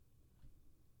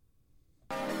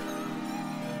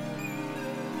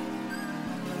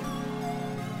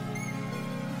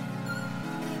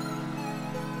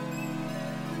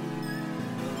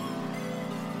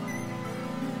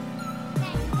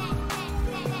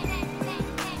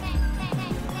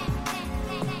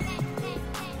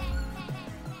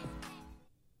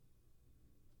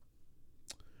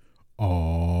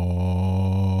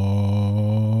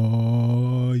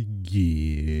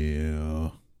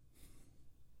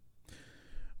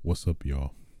What's up,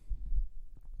 y'all?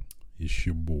 It's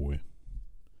your boy,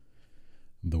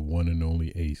 the one and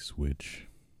only A Switch,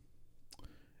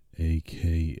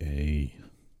 aka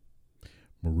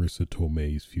Marissa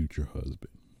Tomei's future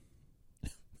husband.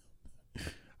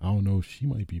 I don't know if she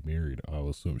might be married. I'll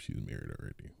assume she's married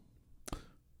already.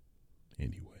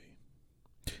 Anyway,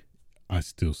 I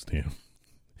still stand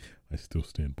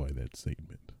by that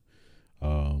statement.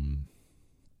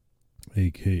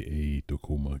 AKA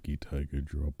Tokomaki Tiger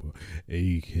Dropper,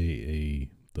 AKA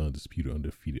the undisputed,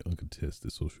 undefeated,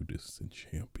 uncontested social distancing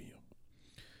champion,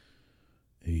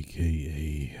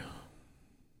 AKA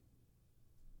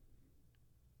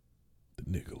the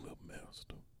nigga lip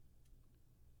master.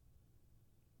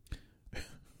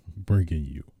 Bringing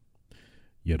you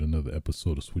yet another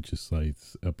episode of Switches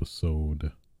Sites,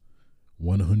 episode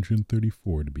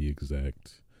 134 to be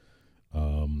exact.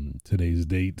 Today's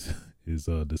date is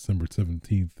December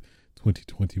 17th,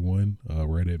 2021,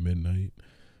 right at midnight.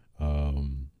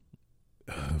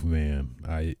 Man,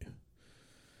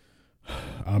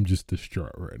 I'm just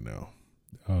distraught right now.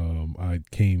 I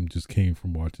just came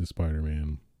from watching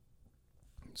Spider-Man,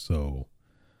 so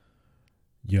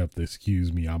you have to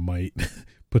excuse me. I might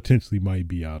potentially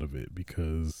be out of it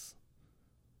because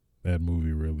that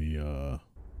movie really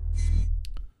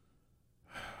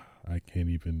I can't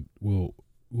even.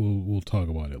 We'll talk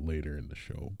about it later in the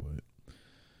show, but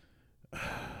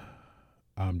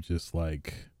I'm just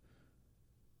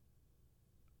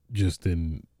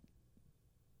in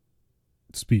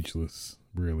speechless,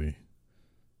 really.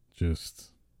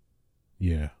 Just,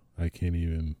 yeah, I can't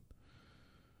even.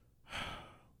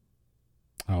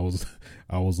 I was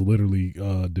literally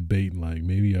debating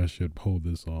maybe I should pull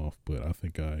this off, but I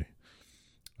think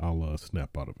I'll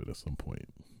snap out of it at some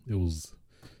point. It was,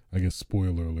 I guess,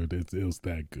 spoiler alert, it was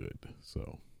that good.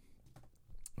 So,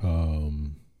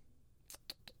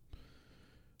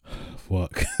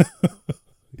 fuck.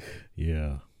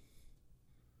 Yeah,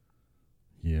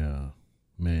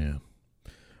 man.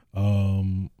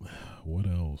 What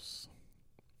else?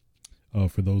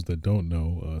 For those that don't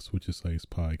know, Switches Sites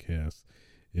podcast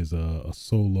is a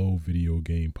solo video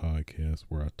game podcast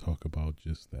where I talk about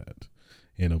just that,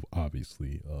 and of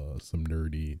obviously some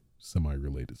nerdy,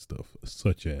 semi-related stuff,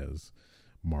 such as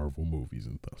Marvel movies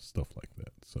and stuff like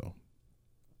that. So,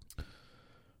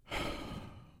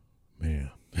 man.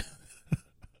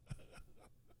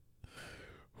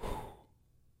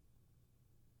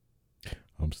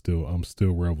 I'm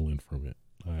still reveling from it.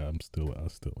 I still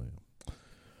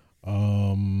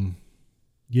am.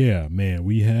 Yeah, man,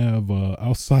 we have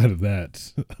outside of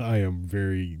that, I am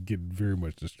getting very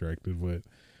much distracted, but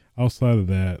outside of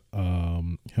that,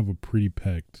 have a pretty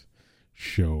packed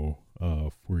show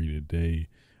for you today.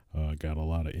 Got a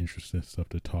lot of interesting stuff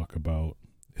to talk about,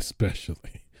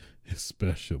 especially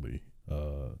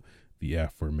the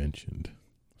aforementioned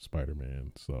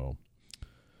Spider-Man. So,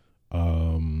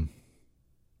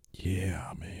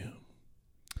 yeah, man.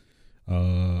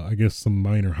 I guess some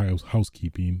minor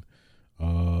housekeeping.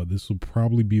 This will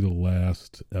probably be the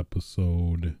last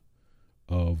episode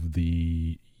of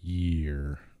the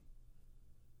year.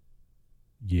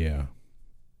 Yeah.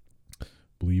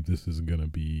 Believe this is gonna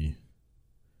be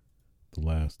the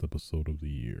last episode of the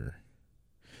year.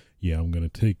 Yeah, I'm gonna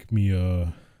take me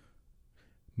a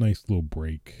nice little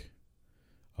break.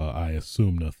 I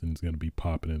assume nothing's gonna be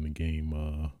popping in the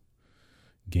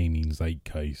gaming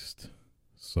zeitgeist.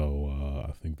 So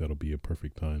I think that'll be a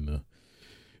perfect time to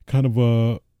kind of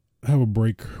have a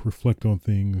break, reflect on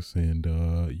things, and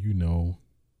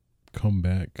come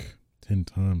back 10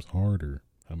 times harder.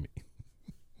 I mean,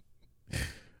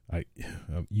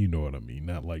 you know what I mean.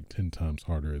 Not like 10 times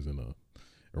harder as in a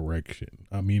erection.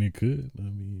 I mean, it could. I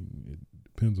mean, it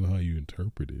depends on how you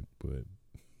interpret it, but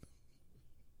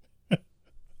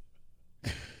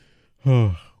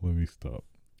oh, let me stop.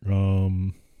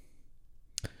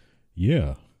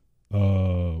 Yeah.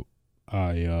 I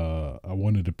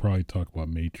wanted to probably talk about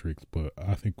Matrix, but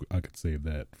I think I could save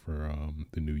that for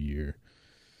the new year.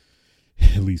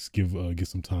 At least get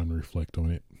some time to reflect on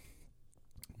it.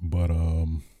 But I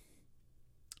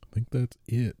think that's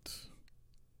it.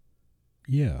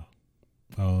 Yeah.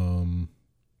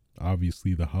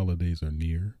 Obviously the holidays are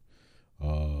near.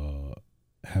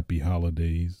 Happy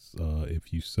holidays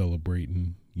if you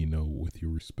celebrating, with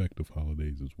your respective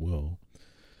holidays as well.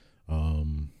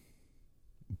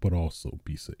 But also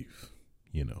be safe,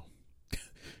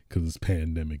 because this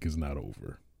pandemic is not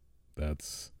over. I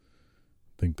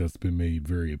think that's been made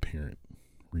very apparent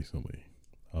recently.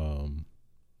 So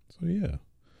yeah.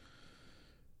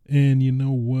 And you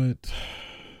know what?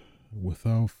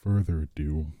 Without further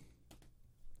ado,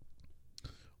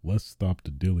 let's stop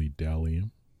the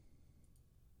dilly-dallying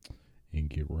and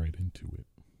get right into it.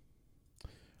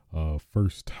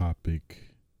 First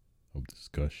topic of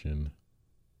discussion.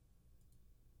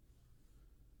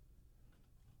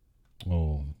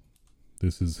 Oh,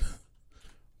 this is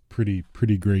pretty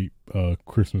great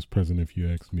Christmas present if you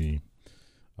ask me.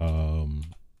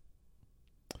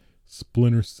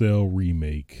 Splinter Cell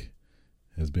remake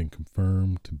has been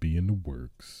confirmed to be in the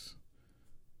works.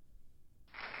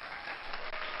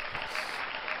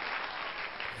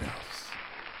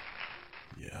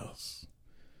 Yes.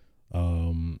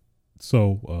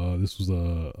 So this was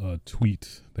a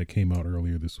tweet that came out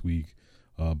earlier this week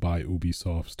by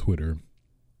Ubisoft's Twitter.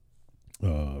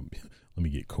 Let me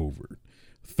get covert.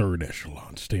 Third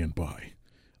echelon, stand by.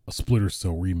 A Splinter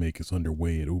Cell remake is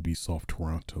underway at Ubisoft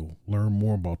Toronto. Learn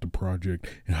more about the project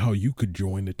and how you could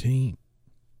join the team.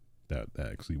 That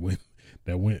actually went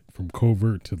from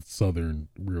covert to southern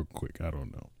real quick. I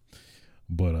don't know,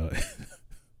 but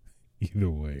either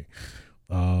way,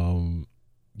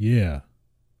 yeah.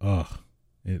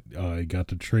 It got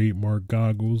the trademark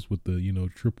goggles with the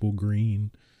triple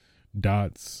green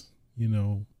dots.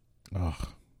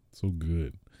 So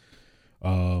good.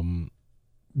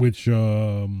 Which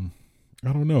I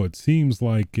don't know. It seems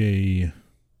like it's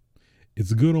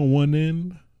good on one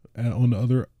end. On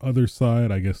the other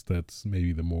side, I guess that's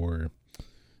maybe the more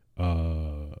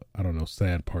I don't know,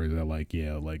 sad part is that like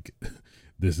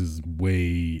this is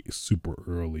way super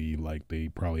early. Like they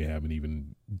probably haven't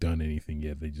even done anything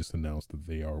yet. They just announced that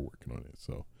they are working on it.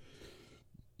 So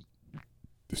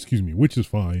excuse me, which is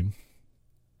fine.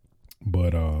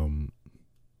 But I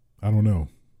don't know.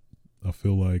 I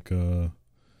feel like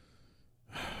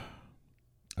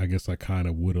I guess I kind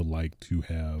of would have liked to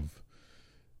have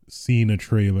seen a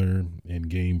trailer and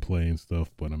gameplay and stuff,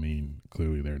 but I mean,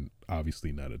 clearly they're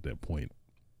obviously not at that point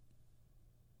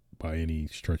by any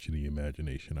stretch of the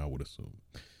imagination, I would assume.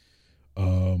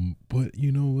 But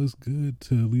it's good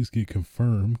to at least get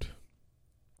confirmed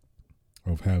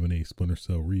of having a Splinter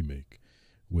Cell remake,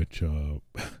 which I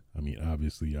mean,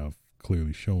 obviously I've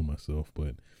clearly shown myself,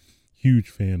 but huge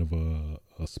fan of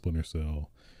a Splinter Cell.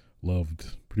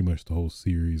 Loved pretty much the whole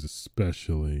series,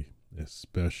 especially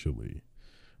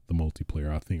the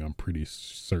multiplayer. I think I'm pretty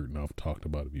certain I've talked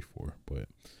about it before, but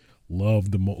love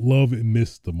and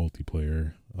miss the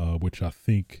multiplayer, which I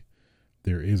think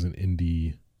there is an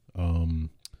indie,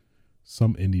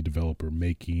 some indie developer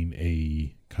making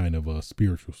a kind of a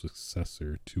spiritual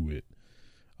successor to it,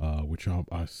 which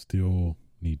I still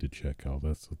need to check out.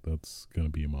 That's gonna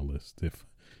be in my list if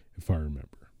I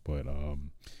remember. But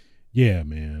yeah,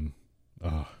 man,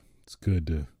 it's good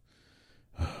to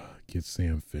get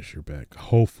Sam Fisher back.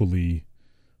 Hopefully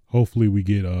we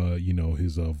get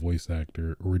his original voice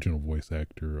actor,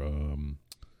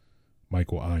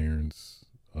 Michael Irons.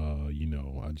 I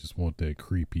just want that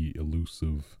creepy,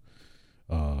 elusive,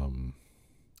 kind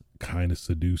of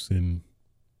seducing,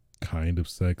 kind of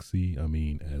sexy. I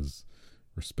mean, as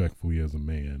respectfully as a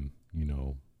man,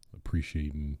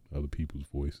 appreciating other people's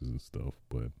voices and stuff,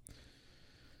 but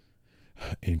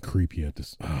and creepy at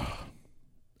this. I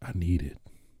need it.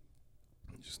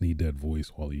 Just need that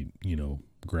voice while he,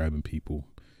 grabbing people.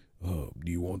 Do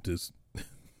you want this?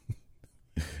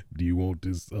 Do you want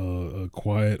this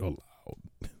quiet or loud?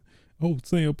 Oh,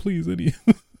 Sam, please,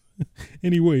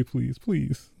 anyway, please,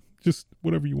 just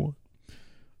whatever you want.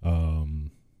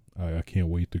 I can't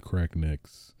wait to crack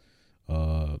necks,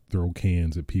 throw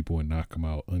cans at people and knock them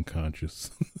out unconscious.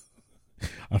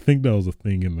 I think that was a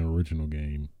thing in the original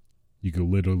game. You could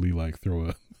literally like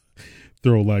throw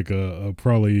like a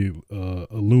probably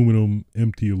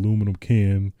empty aluminum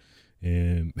can,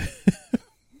 and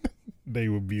they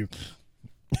would be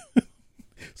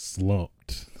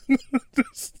slumped.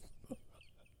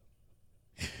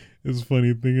 It's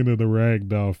funny thinking of the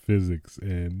ragdoll physics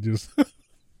and just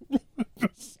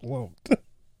slumped.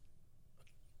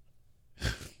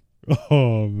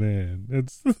 Oh man,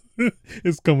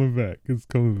 it's coming back. It's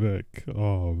coming back.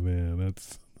 Oh man,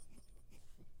 that's.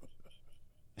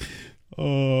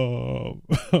 Oh,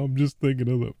 I'm just thinking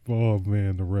of the. Oh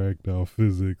man, the ragdoll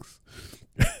physics.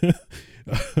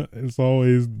 It's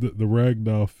always the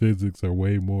ragdoll physics are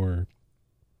way more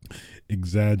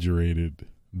exaggerated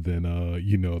than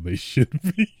they should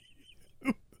be.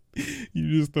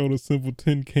 You just throw a simple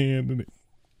tin can and it.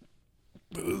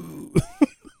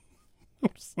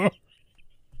 I'm sorry.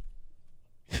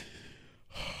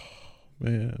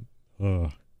 Man.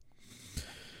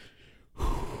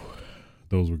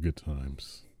 Those were good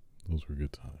times.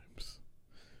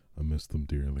 I miss them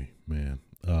dearly, man.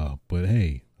 But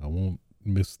hey, I won't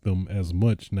miss them as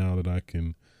much now that I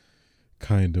can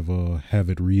kind of have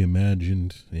it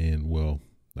reimagined and, well,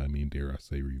 I mean, dare I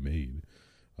say remade.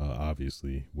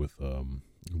 obviously, with at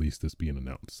least this being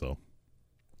announced. So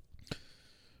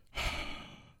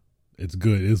it's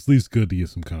good. It's at least good to get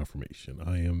some confirmation.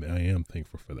 I am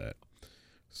thankful for that.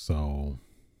 So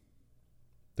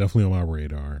definitely on my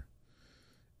radar.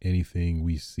 Anything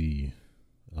we see,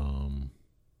 I'm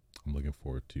looking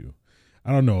forward to.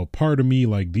 I don't know. Part of me,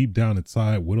 like deep down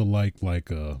inside, would have liked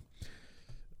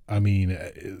I mean,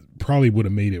 it probably would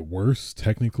have made it worse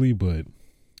technically, but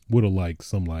would have liked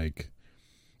some like,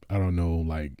 I don't know,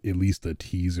 like at least a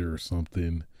teaser or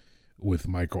something with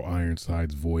Michael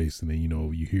Ironside's voice, and then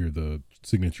you hear the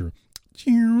signature,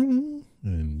 and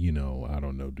I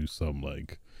don't know, do something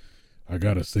like, I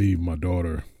gotta save my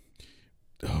daughter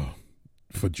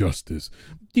for justice,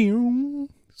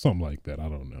 something like that. I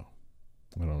don't know.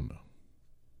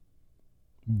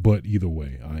 But either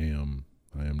way, I am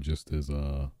just as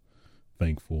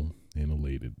thankful and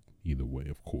elated either way,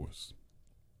 of course.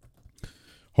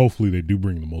 Hopefully they do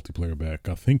bring the multiplayer back.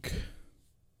 I think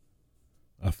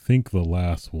the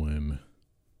last one,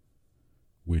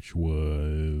 which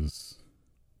was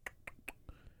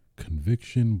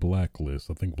Conviction Blacklist.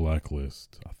 I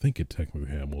think it technically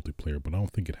had multiplayer, but I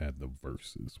don't think it had the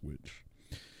verses, which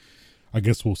I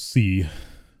guess we'll see.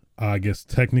 I guess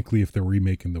technically if they're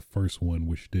remaking the first one,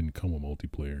 which didn't come with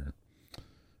multiplayer,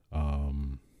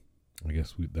 I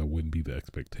guess that wouldn't be the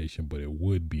expectation, but it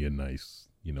would be a nice,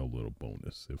 little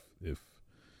bonus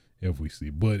if we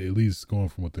see. But at least going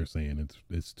from what they're saying,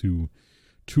 it's too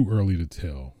early to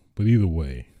tell. But either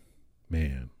way,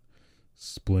 man,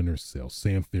 Splinter Cell,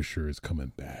 Sam Fisher is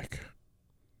coming back.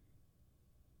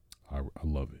 I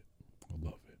love it.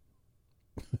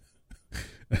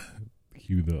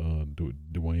 Cue the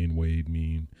Dwayne Wade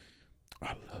meme.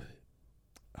 I love it.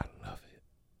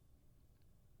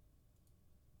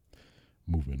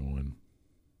 Moving on.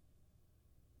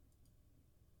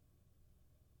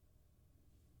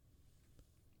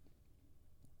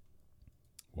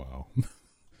 Wow.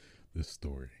 This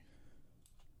story.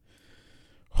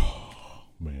 Oh,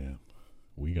 man.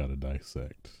 We got to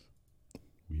dissect.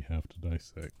 We have to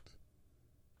dissect.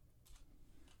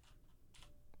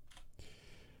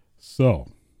 So,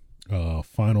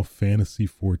 Final Fantasy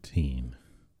 14.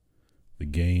 The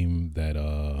game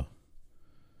that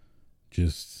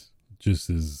just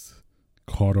is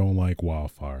caught on like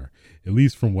wildfire, at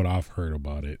least from what I've heard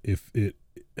about it.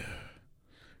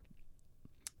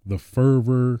 The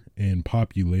fervor and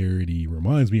popularity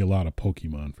reminds me a lot of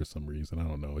Pokemon for some reason. I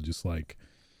don't know, just like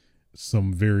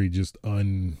some very just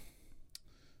I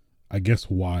guess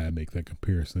why I make that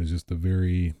comparison is just a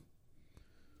very,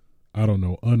 I don't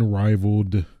know,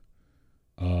 unrivaled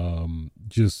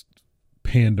just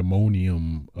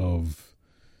pandemonium of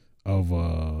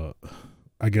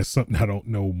I guess something I don't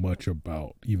know much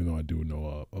about, even though I do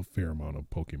know a fair amount of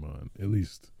Pokemon, at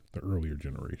least the earlier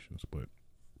generations. But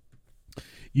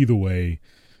either way,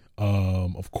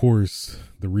 of course,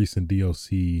 the recent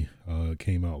DLC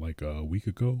came out like a week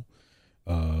ago.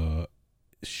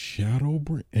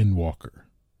 Endwalker.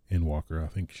 I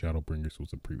think Shadowbringers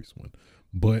was the previous one.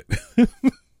 But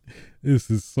this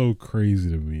is so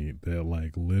crazy to me that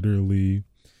like literally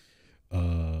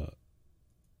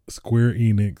Square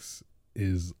Enix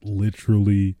is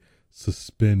literally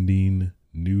suspending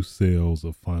new sales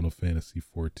of Final Fantasy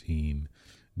 14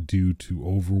 due to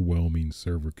overwhelming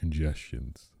server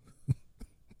congestions.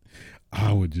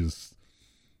 I'd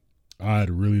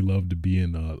really love to be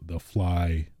in the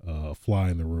fly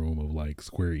in the room of like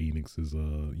Square Enix's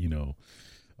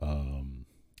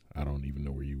I don't even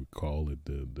know where you would call it,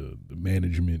 the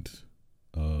management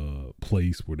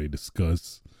place where they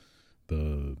discuss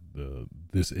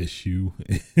this issue.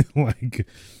 Like,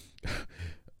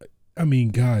 I mean,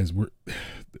 guys,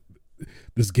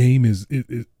 this game is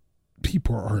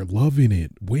people are loving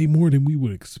it way more than we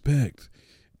would expect.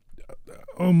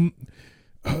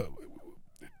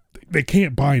 They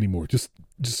can't buy anymore. Just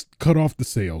cut off the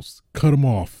sales. Cut them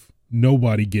off.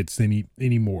 Nobody gets any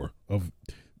more of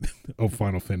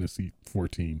Final Fantasy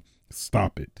 14.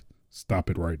 Stop it. Stop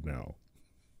it right now.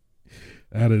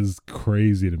 That is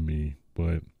crazy to me.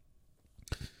 But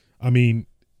I mean,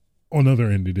 on the other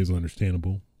end, it is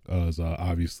understandable. As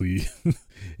obviously,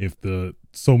 if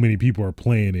so many people are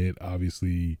playing it,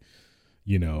 obviously,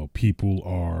 people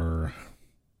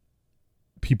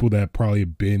that probably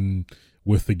have been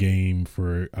with the game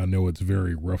for, I know it's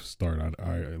very rough start.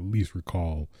 I at least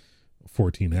recall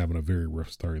 14 having a very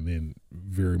rough start and then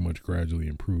very much gradually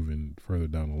improving further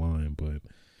down the line. But,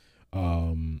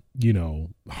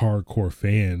 hardcore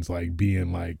fans like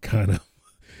being like kind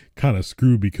of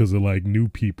screwed because of like new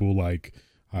people, like,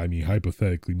 I mean,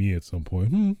 hypothetically me at some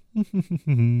point,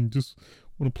 just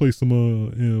Want to play some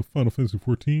Final Fantasy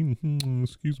 14?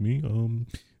 Excuse me.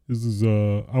 This is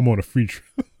I'm on a free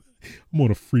I'm on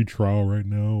a free trial right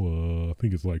now. I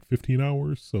think it's like 15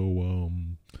 hours. So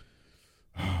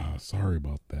sorry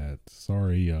about that.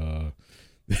 Sorry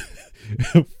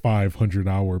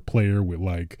 500-hour player with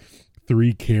like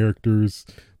 3 characters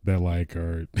that like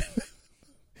are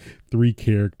 3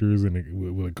 characters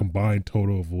and with a combined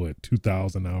total of what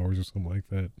 2,000 hours or something like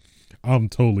that. I'm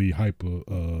totally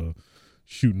hyper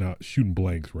shooting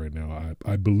blanks right now.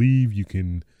 I believe you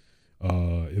can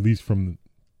at least from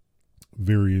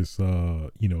various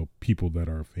people that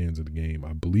are fans of the game,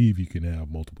 I believe you can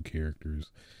have multiple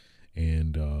characters,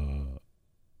 and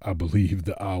I believe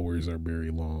the hours are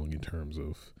very long in terms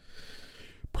of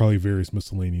probably various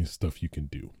miscellaneous stuff you can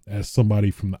do as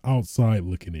somebody from the outside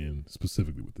looking in,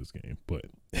 specifically with this game. But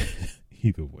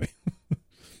either way,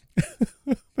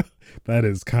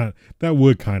 that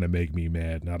would kind of make me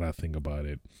mad now that I think about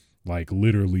it. Like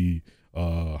literally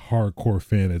a hardcore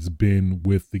fan that's been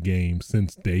with the game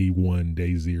since day 1,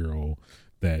 day 0,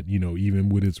 that, even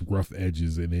with its rough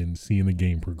edges and then seeing the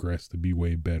game progress to be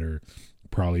way better,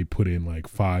 probably put in like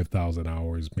 5,000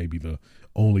 hours, maybe the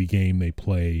only game they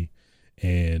play.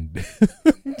 And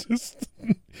just,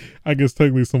 I guess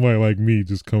technically somebody like me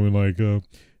just coming like,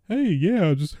 hey, yeah,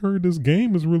 I just heard this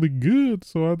game is really good,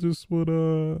 so I just would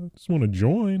just want to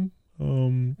join.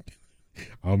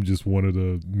 I'm just one of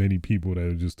the many people that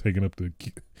are just taking up the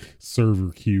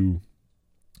server queue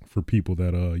for people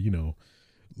that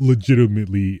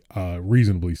legitimately,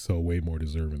 reasonably so, way more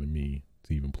deserving than me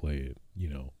to even play it.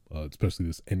 Especially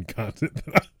this end content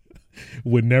that I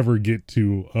would never get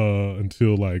to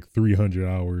until like 300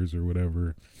 hours or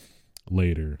whatever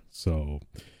later. So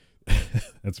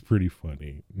that's pretty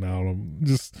funny. Now I'm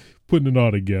just putting it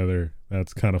all together.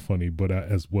 That's kind of funny, but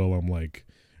as well, I'm like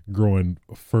growing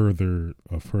further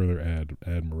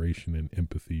admiration and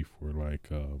empathy for like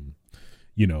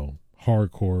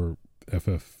hardcore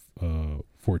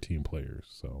FF14 players.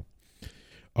 So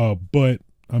but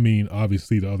I mean,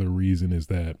 obviously the other reason is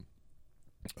that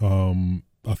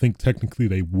I think technically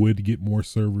they would get more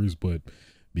servers, but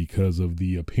because of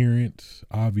the apparent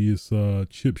obvious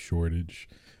chip shortage,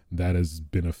 that has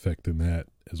been affecting that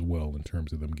as well in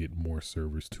terms of them getting more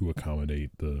servers to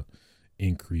accommodate the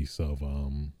increase of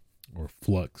or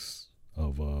flux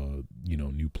of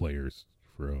new players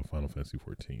for Final Fantasy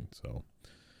 14. So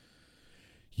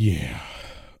yeah,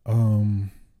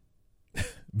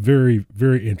 very,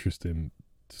 very interesting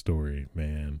story,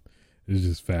 man. It's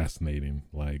just fascinating.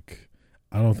 Like,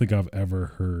 I don't think I've ever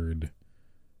heard,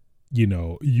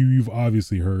 you've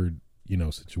obviously heard,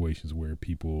 situations where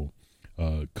people,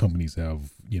 companies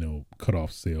have, cut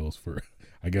off sales for,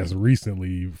 I guess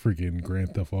recently, freaking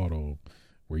Grand Theft Auto,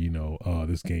 where,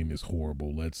 this game is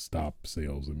horrible. Let's stop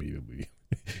sales immediately.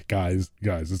 guys,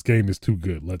 this game is too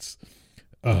good. Let's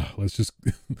just,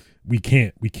 we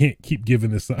can't keep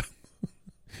giving this out.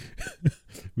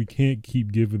 We can't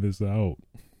keep giving this out.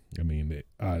 I mean,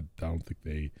 I don't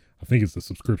think I think it's the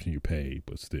subscription you pay,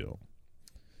 but still.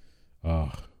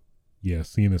 Yeah,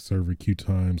 seeing the server queue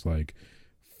times like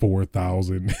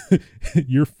 4,000.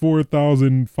 You're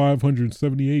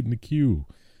 4,578 in the queue.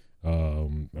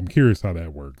 I'm curious how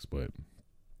that works, but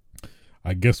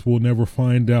I guess we'll never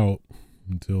find out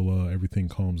until everything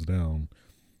calms down.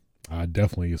 I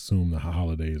definitely assume the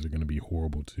holidays are going to be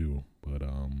horrible too, but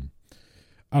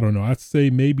I don't know. I'd say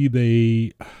maybe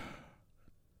they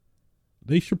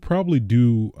should probably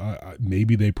do,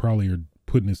 maybe they probably are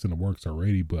putting this in the works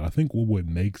already, but I think what would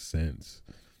make sense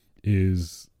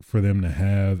is for them to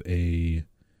have a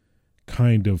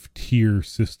kind of tier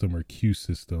system or queue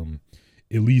system,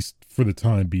 at least for the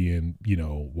time being,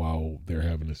 while they're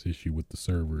having this issue with the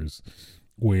servers,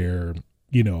 where,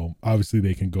 obviously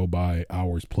they can go by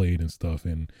hours played and stuff.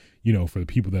 And, for the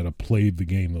people that have played the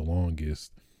game the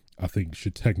longest, I think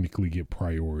should technically get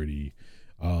priority,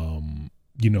 when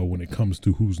it comes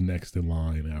to who's next in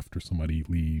line after somebody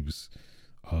leaves,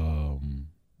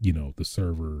 the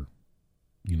server,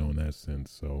 in that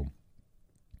sense. So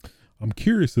I'm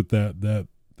curious if that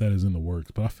is in the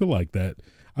works, but I feel like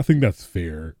I think that's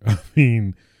fair. I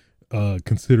mean,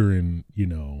 considering,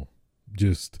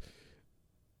 just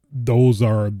those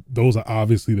are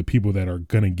obviously the people that are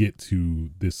going to get to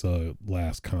this,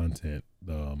 last content,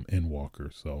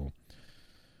 Endwalker. So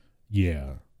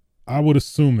yeah, I would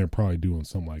assume they're probably doing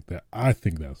something like that. I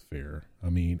think that's fair. I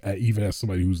mean, even as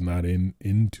somebody who's not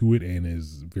into it and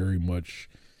is very much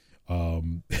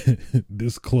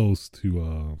this close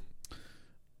to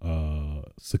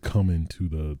succumbing to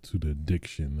the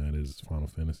addiction that is Final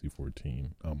Fantasy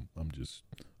 14. I'm just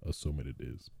assuming it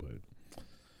is, but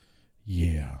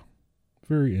yeah,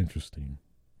 very interesting.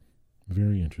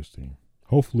 Very interesting.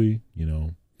 Hopefully,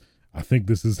 I think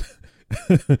this is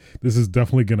this is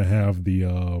definitely going to have the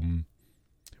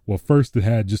well, first it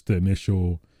had just the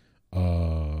initial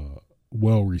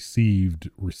well received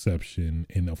reception,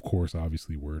 and of course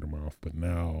obviously word of mouth, but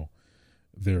now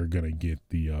they're going to get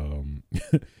the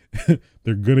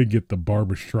they're going to get the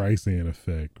Barbra Streisand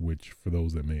effect, which for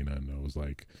those that may not know is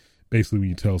like basically when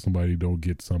you tell somebody don't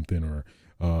get something or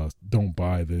don't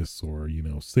buy this, or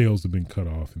sales have been cut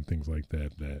off and things like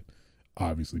that, that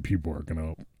obviously people are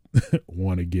gonna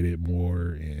want to get it more,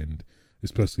 and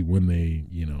especially when they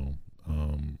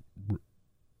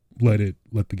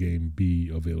let the game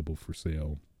be available for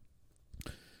sale,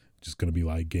 just gonna be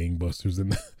like gangbusters.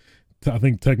 And I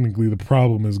think technically the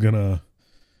problem is gonna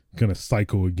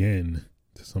cycle again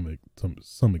to some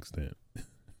extent.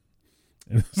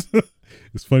 And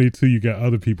it's funny too, you got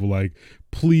other people like,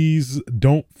 please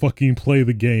don't fucking play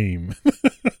the game.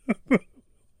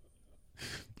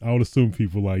 I would assume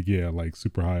people like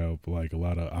super high up, like a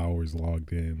lot of hours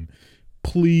logged in.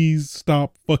 Please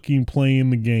stop fucking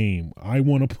playing the game. I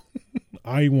want to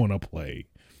play.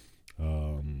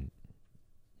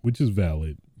 Which is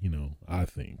valid, I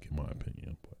think, in my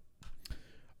opinion. But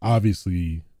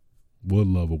obviously would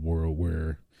love a world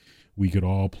where we could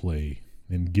all play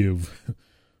and give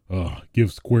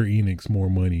Square Enix more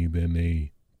money than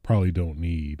they probably don't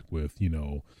need with,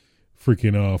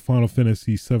 freaking Final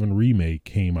Fantasy VII Remake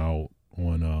came out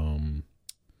on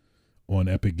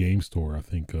Epic Game Store, I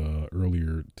think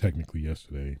earlier, technically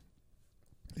yesterday,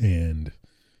 and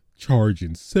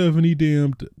charging 70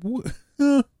 damn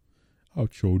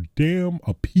out your damn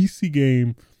a PC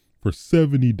game for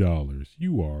 $70.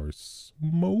 You are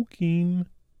smoking.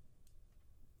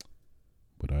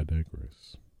 But I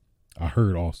digress. I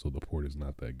heard also the port is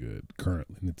not that good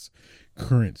currently in its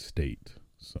current state.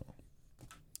 So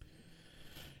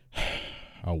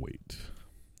I'll wait.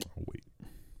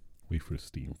 Wait for the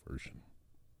Steam version.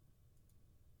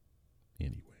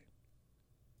 Anyway,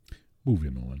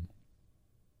 moving on.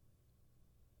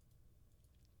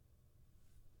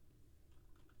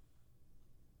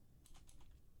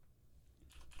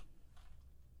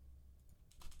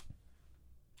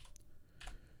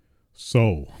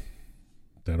 So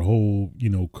that whole,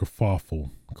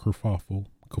 kerfuffle,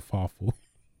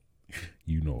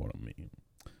 you know what I mean.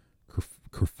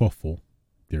 Kerfuffle.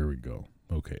 There we go.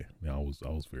 Okay. Now I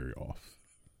was very off.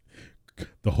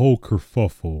 The whole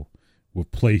kerfuffle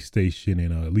with PlayStation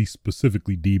and at least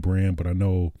specifically dbrand, but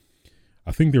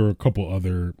I think there were a couple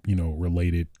other,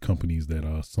 related companies that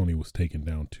Sony was taken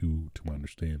down to my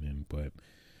understanding, but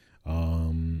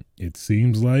it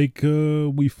seems like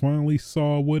we finally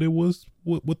saw what it was,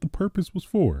 what the purpose was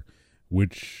for,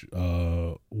 which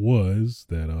was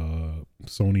that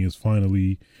Sony has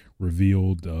finally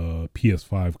revealed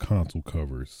PS5 console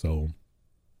covers. So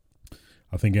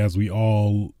I think, as we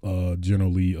all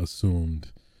generally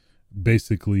assumed,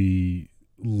 basically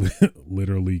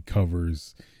literally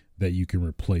covers that you can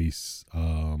replace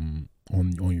on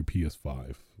your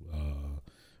PS5,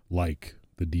 like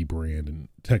the dbrand and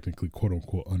technically quote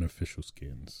unquote unofficial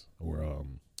skins or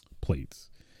plates.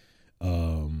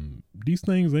 These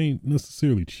things ain't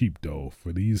necessarily cheap though.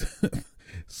 For these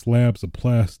slabs of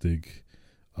plastic,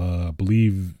 I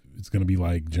believe it's gonna be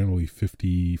like generally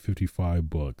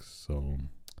 $55. So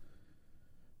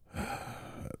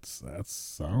that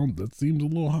seems a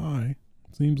little high.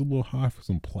 Seems a little high for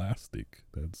some plastic.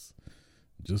 That's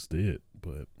just it.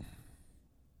 But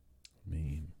I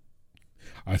mean,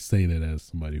 I say that as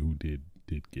somebody who did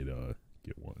get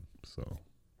one. So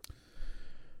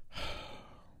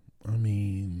I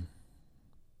mean,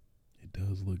 it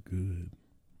does look good,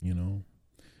 and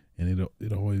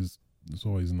it's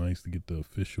always nice to get the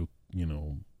official,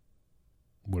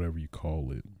 whatever you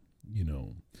call it,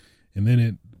 and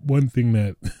then one thing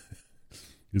that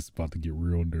is about to get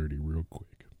real dirty real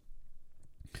quick.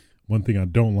 One thing I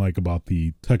don't like about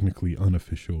the technically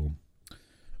unofficial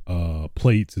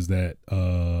plates is that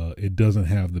it doesn't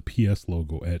have the PS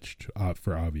logo etched out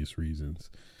for obvious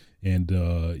reasons. And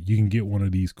you can get one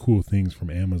of these cool things from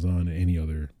Amazon and any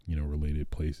other, related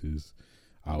places.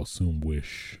 I'll assume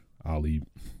Wish, I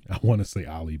want to say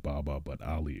Alibaba, but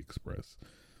AliExpress,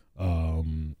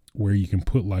 where you can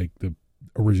put like the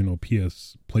original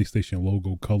PlayStation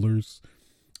logo colors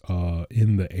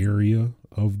in the area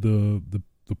of the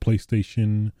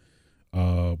PlayStation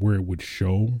where it would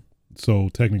show. So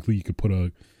technically you could put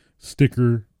a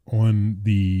sticker on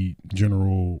the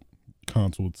general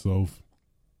console itself,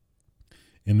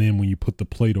 and then when you put the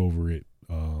plate over it,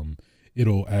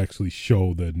 it'll actually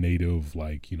show the native,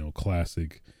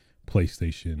 classic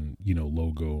PlayStation,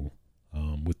 logo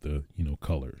with the,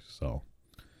 colors. So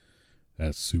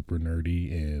that's super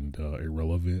nerdy and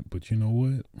irrelevant. But you know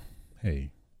what?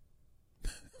 Hey,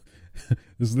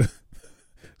 this is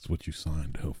what you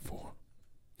signed up for.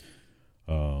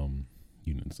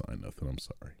 You didn't sign nothing. I'm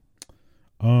sorry.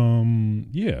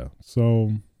 Yeah.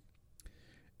 So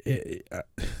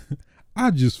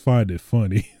I just find it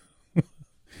funny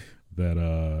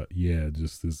that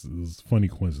just this funny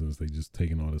coincidence. They just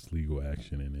taking all this legal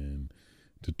action and then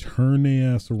to turn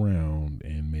their ass around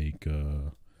and make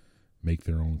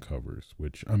their own covers,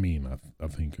 which I mean I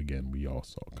think again we all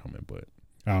saw coming, but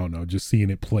I don't know, just seeing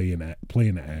it play in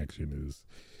the action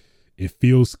it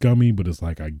feels scummy, but it's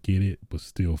like I get it, but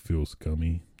still feels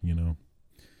scummy,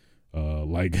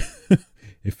 like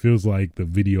it feels like the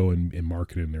video and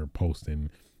marketing they're posting,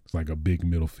 it's like a big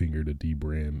middle finger to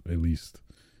D-Brand, at least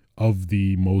of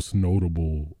the most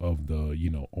notable of the,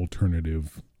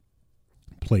 alternative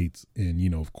plates.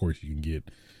 And, of course you can get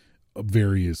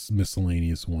various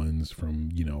miscellaneous ones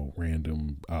from,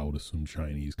 random, I would assume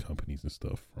Chinese companies and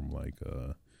stuff from like,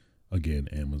 again,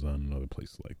 Amazon and other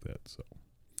places like that. So,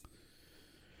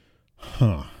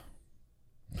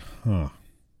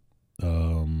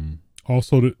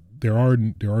 also there are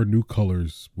new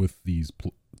colors with these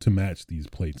to match these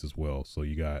plates as well. So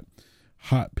you got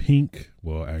hot pink.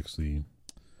 Well, actually,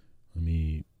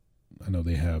 I know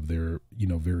they have their,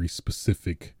 very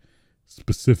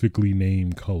specifically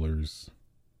named colors.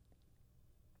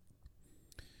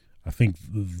 I think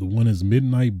the one is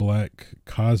midnight black,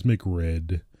 cosmic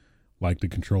red, like the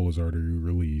controllers already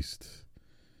released.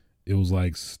 It was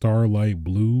like starlight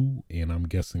blue, and I'm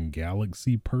guessing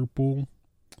galaxy purple.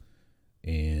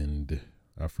 And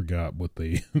I forgot what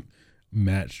they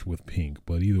matched with pink,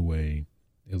 but either way,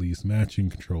 at least matching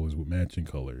controllers with matching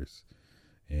colors.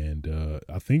 And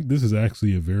I think this is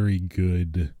actually a very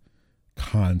good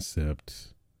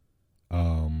concept,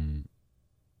 at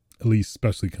least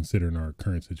especially considering our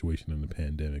current situation in the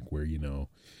pandemic, where,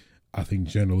 I think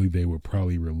generally they would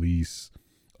probably release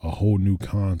a whole new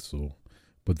console,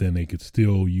 but then they could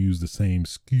still use the same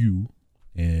SKU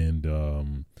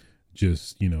and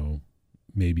just,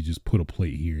 maybe just put a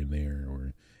plate here and there,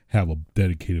 or have a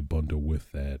dedicated bundle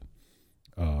with that,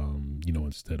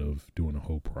 instead of doing a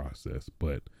whole process.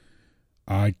 But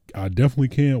I definitely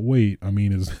can't wait. I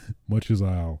mean, as much as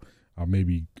I'll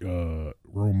maybe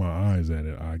roll my eyes at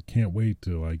it, I can't wait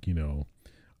to, like,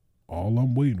 all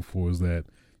I'm waiting for is that,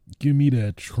 give me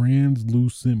that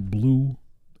translucent blue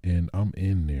and I'm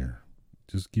in there.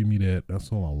 Just give me that.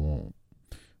 That's all I want.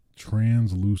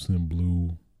 Translucent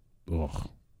blue. Ugh.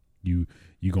 You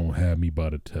gonna have me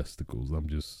by the testicles. I'm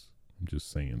just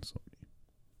saying something.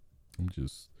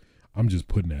 I'm just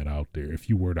putting that out there. If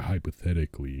you were to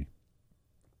hypothetically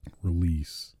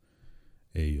release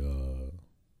a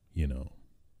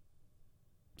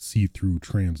see-through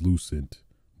translucent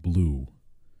blue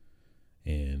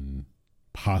and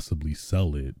possibly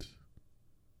sell it,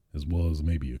 as well as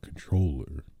maybe a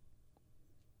controller,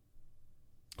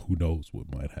 who knows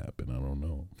what might happen? I don't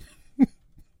know.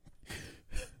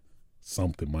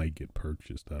 Something might get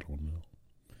purchased. I don't know.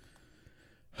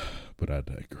 But I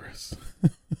digress.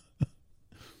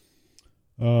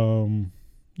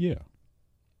 Yeah.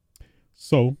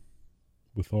 So,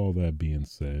 with all that being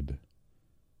said,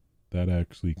 that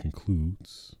actually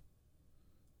concludes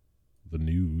the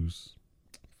news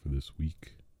for this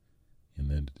week and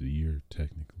the end of the year,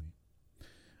 technically.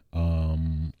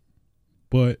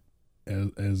 But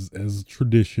as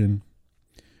tradition,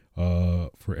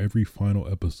 for every final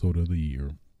episode of the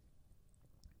year,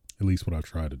 at least what I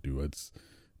try to do, it's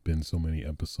been so many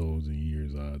episodes and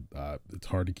years, I it's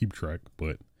hard to keep track,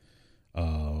 but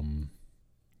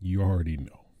you already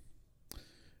know,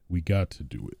 we got to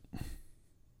do it.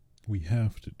 We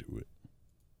have to do it.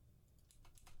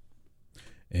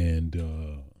 And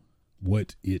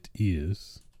what it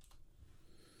is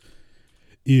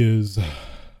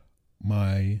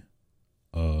my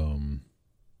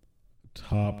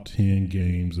top 10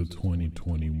 games of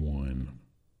 2021.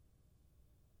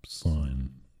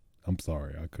 Son, I'm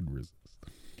sorry, I couldn't resist.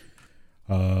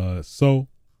 I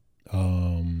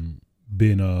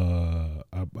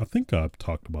think I've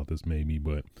talked about this maybe,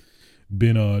 but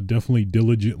been definitely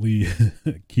diligently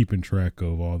keeping track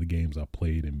of all the games I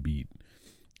played and beat,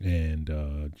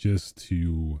 and just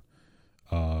to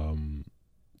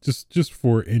just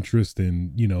for interest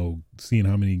in, seeing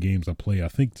how many games I play. I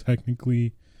think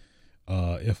technically,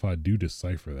 if I do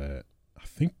decipher that, I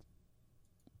think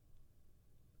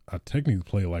I technically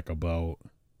play like about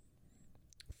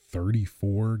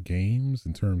 34 games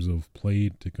in terms of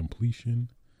played to completion,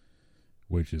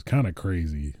 which is kind of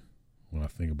crazy when I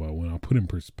think about it. When I put in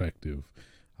perspective,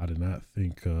 I did not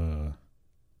think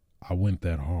I went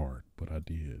that hard, but I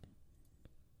did.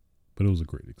 But it was a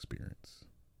great experience.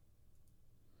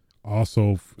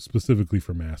 Also, specifically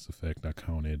for Mass Effect, I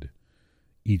counted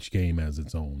each game as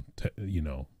its own,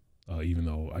 even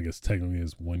though I guess technically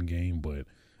it's one game, but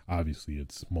obviously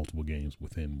it's multiple games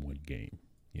within one game,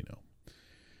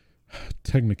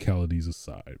 Technicalities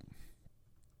aside,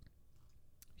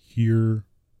 here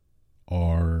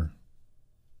are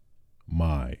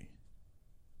my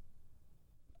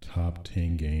top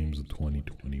 10 games of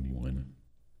 2021.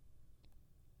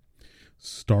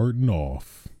 Starting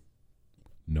off,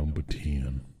 number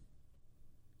 10,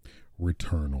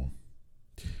 Returnal.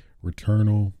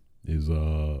 Returnal is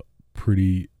a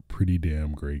pretty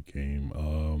damn great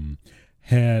game.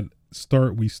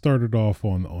 We started off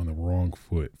on the wrong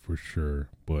foot for sure,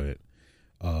 but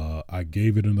I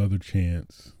gave it another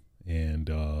chance, and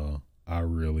I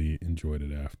really enjoyed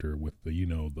it after, with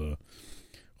the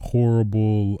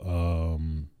horrible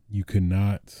you could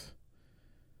not,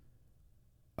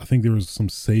 I think there was some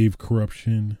save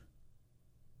corruption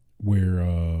where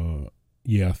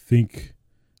I think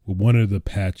with one of the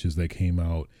patches that came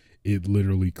out, it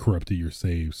literally corrupted your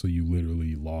save, so you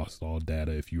literally lost all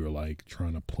data if you were like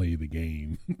trying to play the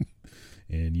game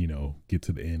and get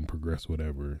to the end, progress,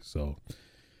 whatever. So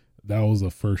that was a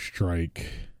first strike.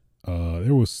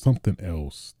 There was something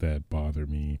else that bothered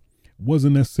me. It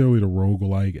wasn't necessarily the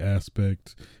roguelike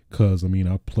aspect, because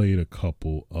I played a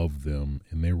couple of them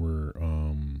and they were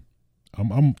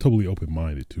I'm totally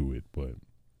open-minded to it, but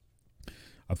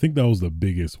I think that was the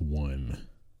biggest one.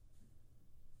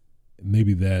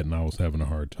 Maybe that, and I was having a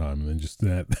hard time, and then just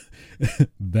that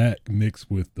that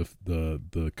mixed with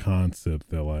the concept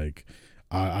that like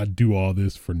I do all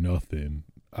this for nothing.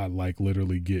 I like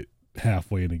literally get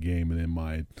halfway in the game and then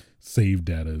my save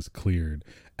data is cleared.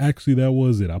 Actually, that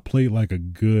was it. I played like a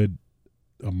good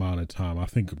amount of time. I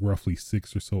think roughly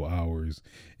 6 or so hours,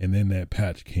 and then that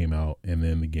patch came out, and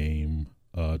then the game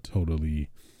totally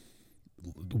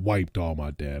wiped all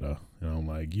my data, and I'm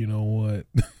like, you know what?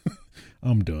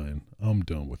 I'm done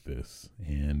with this.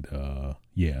 And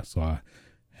so I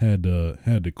had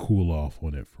to cool off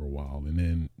on it for a while, and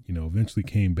then eventually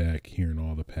came back hearing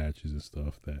all the patches and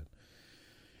stuff that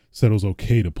said it was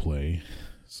okay to play.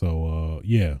 So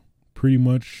pretty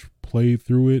much played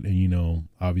through it, and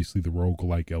obviously the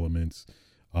roguelike elements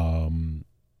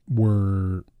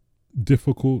were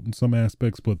difficult in some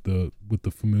aspects, but with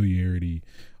the familiarity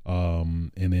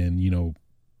and then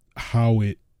how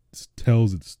it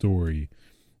tells its story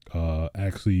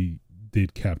actually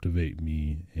did captivate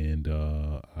me, and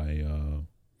I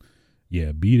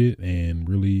beat it and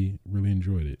really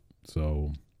enjoyed it.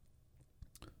 So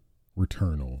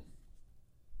Returnal,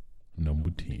 number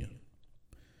 10.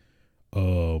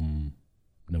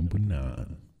 Number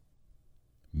 9,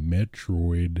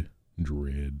 Metroid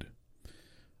Dread.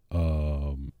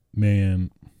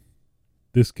 Man,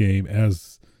 this game,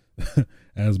 as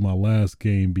my last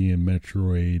game being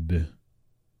Metroid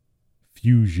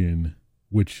Fusion,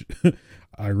 which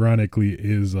ironically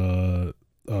is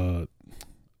what's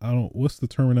the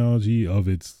terminology of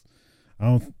its,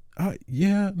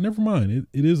 never mind.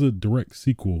 It is a direct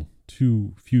sequel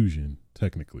to Fusion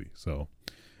technically. So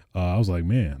I was like,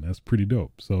 man, that's pretty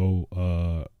dope. So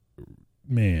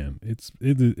man, it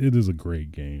is a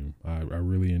great game. I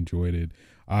really enjoyed it.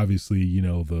 Obviously,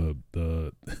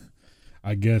 the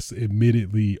I guess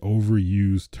admittedly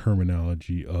overused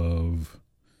terminology of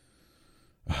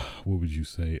what would you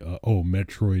say?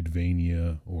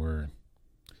 Metroidvania, or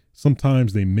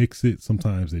sometimes they mix it,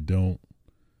 sometimes they don't.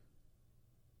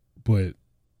 But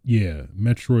yeah,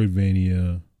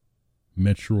 Metroidvania,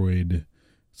 Metroid,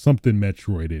 something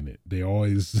Metroid in it. They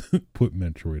always put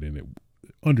Metroid in it,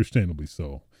 understandably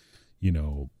so,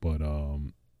 but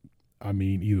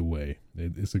either way,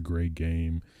 it's a great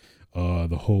game.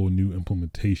 The whole new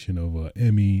implementation of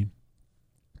Emmy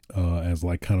as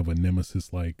like kind of a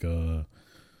nemesis like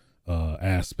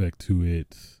aspect to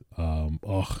it.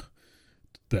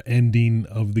 The ending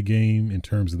of the game, in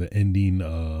terms of the ending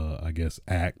I guess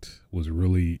act, was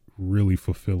really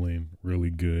fulfilling, really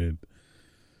good.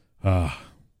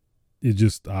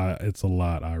 It's a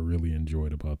lot I really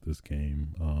enjoyed about this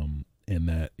game, and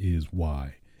that is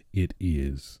why it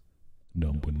is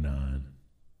number 9.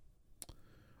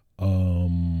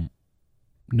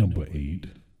 Number 8,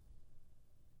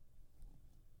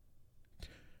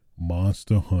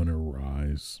 Monster Hunter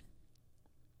Rise.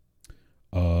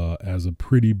 As a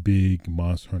pretty big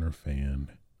Monster Hunter fan,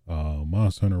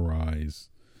 Monster Hunter Rise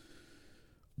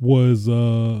was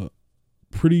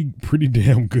pretty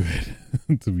damn good,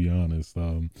 to be honest.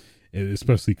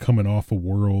 especially coming off a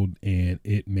World and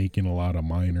it making a lot of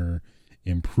minor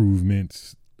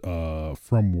improvements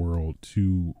from World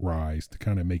to Rise to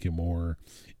kind of make it more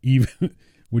even,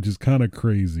 which is kind of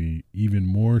crazy, even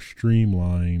more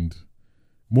streamlined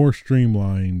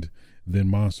than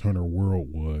Monster Hunter World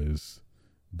was.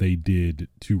 They did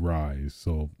to Rise,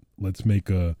 so let's make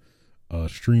a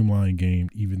streamlined game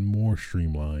even more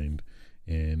streamlined,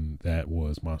 and that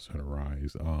was Monster Hunter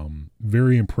Rise.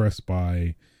 Very impressed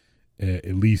by,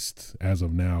 at least as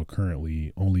of now,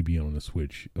 currently only being on the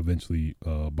Switch, eventually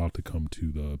about to come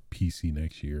to the PC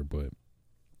next year, but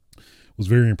was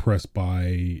very impressed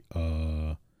by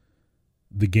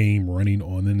the game running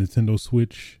on the Nintendo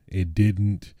Switch.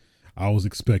 I was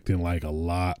expecting like a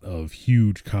lot of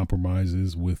huge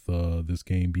compromises with this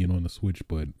game being on the Switch,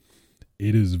 but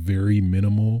it is very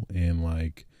minimal and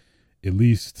like at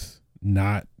least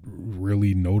not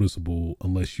really noticeable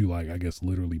unless you like, I guess,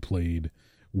 literally played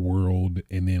World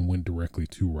and then went directly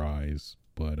to Rise.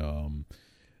 But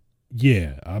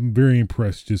yeah, I'm very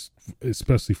impressed, just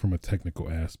especially from a technical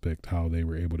aspect, how they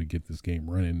were able to get this game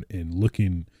running and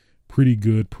looking pretty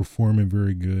good, performing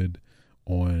very good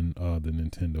on the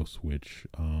Nintendo Switch.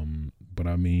 But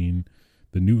I mean,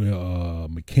 the new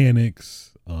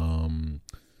mechanics, I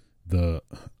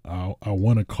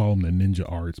want to call them the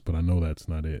ninja arts, but I know that's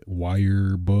not it.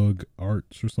 Wire bug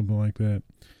arts or something like that.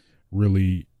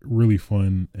 Really, really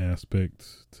fun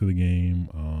aspect to the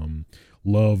game.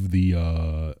 Love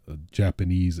the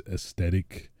Japanese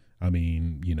aesthetic. I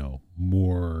mean, you know,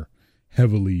 more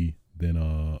heavily than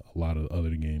a lot of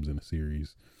other games in the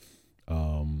series.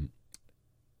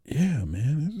 Yeah,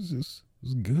 man, it was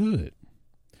good.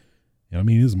 I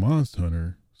mean, it's Monster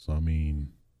Hunter, so I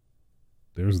mean,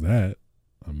 there's that.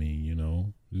 I mean, you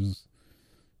know, just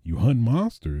you hunt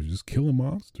monsters, just killing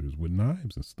monsters with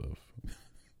knives and stuff.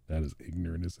 That is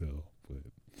ignorant as hell, but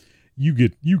you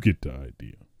get the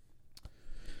idea.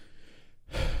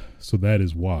 So that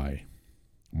is why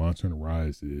Monster Hunter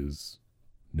Rise is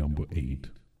number 8.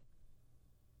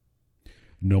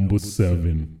 Number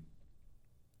 7,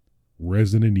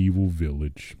 Resident Evil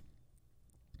Village.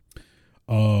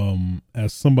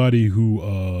 As somebody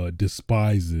who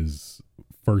despises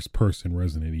first person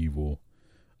Resident Evil,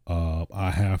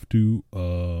 I have to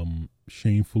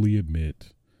shamefully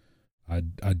admit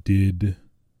I did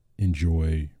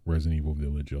enjoy Resident Evil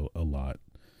Village a lot.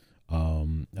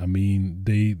 I mean,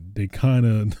 they kind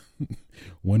of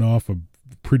went off a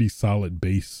pretty solid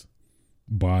base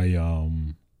by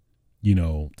you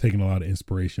know, taking a lot of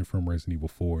inspiration from Resident Evil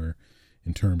 4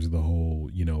 in terms of the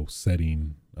whole, you know,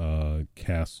 setting,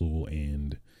 castle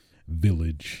and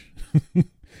village.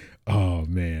 Oh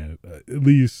man, at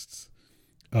least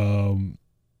kind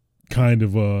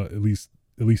of at least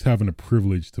having a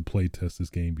privilege to play test this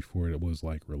game before it was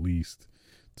like released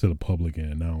to the public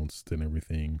and announced and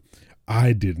everything.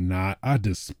 I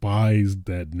despised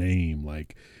that name.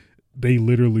 Like, they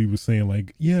literally was saying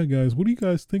like, yeah guys, what do you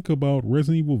guys think about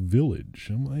Resident Evil Village?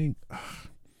 I'm like,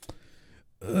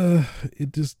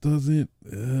 it just doesn't,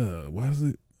 why is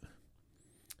it,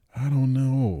 I don't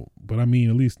know. But I mean,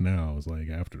 at least now it's like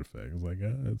after the fact, it's like,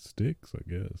 it sticks, I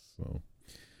guess. So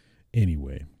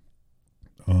anyway,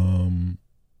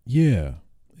 yeah,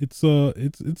 it's a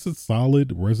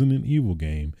solid Resident Evil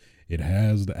game. It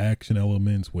has the action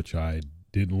elements, which I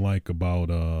didn't like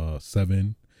about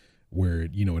 7, where,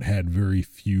 you know, it had very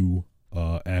few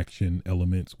action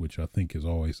elements, which I think is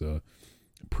always a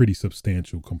pretty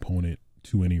substantial component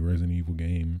to any Resident Evil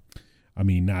game. I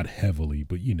mean, not heavily,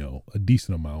 but, you know, a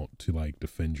decent amount to like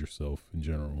defend yourself in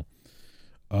general.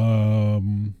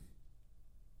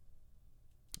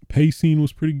 Pacing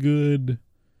was pretty good.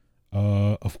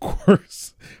 Of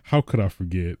course, how could I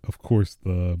forget? Of course,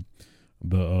 the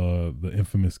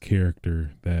infamous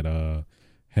character that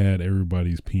had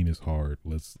everybody's penis hard.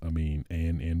 And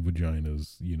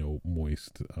vaginas, you know,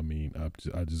 moist. I mean,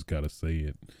 I just gotta say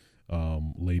it.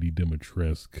 Lady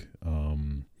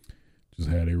Dimitrescu, just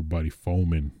had everybody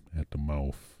foaming at the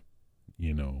mouth,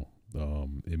 you know,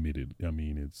 admitted. I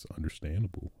mean, it's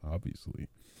understandable, obviously.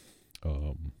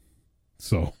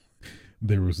 So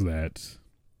there was that.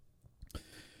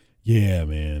 Yeah,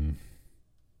 man.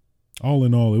 All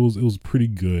in all, it was pretty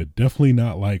good. Definitely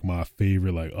not like my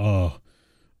favorite, like, I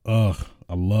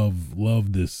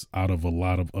love this out of a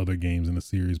lot of other games in the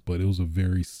series, but it was a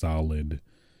very solid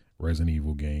Resident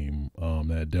Evil game.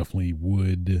 That definitely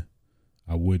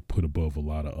I would put above a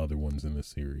lot of other ones in the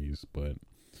series, but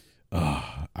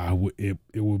it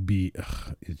would be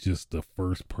it's just the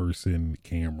first person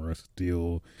camera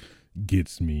still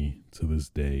gets me to this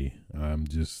day. I'm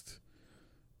just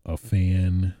a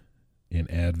fan an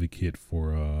advocate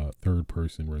for third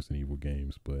person Resident Evil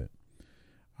games, but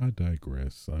I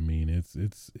digress. I mean,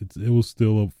 it was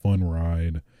still a fun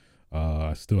ride.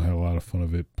 I still had a lot of fun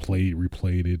of it.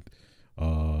 Replayed it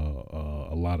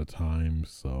a lot of times.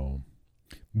 So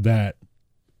that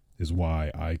is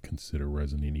why I consider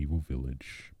Resident Evil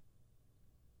Village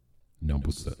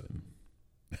number 7.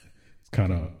 It's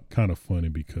kind of funny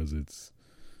because it's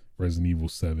Resident Evil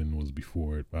 7 was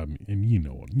before it. I mean, and you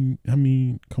know, I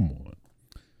mean, come on.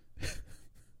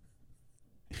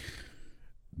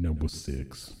 Number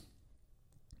 6.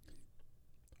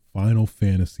 Final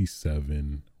Fantasy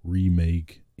 7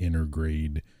 Remake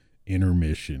Intergrade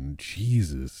Intermission.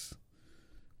 Jesus.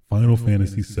 Final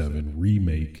Fantasy 7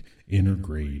 Remake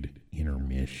Intergrade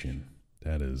Intermission.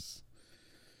 That is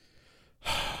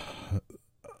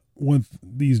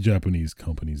these Japanese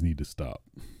companies need to stop.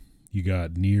 You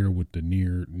got Nier with the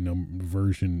Nier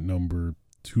version number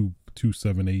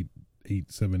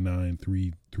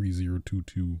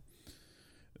 27887933022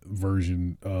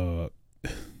 version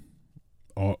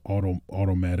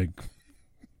automatic.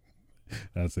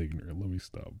 That's ignorant. Let me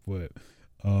stop. But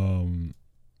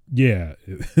yeah,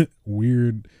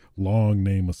 weird long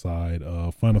name aside,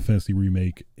 Final Fantasy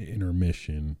Remake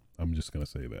Intermission, I'm just gonna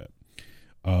say that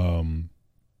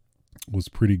was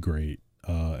pretty great,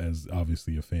 as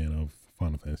obviously a fan of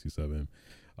Final Fantasy 7.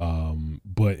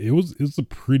 But it's a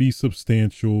pretty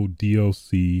substantial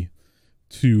DLC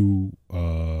to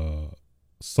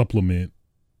supplement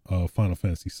Final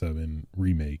Fantasy 7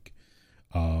 Remake,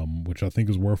 which I think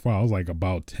is worthwhile. It was like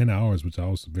about 10 hours, which I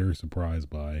was very surprised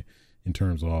by in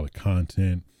terms of all the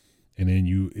content. And then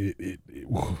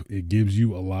it gives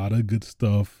you a lot of good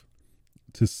stuff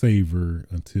to savor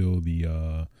until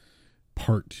the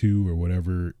part 2 or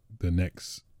whatever the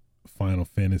next Final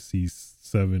Fantasy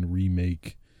 7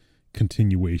 Remake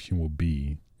continuation will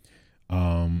be.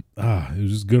 It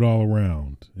was just good all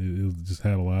around. It just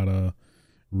had a lot of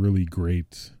really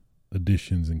great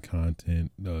additions and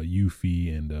content.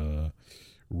 Yuffie and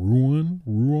Ruan,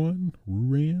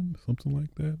 something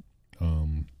like that.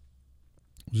 It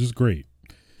was just great.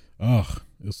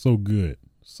 It's so good.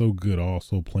 So good.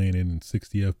 Also playing it in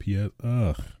 60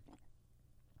 FPS.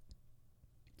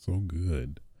 So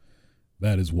good.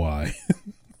 That is why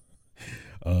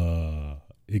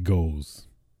it goes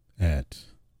at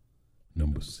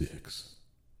number 6.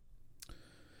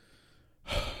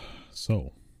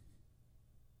 So,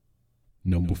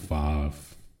 number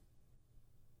 5.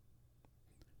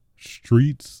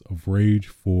 Streets of Rage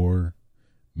 4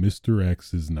 Mr.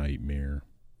 X's Nightmare.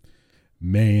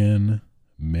 Man.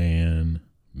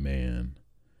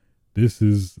 This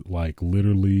is like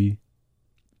literally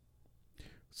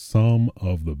some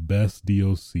of the best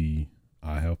DLC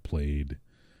I have played.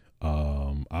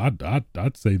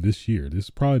 I'd say this year. This is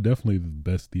probably definitely the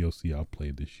best DLC I've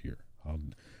played this year. I'll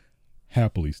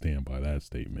happily stand by that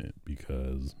statement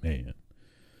because, man,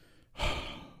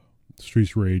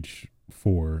 Streets of Rage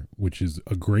 4, which is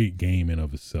a great game in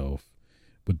of itself,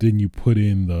 but then you put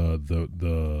in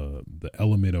the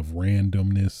element of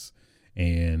randomness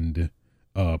and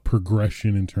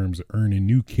progression in terms of earning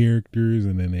new characters,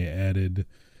 and then they added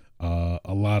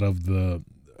a lot of the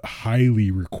highly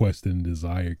requested and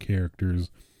desired characters.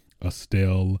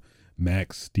 Estelle,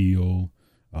 Max Steel,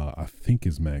 I think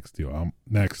is Max Steel.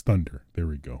 Max Thunder. There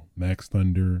we go. Max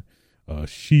Thunder,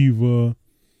 Shiva.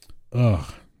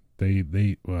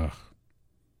 They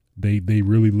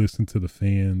really listened to the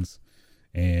fans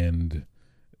and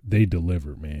they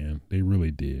delivered, man. They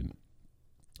really did.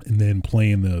 And then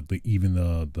playing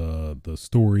the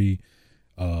story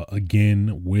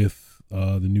again with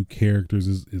the new characters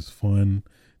is fun.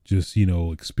 Just,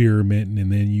 experimenting,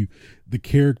 and then the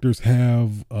characters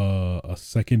have a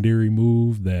secondary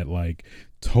move that like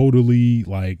totally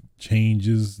like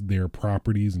changes their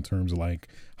properties in terms of like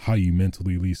how you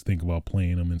mentally at least think about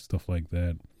playing them and stuff like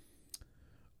that.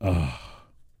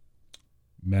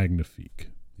 Magnifique.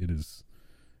 It is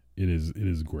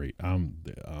great.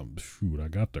 Shoot, I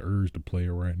got the urge to play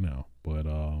it right now, but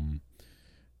and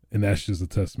that's just a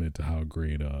testament to how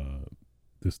great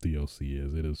this DLC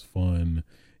is. It is fun.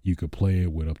 You could play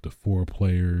it with up to 4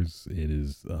 players. It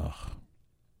is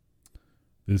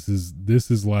this is the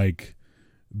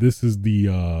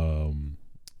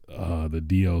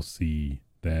DLC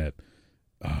that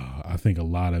I think a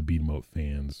lot of beat 'em up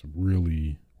fans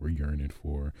really were yearning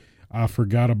for. I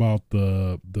forgot about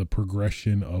the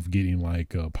progression of getting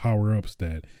like power-ups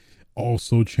that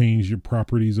also change your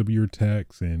properties of your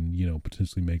attacks and,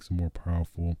 potentially makes them more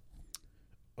powerful.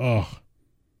 Oh,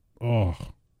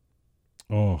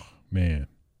 man.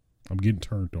 I'm getting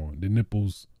turned on. The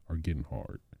nipples are getting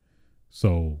hard.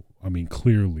 So, I mean,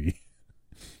 clearly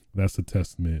that's a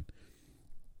testament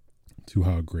to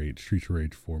how great Streets of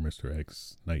Rage 4 Mr.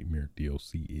 X Nightmare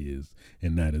DLC is,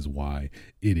 and that is why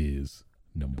it is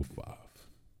number 5.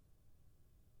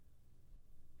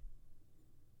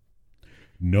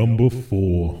 Number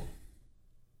 4,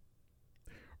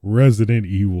 Resident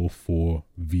Evil 4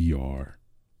 VR.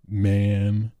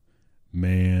 Man.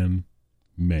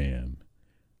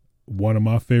 One of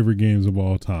my favorite games of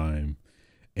all time.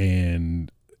 And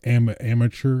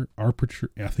Amateur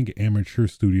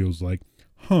Studios like,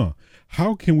 how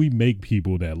can we make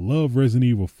people that love Resident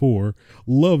Evil 4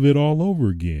 love it all over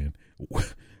again?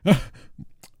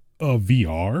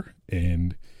 VR.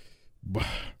 And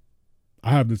I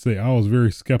have to say, I was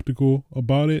very skeptical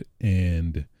about it.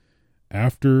 And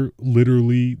after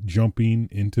literally jumping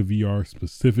into VR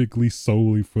specifically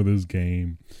solely for this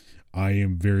game, I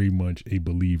am very much a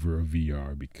believer of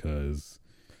VR because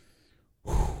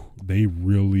they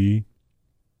really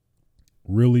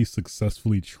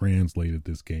successfully translated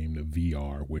this game to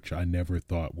VR, which I never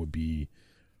thought would be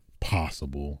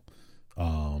possible.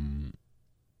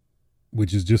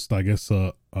 Which is just, I guess,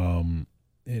 an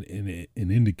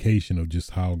indication of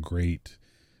just how great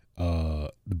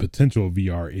the potential of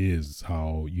VR is.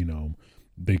 How,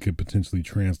 they could potentially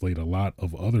translate a lot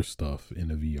of other stuff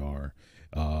into VR.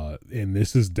 And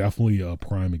this is definitely a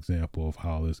prime example of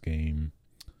how this game,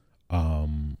 how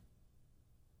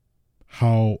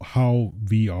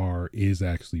VR is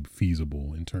actually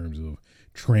feasible in terms of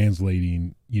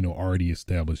translating, already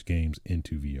established games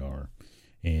into VR.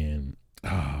 And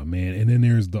man, and then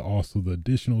there's also the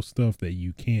additional stuff that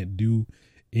you can't do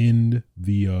in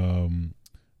the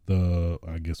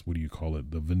I guess, what do you call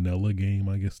it? The vanilla game,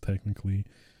 I guess, technically.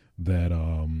 That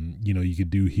you could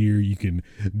do here. You can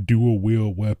dual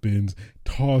wield weapons,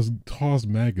 toss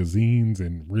magazines,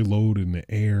 and reload in the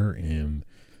air, and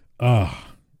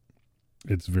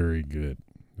it's very good,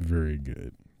 very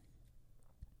good.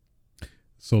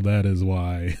 So that is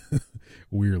why,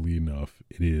 weirdly enough,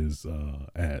 it is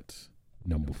at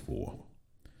number 4.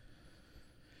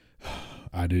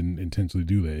 I didn't intentionally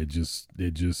do that. It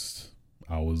just.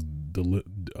 I was, debating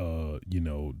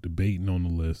on the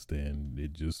list, and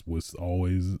it just was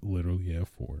always literally at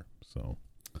 4. So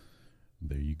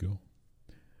there you go.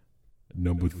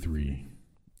 Number 3.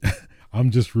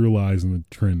 I'm just realizing the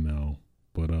trend now,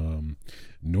 but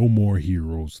No More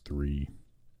Heroes 3.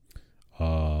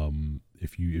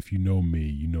 If you know me,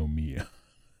 you know me.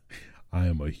 I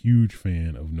am a huge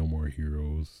fan of No More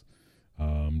Heroes.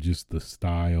 Just the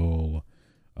style,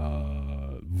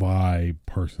 vibe,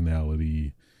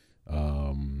 personality,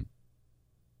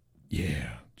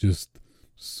 just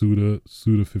Suda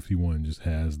 51 just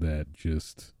has that,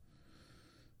 just,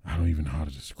 I don't even know how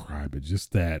to describe it,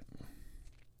 just that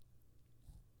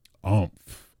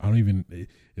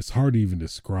it's hard to even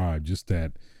describe, just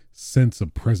that sense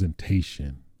of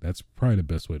presentation. That's probably the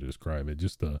best way to describe it.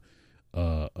 Just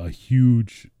a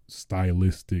huge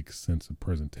stylistic sense of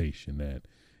presentation that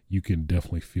you can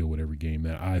definitely feel with every game,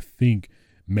 that I think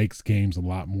makes games a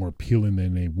lot more appealing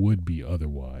than they would be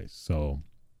otherwise. So,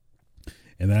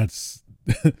 and that's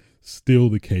still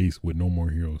the case with No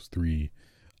More Heroes 3.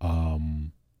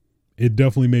 It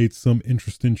definitely made some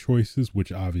interesting choices,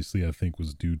 which obviously I think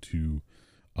was due to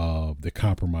the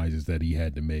compromises that he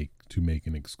had to make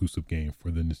an exclusive game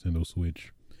for the Nintendo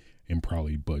Switch, and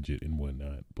probably budget and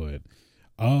whatnot. But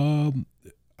I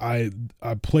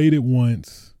played it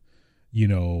once,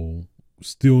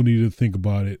 still need to think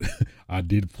about it. I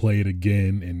did play it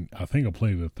again, and I think I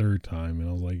played it a third time, and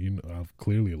I was like, I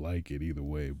clearly like it either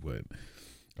way. But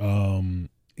I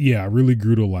really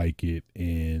grew to like it,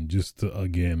 and just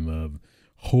again, the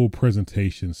whole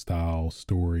presentation style,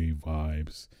 story,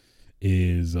 vibes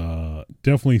is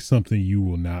definitely something you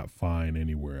will not find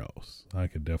anywhere else. I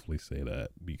could definitely say that,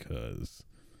 because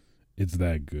it's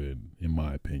that good, in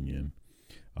my opinion.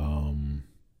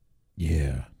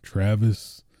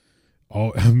 Travis.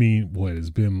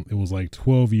 It was like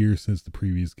 12 years since the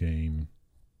previous game.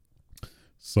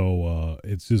 So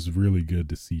it's just really good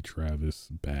to see Travis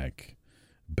back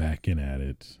in at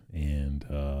it. And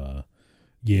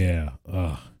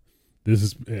this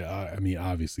is,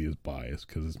 obviously it's biased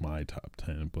because it's my top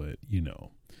 10, but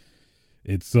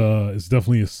it's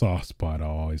definitely a soft spot I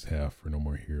always have for No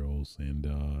More Heroes.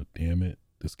 And damn it,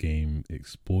 this game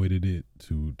exploited it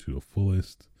to the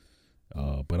fullest.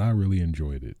 But I really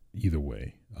enjoyed it either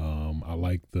way. I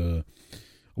like the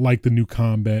new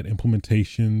combat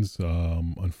implementations.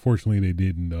 Unfortunately, they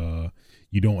didn't.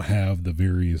 You don't have the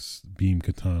various beam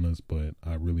katanas, but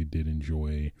I really did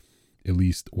enjoy at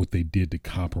least what they did to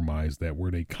compromise that,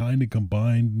 where they kind of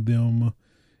combined them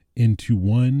into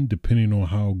one depending on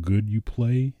how good you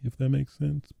play, if that makes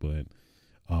sense. But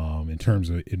in terms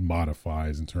of it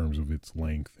modifies in terms of its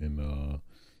length and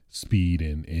speed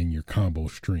and your combo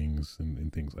strings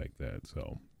and things like that.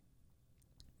 So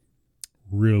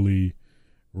really,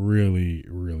 really,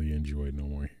 really enjoyed No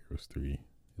More Heroes 3.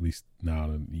 At least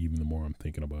now, even the more I'm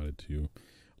thinking about it too.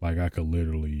 Like I could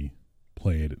literally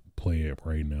play it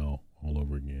right now all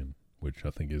over again, which I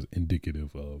think is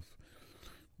indicative of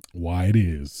why it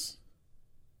is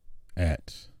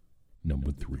at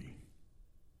number 3.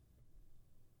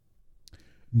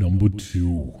 Number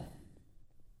 2,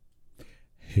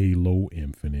 Halo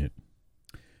Infinite.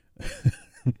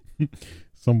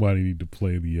 Somebody need to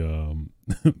play the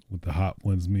with the Hot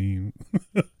Ones meme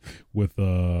with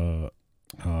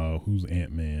who's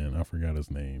Ant-Man? I forgot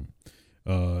his name.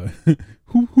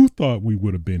 Who thought we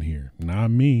would have been here?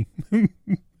 Not me.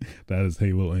 That is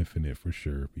Halo Infinite for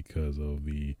sure, because of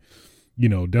the,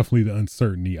 definitely the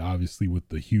uncertainty, obviously, with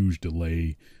the huge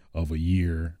delay of a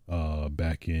year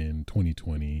back in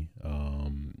 2020.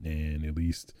 And at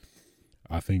least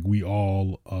I think we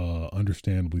all,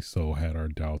 understandably so, had our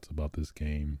doubts about this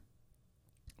game.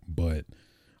 But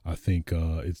I think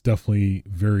it's definitely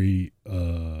very,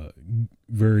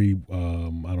 very,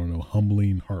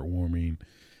 humbling, heartwarming.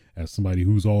 As somebody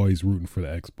who's always rooting for the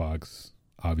Xbox,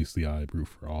 obviously I root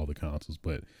for all the consoles,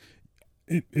 but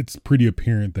it's pretty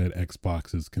apparent that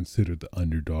Xbox is considered the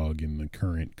underdog in the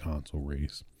current console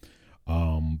race.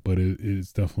 But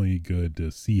it's definitely good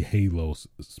to see Halo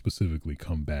specifically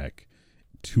come back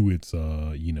to its,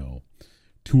 to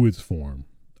its form,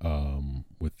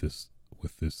 with this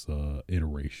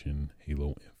iteration,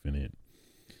 Halo Infinite.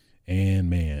 And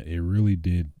man, it really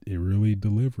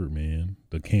delivered, man.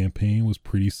 The campaign was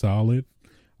pretty solid.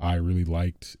 I really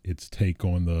liked its take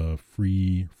on the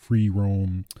free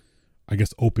roam, I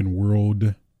guess open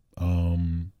world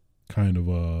kind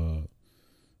of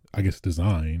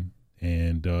design,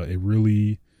 and it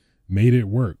really made it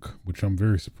work, which I'm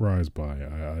very surprised by.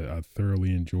 I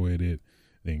thoroughly enjoyed it.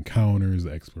 The encounters,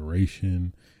 the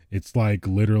exploration. It's like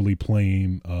literally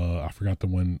playing, I forgot the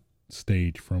one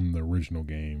stage from the original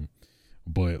game,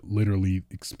 but literally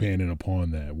expanding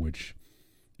upon that, which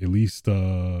at least,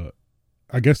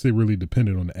 I guess it really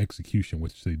depended on the execution,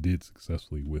 which they did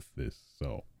successfully with this.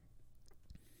 So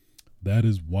that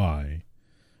is why,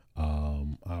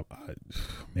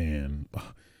 man,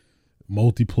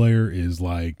 multiplayer is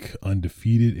like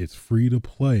undefeated. It's free to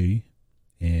play,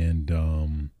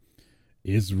 and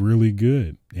it's really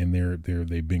good. And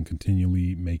they've been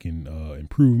continually making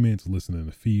improvements, listening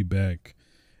to feedback,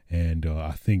 and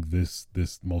I think this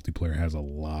multiplayer has a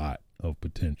lot of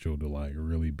potential to like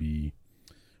really be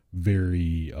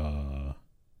very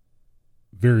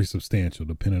very substantial,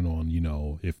 depending on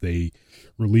if they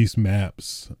release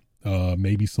maps,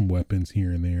 maybe some weapons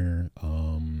here and there.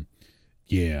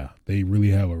 Yeah, they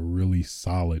really have a really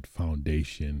solid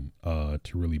foundation to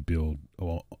really build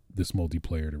this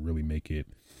multiplayer, to really make it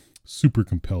super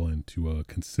compelling to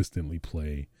consistently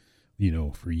play,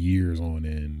 for years on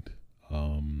end.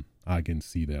 I can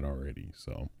see that already.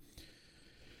 So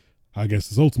I guess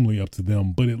it's ultimately up to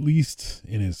them, but at least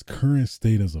in its current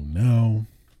state as of now,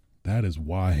 that is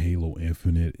why Halo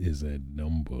Infinite is at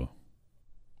number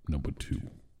 2.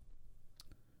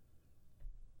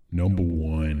 Number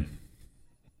 1.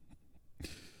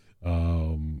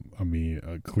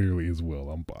 Clearly as well,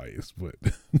 I'm biased, but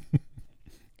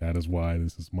that is why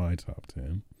this is my top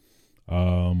 10.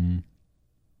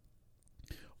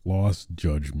 Lost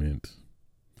Judgment.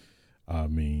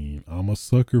 I'm a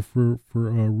sucker for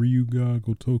Ryuga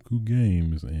Gotoku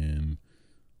games, and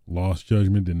Lost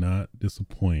Judgment did not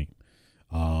disappoint.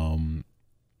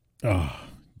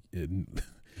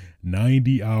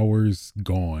 90 hours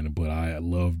gone, but I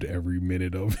loved every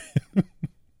minute of it.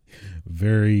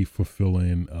 Very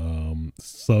fulfilling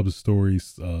sub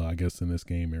stories. I guess in this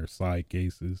game there are side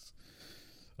cases.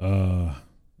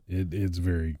 It's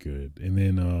very good. And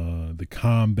then the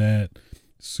combat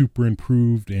super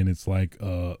improved, and it's like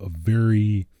a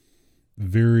very,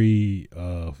 very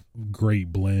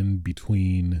great blend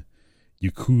between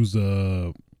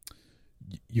Yakuza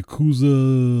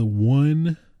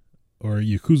 1 or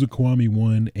Yakuza Kiwami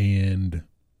 1 and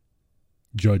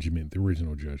Judgment, the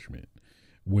original Judgment,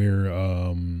 where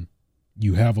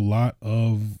you have a lot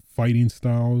of fighting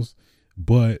styles,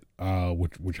 but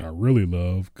which I really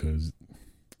love, because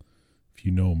if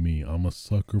you know me, I'm a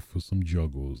sucker for some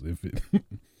juggles.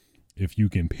 If you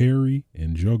can parry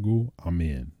and juggle, I'm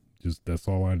in. Just that's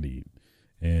all I need.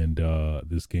 And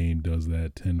this game does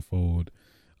that tenfold.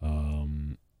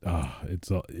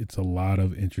 It's a lot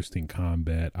of interesting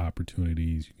combat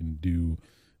opportunities. You can do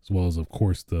as well as of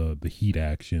course the heat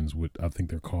actions. With I think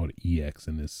they're called EX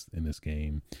in this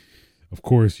game. Of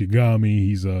course, Yagami,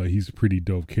 he's a pretty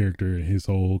dope character, and his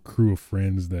whole crew of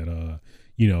friends that a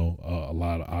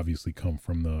lot of obviously come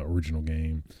from the original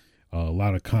game. A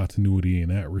lot of continuity in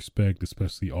that respect,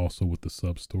 especially also with the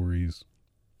sub stories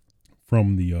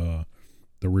from the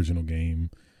original game.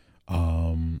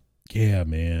 Yeah,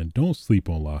 man, don't sleep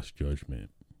on Lost Judgment.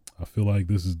 I feel like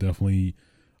this is definitely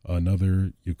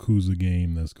another Yakuza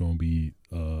game that's going to be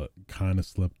kind of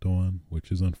slept on,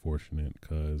 which is unfortunate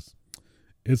because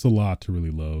it's a lot to really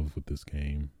love with this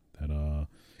game. That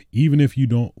even if you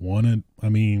don't want to, I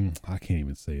mean, I can't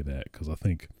even say that because I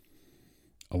think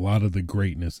a lot of the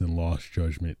greatness in Lost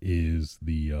Judgment is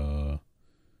the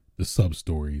sub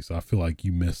stories. I feel like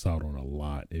you miss out on a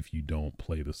lot if you don't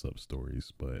play the sub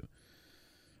stories. But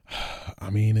I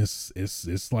mean,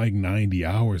 it's like 90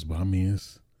 hours, but I mean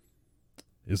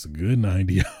it's a good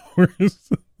 90 hours.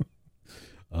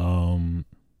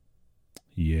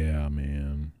 Yeah,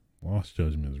 man. Lost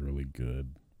Judgment is really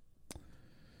good.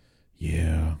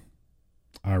 Yeah,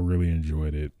 I really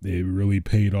enjoyed it. It really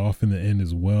paid off in the end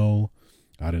as well.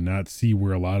 I did not see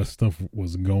where a lot of stuff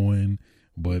was going,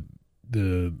 but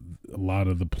a lot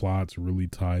of the plots really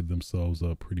tied themselves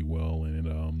up pretty well, and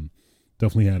it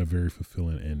definitely had a very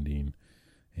fulfilling ending.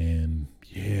 And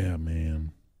yeah,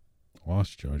 man,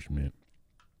 Lost Judgment.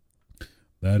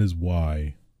 That is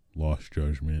why Lost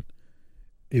Judgment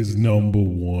is number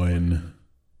one.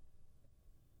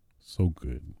 So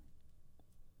good.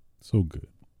 So good.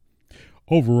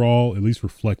 Overall, at least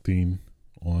reflecting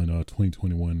on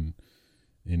 2021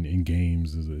 in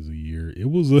games as a year,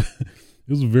 it was a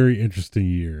very interesting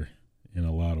year in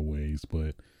a lot of ways,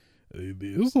 but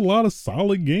it was a lot of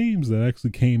solid games that actually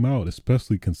came out,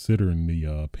 especially considering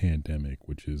the pandemic,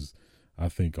 which is, I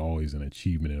think, always an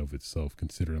achievement of itself,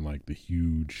 considering like the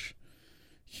huge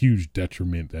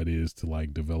detriment that is to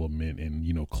like development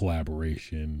and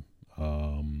collaboration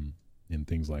and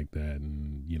things like that,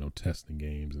 and testing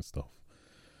games and stuff.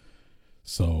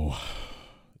 So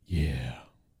yeah,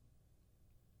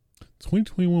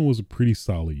 2021 was a pretty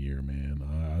solid year, man.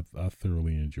 I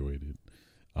thoroughly enjoyed it.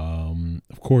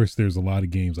 Of course, there's a lot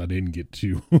of games I didn't get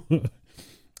to.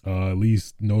 At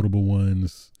least notable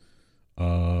ones.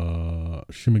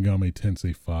 Shin Megami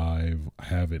Tensei 5. I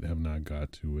have not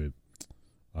got to it.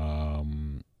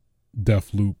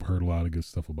 Deathloop, heard a lot of good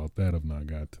stuff about that. I've not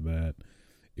got to that.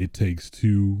 It Takes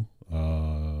Two.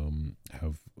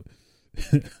 Have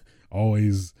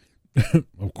always,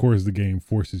 of course, the game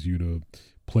forces you to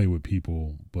play with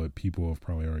people, but people have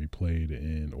probably already played,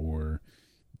 and or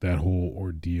that whole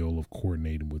ordeal of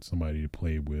coordinating with somebody to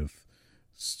play with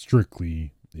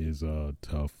strictly is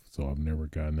tough. So I've never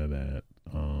gotten to that.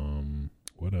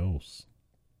 What else?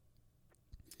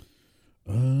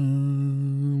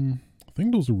 I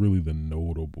think those are really the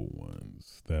notable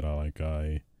ones that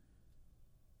I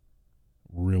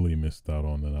really missed out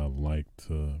on, that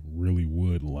really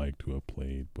would like to have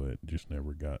played, but just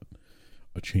never got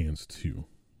a chance to.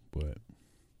 But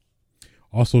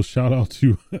also shout out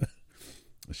to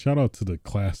the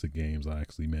classic games I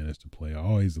actually managed to play. I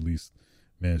always at least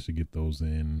managed to get those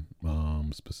in.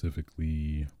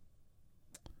 Specifically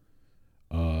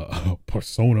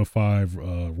Persona 5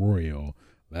 Royal.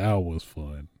 That was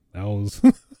fun.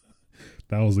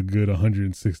 That was a good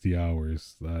 160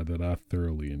 hours that I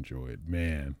thoroughly enjoyed.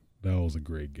 Man, that was a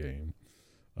great game.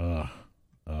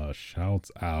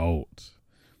 Shouts out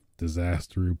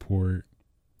Disaster Report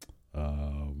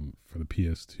for the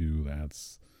PS2.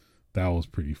 That was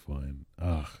pretty fun.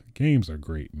 Games are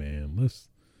great, man.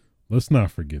 Let's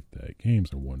not forget that.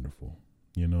 Games are wonderful.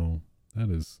 Games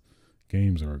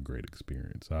are a great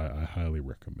experience. I highly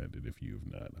recommend it if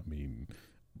you've not. I mean,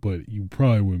 but you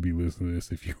probably wouldn't be listening to this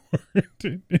if you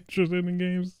weren't interested in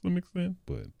games to some extent,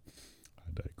 but I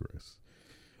digress.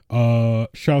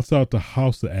 Shouts out to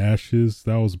House of Ashes.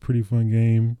 That was a pretty fun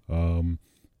game.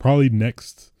 Probably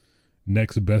next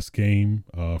best game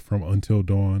from Until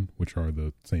Dawn, which are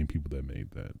the same people that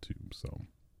made that too. So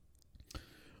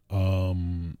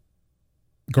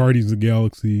Guardians of the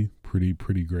Galaxy,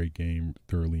 pretty great game.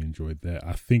 Thoroughly enjoyed that.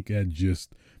 I think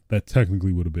that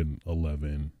technically would have been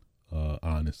 11,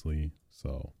 honestly.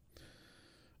 So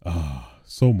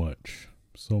so much,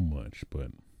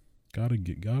 but gotta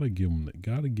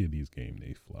give these game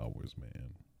day flowers,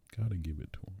 man. Gotta give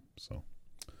it to them. So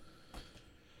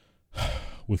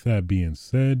with that being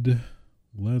said,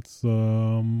 let's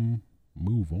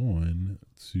move on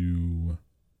to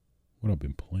what I've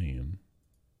been playing,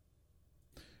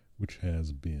 which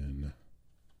has been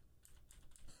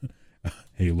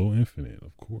Halo Infinite,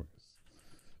 of course.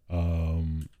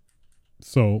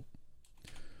 So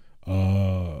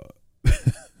Uh,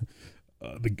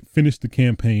 finished the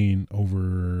campaign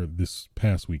over this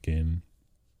past weekend,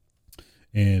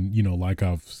 and like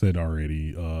I've said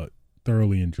already,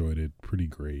 thoroughly enjoyed it. Pretty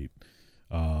great.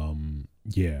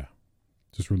 Yeah,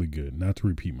 just really good. Not to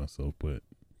repeat myself, but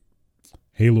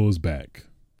Halo is back.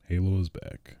 Halo is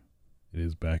back. It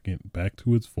is back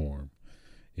to its form.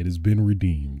 It has been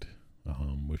redeemed,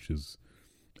 which is,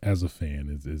 as a fan,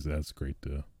 is that's great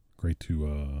to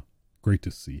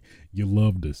see. You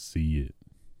love to see it.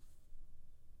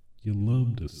 You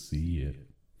love to see it.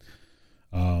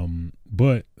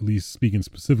 But at least speaking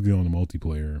specifically on the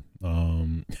multiplayer,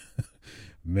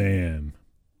 man,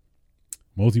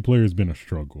 multiplayer has been a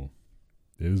struggle.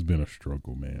 It has been a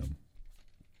struggle, man.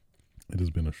 It has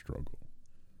been a struggle.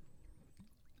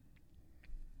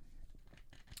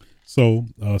 So,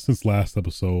 since last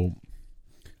episode,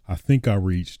 I think I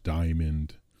reached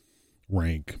diamond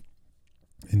rank.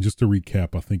 And just to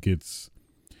recap, I think it's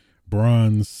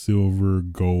bronze, silver,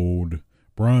 gold,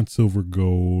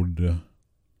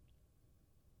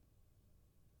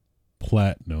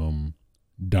 platinum,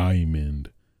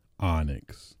 diamond,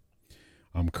 onyx.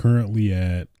 I'm currently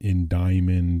in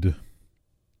diamond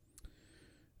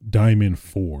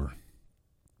 4.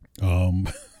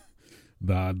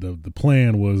 The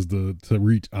plan was to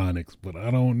reach onyx, but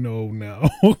I don't know now.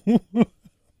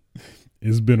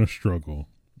 It's been a struggle.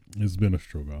 I'll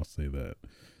say that.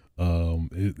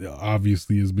 It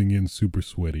obviously has been getting super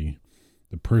sweaty.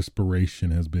 The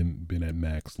perspiration has been at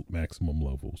maximum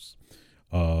levels.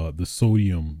 The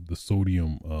sodium has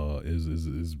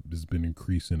been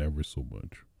increasing ever so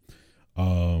much.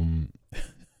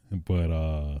 But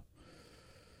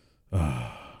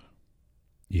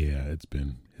yeah, it's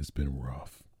been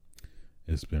rough.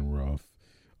 It's been rough.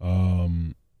 I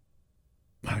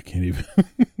can't even.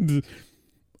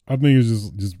 I think it's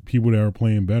just people that are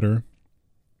playing better.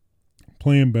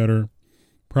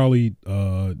 Probably,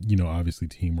 obviously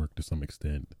teamwork to some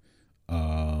extent.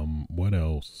 What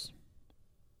else?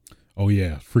 Oh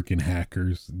yeah, freaking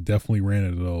hackers. Definitely ran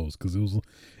into those because it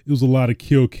was a lot of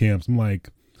kill camps. I'm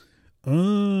like,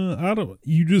 I don't.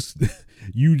 You just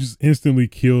instantly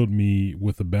killed me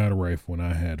with a battle rifle when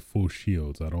I had full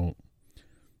shields. I don't.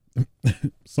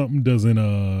 something doesn't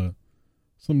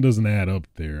add up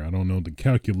there. I don't know. The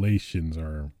calculations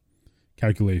are a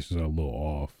little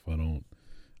off.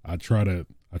 I try to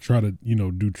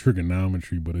do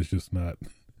trigonometry, but it's just not.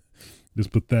 This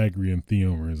Pythagorean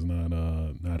theorem is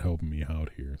not helping me out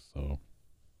here. So,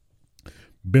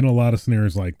 been a lot of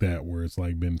scenarios like that where it's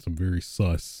like been some very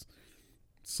sus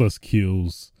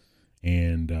kills,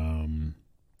 and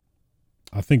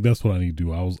I think that's what I need to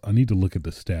do. I need to look at the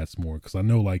stats more because I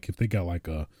know like if they got like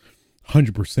a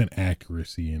 100%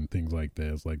 accuracy and things like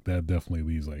that, it's like that definitely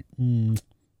leaves like I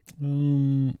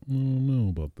don't know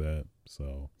about that.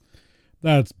 So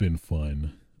that's been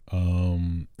fun.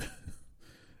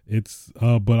 It's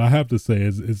but I have to say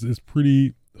it's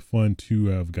pretty fun to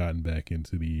have gotten back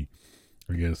into the,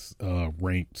 I guess,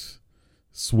 ranked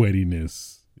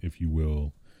sweatiness, if you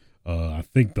will. I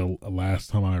think the last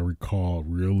time I recall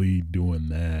really doing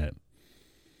that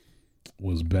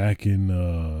was back in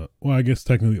well, I guess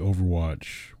technically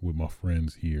Overwatch with my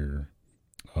friends here.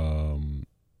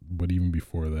 But even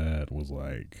before that was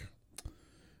like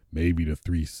maybe the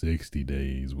 360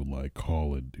 days with like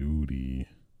Call of Duty.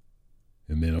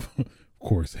 And then of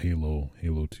course Halo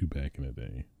 2 back in the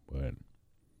day. But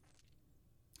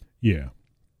yeah.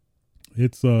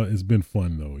 It's been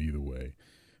fun though, either way.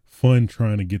 Fun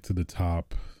trying to get to the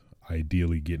top,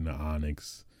 ideally getting to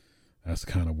Onyx. That's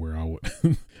kind of where I would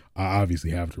I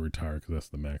obviously have to retire because that's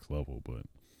the max level, but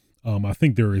I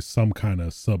think there is some kind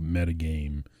of sub meta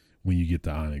game when you get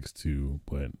to Onyx too,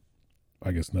 but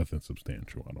I guess nothing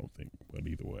substantial, I don't think. But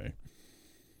either way.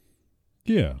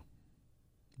 Yeah.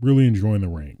 Really enjoying the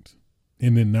ranked.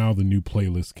 And then now the new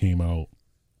playlist came out.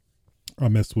 I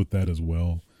messed with that as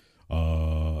well.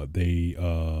 They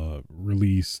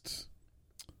released,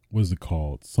 what is it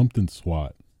called? Something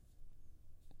SWAT.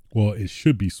 Well, it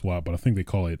should be SWAT, but I think they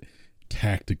call it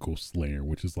Tactical Slayer,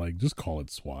 which is like, just call it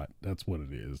SWAT. That's what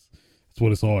it is. That's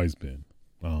what it's always been.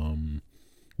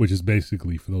 Which is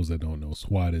basically, for those that don't know,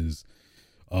 SWAT is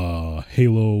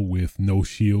Halo with no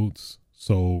shields.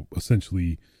 So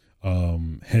essentially,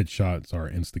 headshots are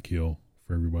insta kill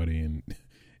for everybody, and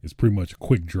it's pretty much a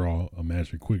quick draw, a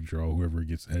magic quick draw. Whoever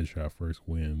gets a headshot first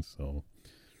wins. So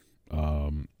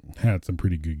had some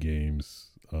pretty good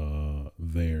games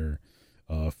there.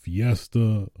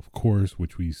 Fiesta, of course,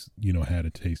 which we had a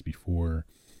taste before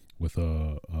with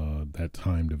that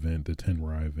timed event, the 10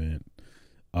 Ra event.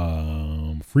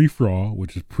 Free for all,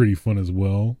 which is pretty fun as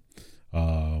well.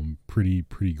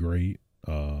 Pretty great.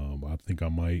 I think I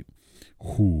might.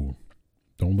 Who?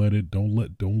 Don't let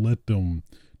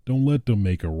them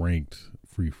make a ranked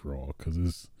free for all, because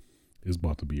it's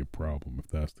about to be a problem if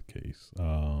that's the case.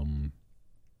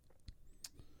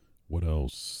 What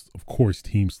else? Of course,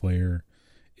 Team Slayer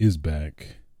is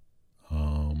back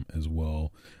as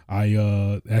well.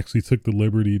 I actually took the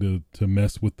liberty to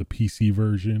mess with the PC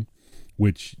version,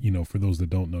 which, for those that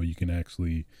don't know, you can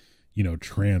actually,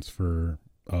 transfer,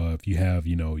 if you have,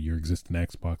 your existing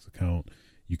Xbox account,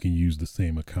 you can use the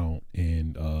same account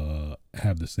and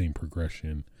have the same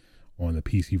progression on the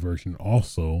PC version.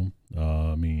 Also,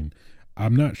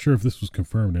 I'm not sure if this was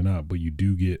confirmed or not, but you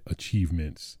do get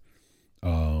achievements,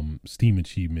 Steam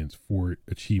achievements for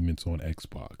achievements on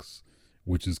Xbox,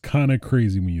 which is kind of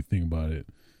crazy when you think about it,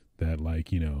 that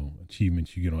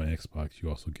achievements you get on Xbox, you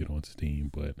also get on Steam.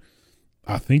 But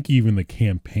I think even the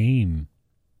campaign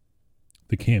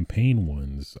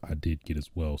ones I did get as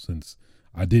well, since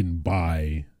I didn't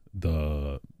buy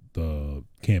the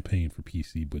campaign for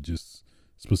PC, but just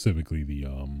specifically the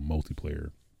multiplayer,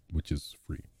 which is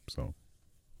free. So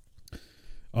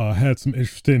had some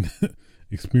interesting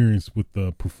experience with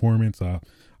the performance. I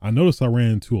noticed I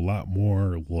ran into a lot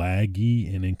more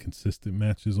laggy and inconsistent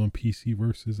matches on PC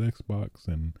versus Xbox,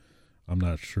 and I'm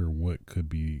not sure what could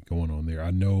be going on there.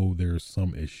 I know there's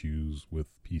some issues with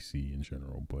PC in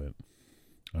general, but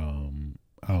I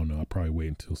don't know. I'll probably wait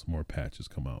until some more patches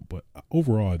come out. But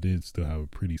overall, I did still have a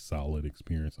pretty solid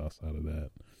experience outside of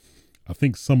that. I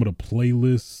think some of the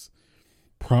playlists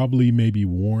probably maybe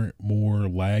warrant more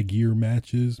laggier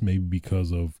matches, maybe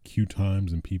because of queue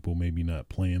times and people maybe not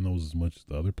playing those as much as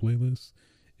the other playlists,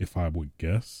 if I would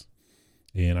guess.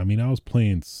 And I was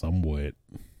playing somewhat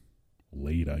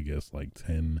late, I guess, like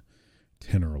 10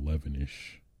 or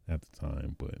 11-ish at the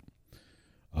time, but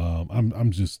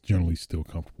I'm just generally still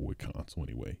comfortable with console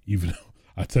anyway, even though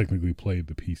I technically played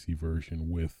the PC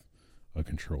version with a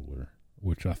controller,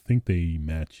 which I think they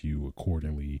match you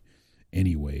accordingly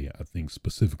anyway, I think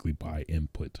specifically by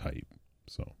input type.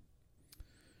 So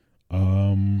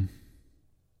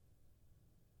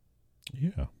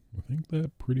yeah, I think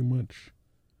that pretty much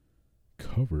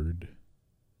covered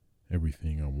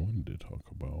everything I wanted to talk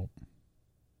about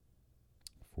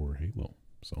for Halo.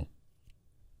 So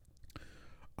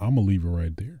I'm gonna leave it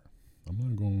right there. I'm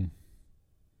not going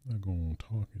to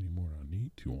talk any more than I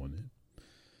need to on it.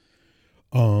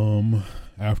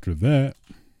 After that,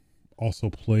 also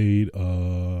played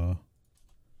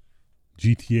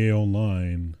GTA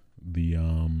Online, the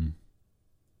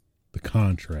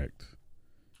contract,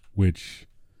 which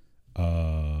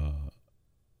for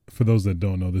those that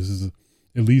don't know, this is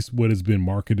at least what has been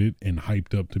marketed and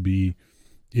hyped up to be,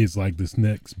 is like this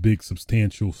next big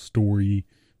substantial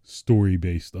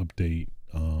story-based update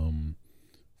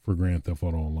for Grand Theft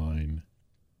Auto Online,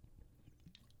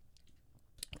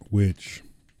 which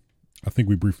I think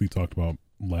we briefly talked about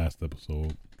last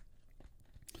episode.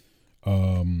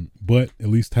 But at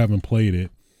least having played it,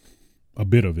 a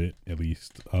bit of it at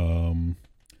least,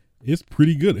 it's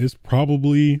pretty good. It's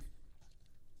probably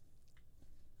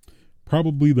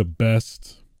the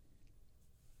best.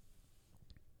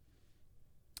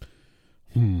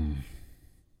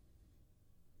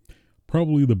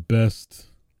 Probably the best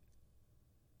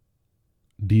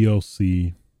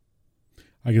DLC.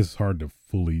 I guess it's hard to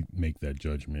fully make that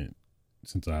judgment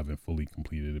since I haven't fully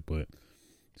completed it, but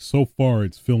so far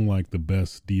it's feeling like the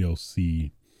best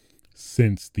DLC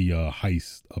since the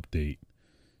heist update.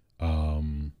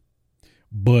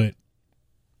 But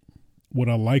what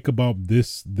I like about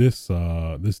this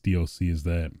DLC is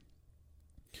that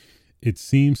it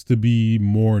seems to be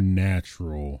more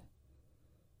natural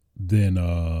than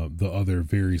the other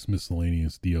various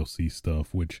miscellaneous DLC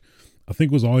stuff, which I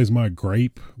think was always my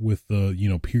gripe with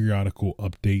the periodical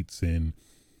updates and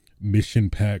mission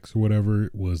packs or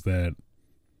whatever, was that,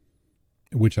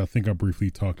 which I think I briefly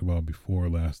talked about before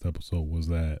last episode, was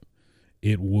that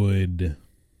it would,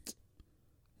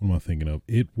 what am I thinking of?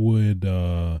 It would,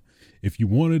 if you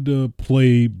wanted to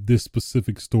play this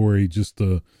specific story, just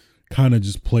to kind of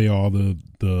just play all the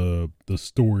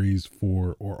stories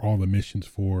for, or all the missions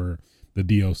for the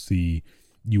DLC,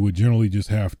 you would generally just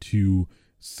have to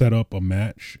set up a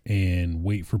match and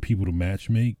wait for people to match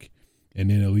make. And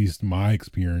then at least my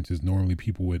experience is normally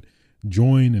people would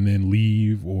join and then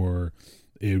leave, or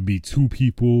it would be two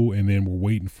people and then we're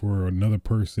waiting for another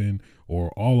person, or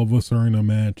all of us are in a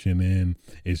match and then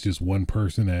it's just one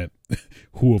person that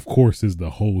who of course is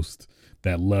the host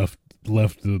that left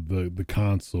the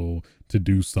console to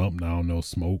do something. I don't know,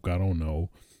 smoke, I don't know,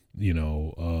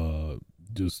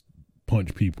 just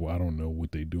punch people. I don't know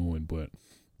what they doing, but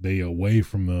They away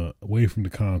from the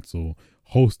console,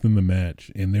 hosting the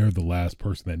match, and they're the last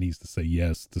person that needs to say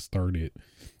yes to start it.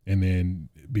 And then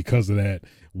because of that,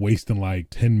 wasting like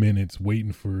 10 minutes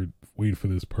waiting for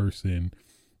this person,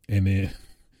 and then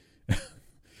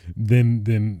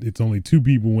then it's only two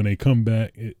people when they come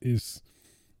back. It's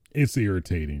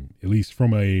irritating, at least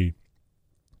from a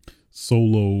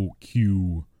solo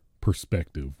queue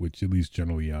perspective, which at least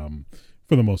generally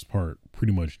for the most part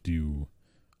pretty much do,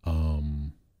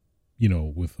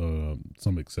 with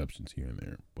some exceptions here and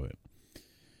there. But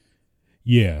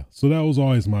yeah, so that was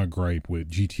always my gripe with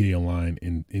GTA Online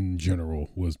in general,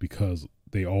 was because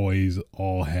they always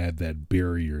all had that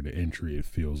barrier to entry, it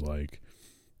feels like.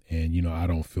 And I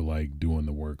don't feel like doing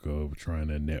the work of trying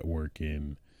to network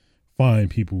and find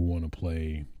people who want to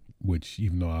play, which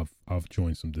even though I've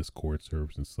joined some Discord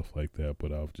servers and stuff like that,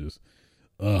 but I've just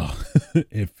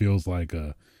it feels like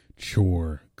a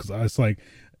chore, because it's like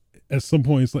at some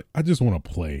point it's like I just want to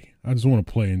play. I just want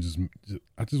to play and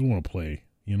I just want to play,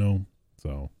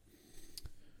 So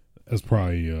that's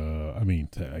probably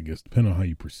I guess depending on how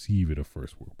you perceive it, a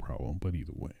first world problem, but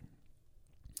either way.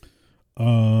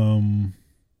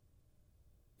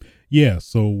 Yeah,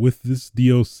 so with this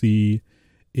DLC,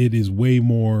 it is way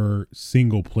more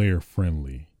single player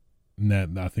friendly. And that,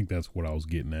 I think that's what I was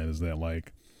getting at, is that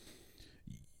like,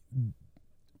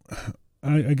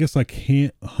 I guess I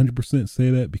can't 100%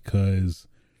 say that, because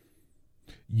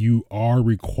you are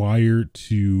required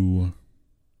to,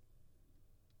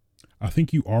 I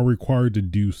think you are required to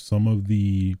do some of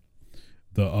the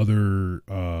other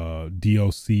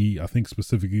DLC. I think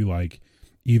specifically like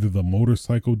either the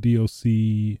motorcycle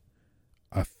DLC.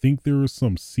 I think there was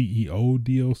some CEO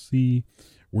DLC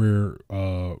where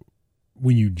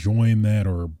when you join that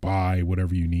or buy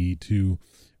whatever you need to,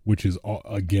 which is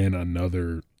again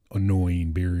another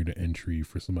annoying barrier to entry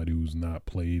for somebody who's not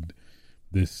played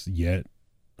this yet,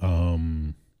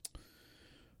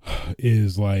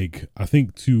 is like, I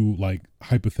think to like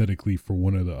hypothetically for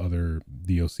one of the other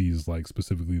DLCs, like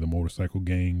specifically the motorcycle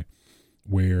gang,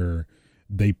 where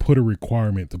they put a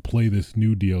requirement to play this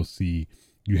new DLC,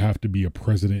 you have to be a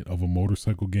president of a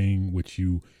motorcycle gang, which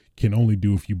you can only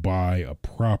do if you buy a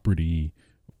property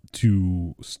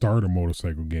to start a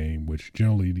motorcycle gang, which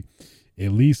generally,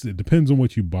 at least it depends on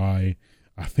what you buy.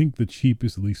 I think the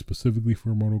cheapest, at least specifically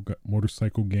for a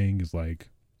motorcycle gang, is like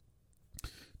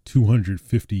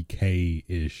 $250K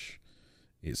ish.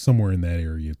 It's somewhere in that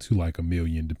area to like $1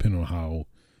 million, depending on how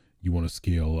you want to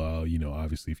scale.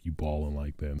 Obviously if you balling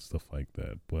like that and stuff like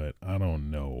that. But I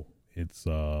don't know. It's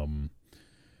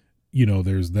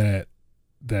there's that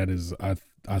is, I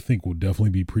think will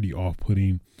definitely be pretty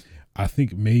off-putting. I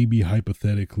think maybe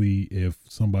hypothetically, if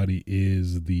somebody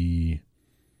is the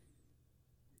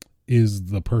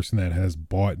person that has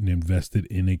bought and invested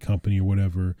in a company or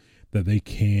whatever, that they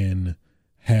can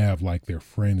have like their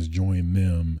friends join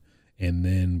them and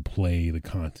then play the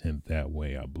content that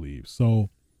way, I believe. So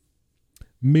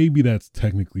maybe that's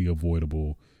technically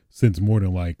avoidable, since more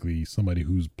than likely somebody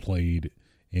who's played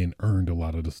and earned a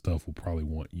lot of the stuff will probably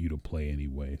want you to play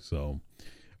anyway. So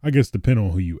I guess depending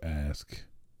on who you ask,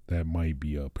 that might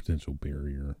be a potential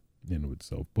barrier in of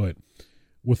itself. But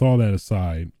with all that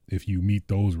aside, if you meet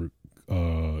those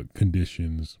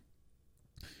conditions,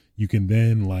 you can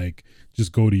then like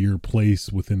just go to your place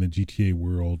within the GTA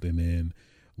world and then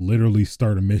literally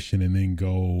start a mission, and then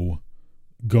go,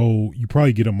 you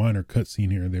probably get a minor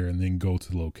cutscene here and there, and then go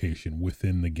to the location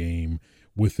within the game,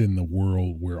 within the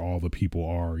world where all the people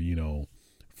are,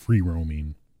 free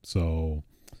roaming. So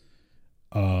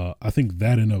I think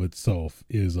that in of itself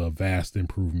is a vast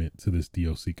improvement to this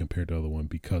DLC compared to the other one,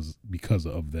 because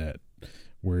of that,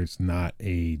 where it's not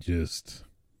a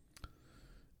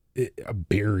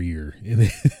barrier.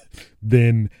 And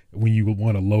then when you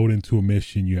want to load into a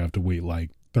mission, you have to wait like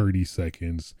 30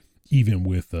 seconds, even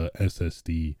with a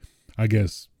SSD. I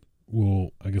guess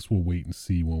we'll wait and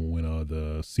see when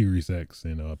the Series X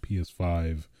and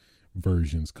PS5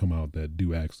 versions come out that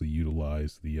do actually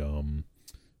utilize the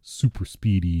super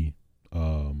speedy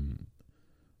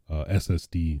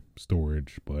SSD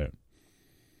storage. But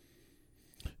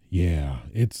yeah,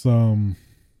 it's that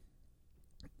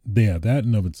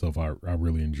in of itself, I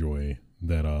really enjoy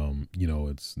that.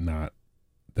 It's not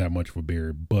that much of a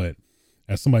barrier, but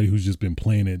as somebody who's just been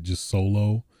playing it just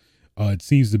solo, it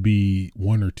seems to be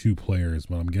 1 or 2 players,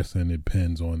 but I'm guessing it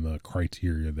depends on the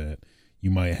criteria that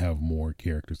you might have more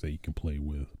characters that you can play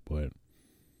with. But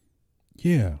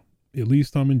yeah, at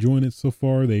least I'm enjoying it so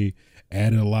far. They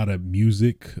added a lot of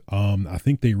music. I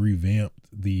think they revamped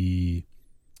the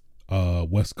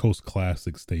West Coast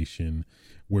Classic station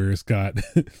where it's got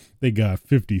they got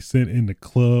 50 Cent in the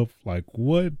club. Like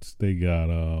what? They got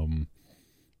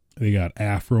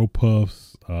Afro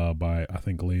Puffs by I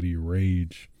think Lady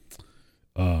Rage.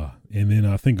 And then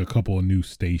I think a couple of new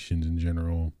stations in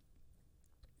general.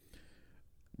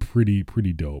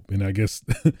 Pretty dope. And I guess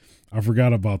I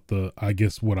forgot about I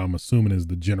guess what I'm assuming is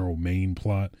the general main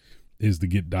plot is to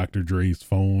get Dr. Dre's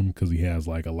phone because he has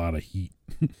like a lot of heat,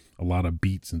 a lot of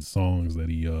beats and songs that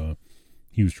he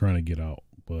was trying to get out.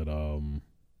 But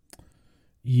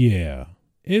yeah,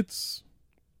 it's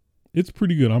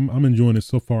pretty good. I'm enjoying it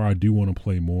so far. I do want to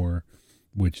play more,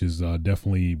 which is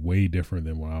definitely way different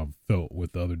than what I've felt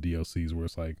with the other DLCs, where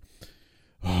it's like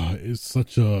it's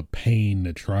such a pain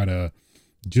to try to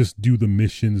just do the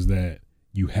missions that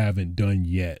you haven't done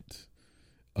yet.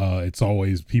 It's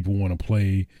always people want to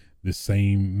play the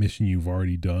same mission you've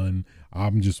already done.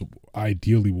 I'm just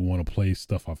ideally would want to play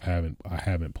stuff I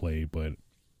haven't played, but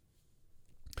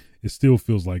it still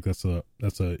feels like that's a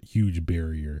huge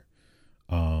barrier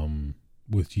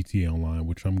with GTA Online,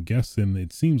 which I'm guessing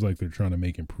it seems like they're trying to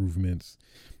make improvements.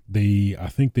 I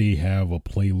think they have a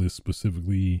playlist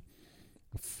specifically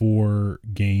for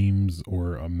games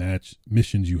or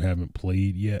missions you haven't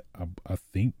played yet. I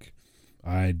think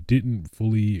I didn't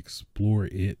fully explore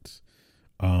it,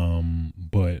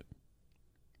 but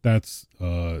that's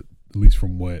at least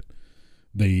from what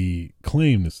they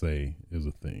claim to say is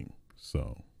a thing.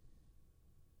 So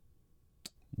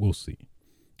we'll see.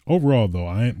 Overall,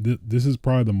 though, this is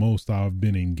probably the most I've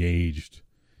been engaged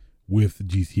with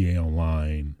GTA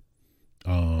Online.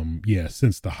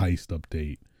 Since the heist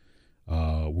update,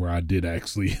 where I did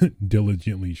actually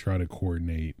diligently try to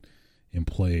coordinate and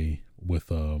play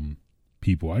with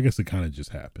people. I guess it kind of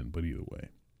just happened, but either way.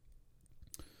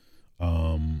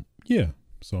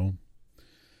 So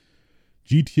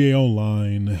GTA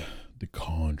Online, the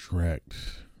contract.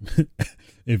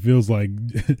 It feels like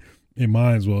it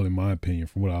might as well, in my opinion,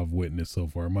 from what I've witnessed so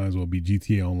far, it might as well be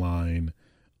GTA Online,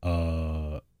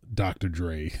 Dr.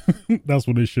 Dre. That's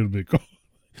what it should have been called.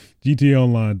 GTA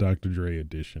Online Dr. Dre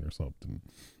edition or something.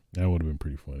 That would have been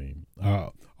pretty funny.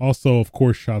 Also, of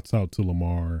course, shouts out to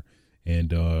Lamar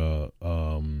and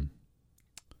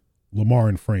Lamar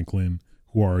and Franklin,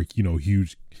 who are,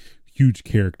 huge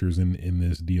characters in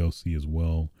this DLC as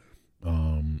well.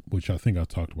 Which I think I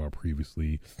talked about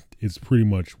previously. It's pretty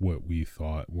much what we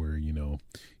thought, where,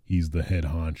 he's the head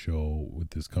honcho with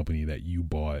this company that you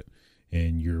bought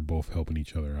and you're both helping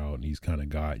each other out, and he's kind of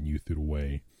guiding you through the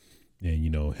way.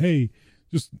 And, hey,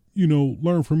 just,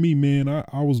 learn from me, man.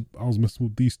 I was messing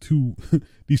with these two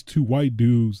white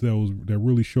dudes that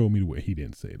really showed me the way. He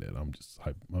didn't say that. I'm just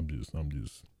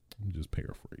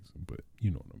paraphrasing, but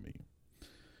you know what I mean.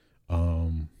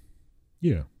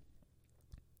 Yeah.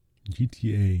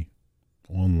 GTA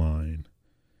Online,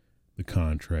 the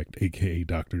contract, aka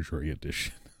Dr. Dre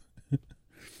edition.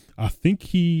 I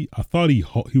thought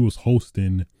he was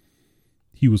hosting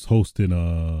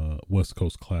West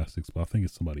Coast Classics, but I think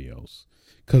it's somebody else,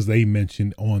 because they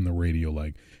mentioned on the radio,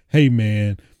 like, hey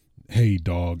man, hey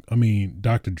dog, I mean,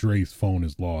 Dr. Dre's phone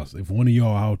is lost. If one of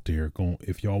y'all out there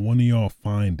one of y'all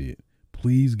find it,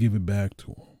 please give it back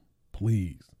to him,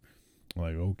 please.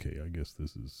 Like, okay, I guess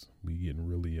we getting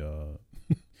really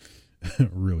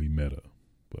really meta.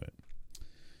 But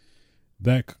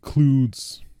that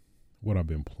concludes what I've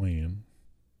been playing.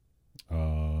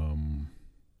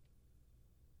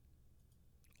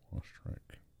 Lost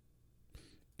track.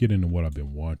 Get into what I've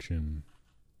been watching,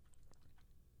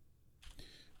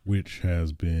 which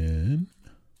has been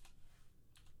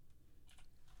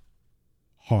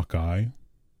Hawkeye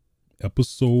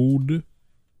episode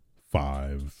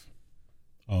 5.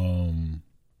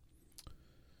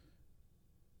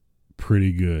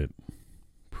 Pretty good.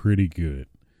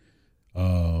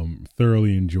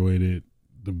 Thoroughly enjoyed it.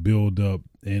 The build up,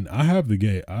 and I have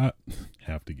to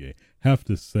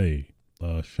say,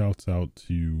 shouts out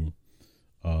to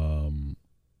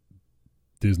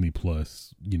Disney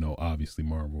Plus, obviously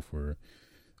Marvel, for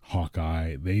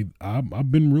Hawkeye.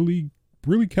 I've been really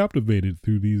captivated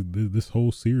through this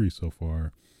whole series so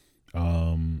far.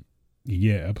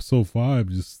 Episode 5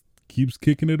 just keeps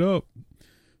kicking it up.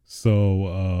 So,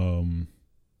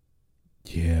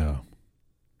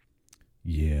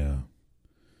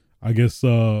 I guess,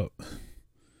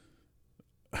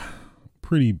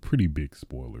 pretty big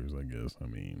spoilers, I guess. I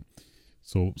mean,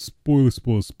 so spoilers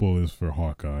for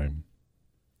Hawkeye.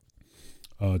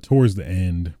 Towards the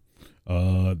end,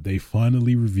 they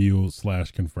finally revealed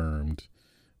 / confirmed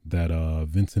that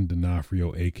Vincent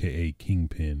D'Onofrio, aka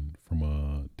Kingpin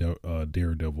from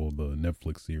Daredevil, the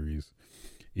Netflix series,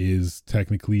 is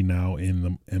technically now in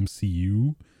the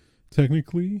MCU.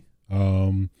 Technically,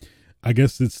 I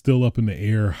guess it's still up in the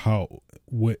air how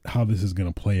this is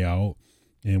gonna play out,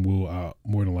 and we'll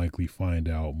more than likely find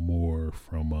out more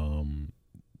from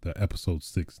the episode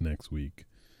 6 next week.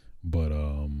 But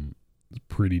it's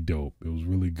pretty dope. It was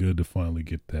really good to finally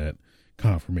get that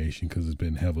confirmation because it's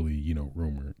been heavily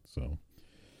rumored. So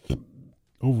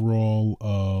overall,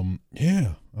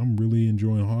 yeah, I'm really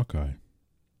enjoying Hawkeye.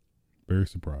 Very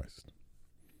surprised.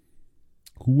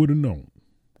 Who would have known?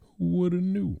 Who would have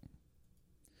knew?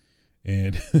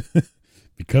 And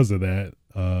because of that,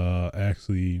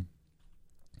 actually,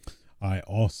 I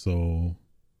also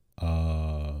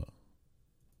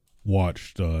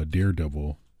watched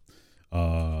Daredevil.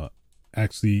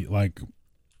 Actually, like,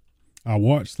 I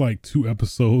watched like 2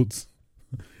 episodes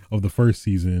of the first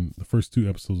season, the first 2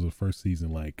 episodes of the first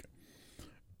season, like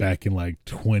back in like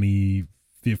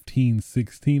 2015,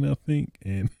 16, I think,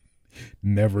 and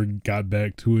never got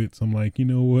back to it. So I'm like, you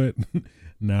know what?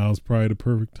 Now's probably the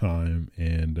perfect time,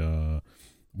 and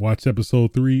watch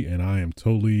episode 3, and I am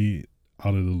totally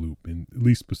out of the loop, and at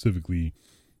least specifically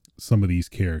some of these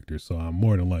characters. So I'm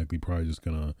more than likely probably just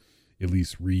gonna at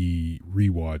least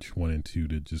rewatch 1 and 2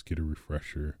 to just get a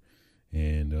refresher,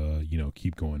 and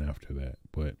keep going after that.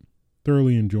 But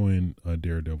thoroughly enjoying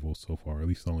Daredevil so far. At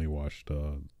least I only watched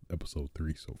episode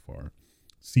 3 so far,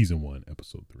 season 1,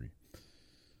 episode 3.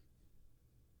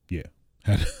 Yeah,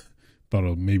 had thought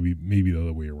of maybe the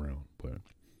other way around, but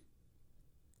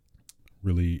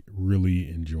really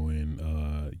enjoying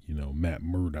Matt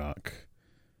Murdock,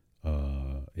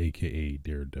 aka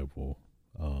Daredevil.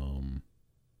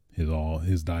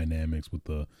 His dynamics with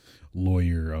the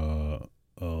lawyer,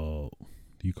 do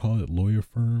you call it lawyer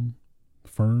firm?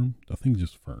 I think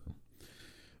just firm.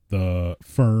 The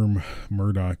firm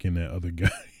Murdoch and that other guy.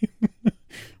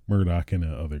 Murdoch and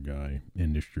that other guy,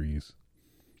 Industries.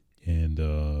 And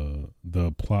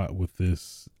the plot with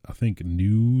this, I think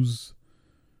news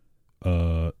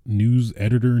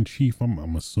editor in chief.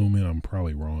 I'm assuming, I'm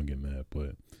probably wrong in that,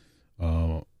 but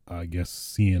I guess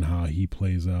seeing how he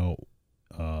plays out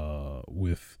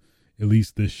with at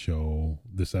least this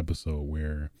episode,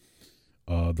 where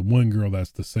the one girl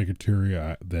that's the secretary,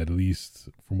 that at least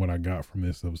from what I got from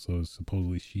this episode,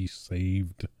 supposedly she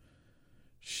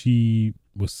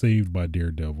was saved by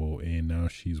Daredevil, and now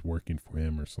she's working for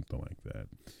him or something like that,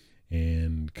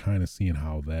 and kind of seeing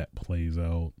how that plays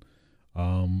out.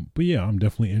 But yeah, I'm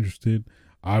definitely interested.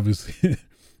 Obviously,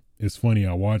 it's funny,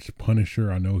 I watched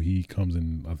Punisher. I know he comes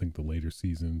in, I think, the later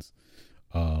seasons.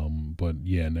 But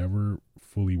yeah, never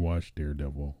fully watched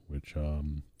Daredevil, which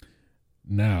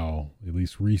now, at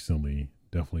least recently,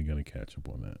 definitely gonna catch up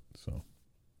on that. So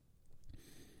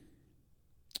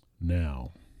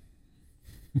now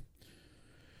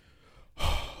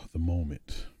the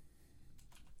moment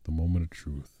of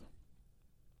truth.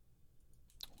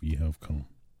 We have come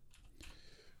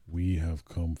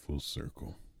full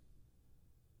circle.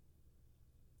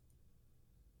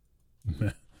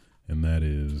 And that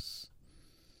is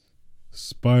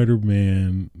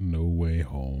Spider-Man No Way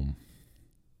Home.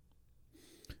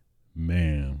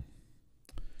 Man.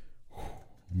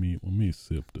 Let me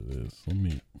sip to this.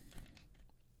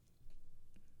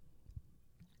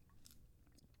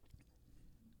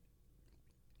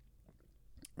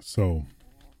 So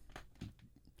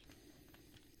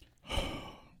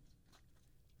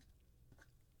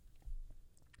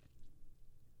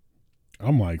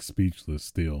I'm like speechless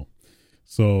still.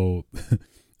 So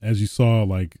as you saw,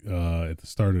 like at the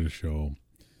start of the show,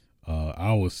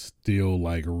 I was still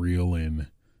like reeling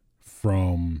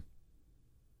from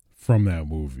that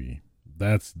movie.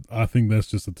 I think that's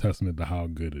just a testament to how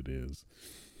good it is.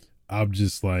 I'm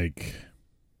just like,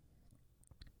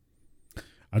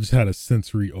 I just had a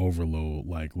sensory overload,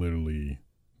 like literally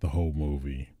the whole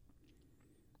movie.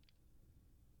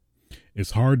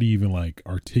 It's hard to even like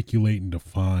articulate and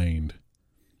define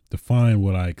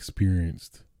what I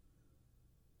experienced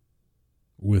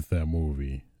with that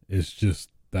movie. It's just,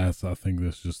 I think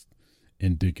that's just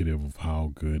indicative of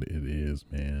how good it is,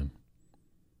 man.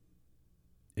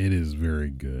 It is very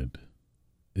good.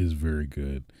 It is very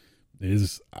good.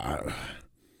 It's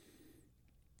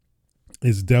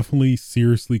definitely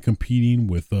seriously competing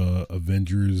with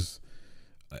Avengers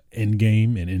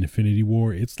Endgame and Infinity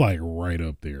War. It's like right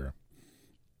up there.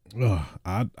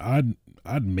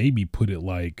 I'd maybe put it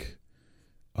like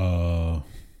I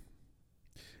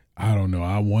don't know.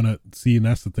 I want to see, and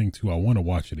that's the thing too. I want to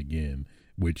watch it again,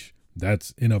 which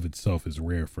that's in of itself is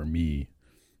rare for me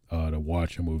to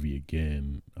watch a movie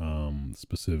again.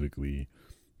 Specifically,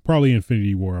 probably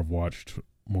Infinity War I've watched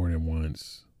more than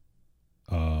once.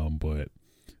 But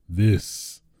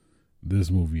this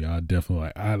this movie, I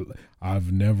definitely like.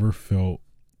 I've never felt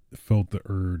the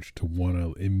urge to want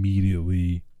to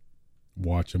immediately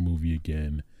watch a movie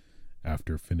again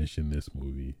after finishing this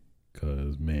movie,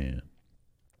 because man,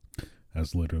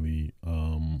 that's literally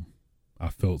I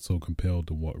felt so compelled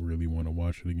to really want to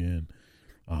watch it again.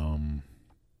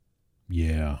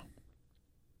 Yeah.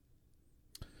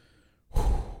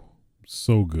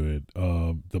 So good.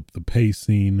 The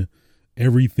pacing,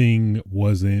 everything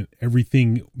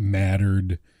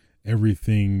mattered,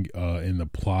 everything in the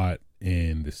plot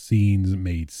and the scenes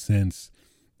made sense,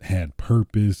 had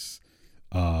purpose.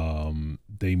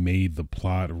 They made the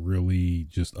plot really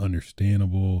just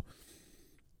understandable.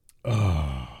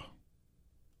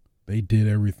 They did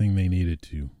everything they needed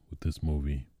to with this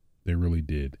movie. They really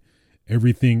did.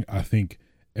 Everything I think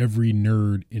every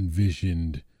nerd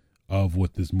envisioned of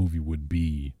what this movie would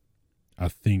be, I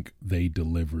think they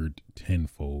delivered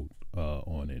tenfold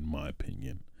on it, in my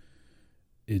opinion.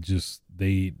 It just,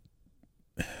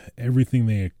 everything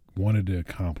they wanted to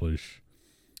accomplish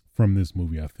from this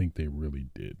movie, I think they really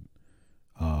did.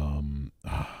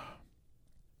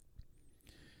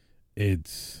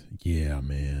 It's, yeah,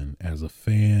 man, as a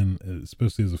fan,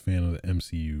 especially as a fan of the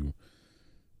MCU,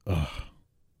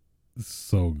 it's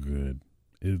so good.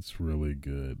 It's really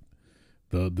good.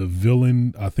 The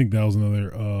villain, I think that was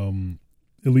another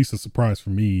at least a surprise for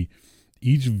me.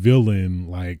 Each villain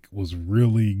like was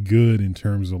really good in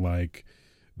terms of like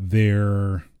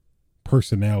their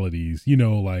personalities,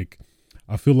 like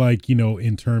I feel like,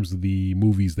 in terms of the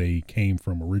movies they came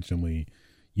from originally,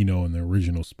 in the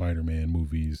original Spider-Man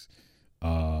movies,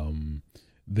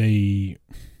 they,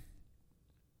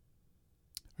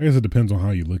 I guess it depends on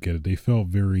how you look at it. They felt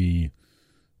very,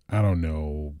 I don't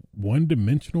know, one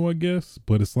dimensional, I guess,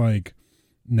 but it's like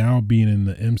now being in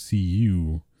the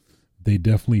MCU, they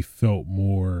definitely felt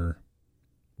more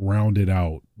rounded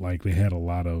out. Like they had a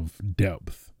lot of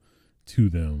depth to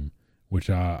them, which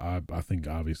I think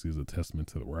obviously is a testament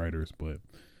to the writers, but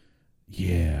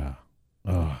yeah,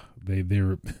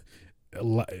 they're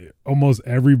almost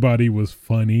everybody was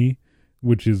funny,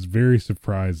 which is very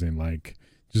surprising. Like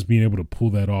just being able to pull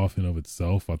that off in of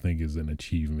itself, I think is an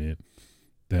achievement.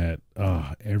 That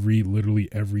literally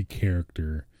every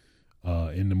character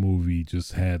in the movie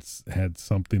just had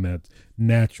something that's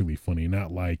naturally funny,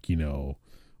 not like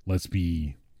let's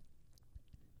be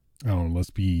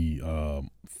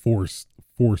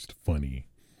forced funny.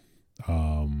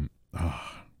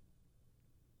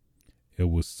 It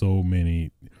was so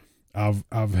many. I've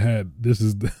had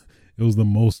it was the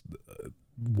most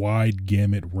wide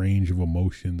gamut range of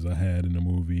emotions I had in the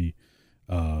movie.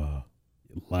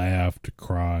 Laughed,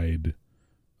 cried,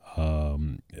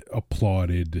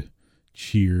 applauded,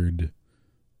 cheered.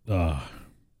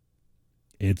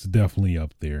 It's definitely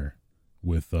up there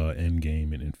with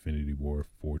Endgame and Infinity War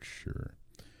for sure,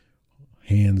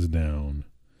 hands down.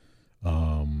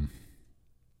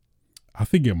 I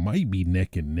think it might be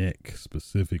neck and neck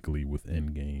specifically with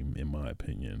Endgame, in my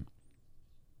opinion.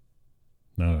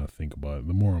 Now that I think about it,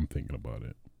 the more I'm thinking about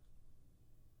it,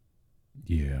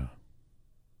 yeah.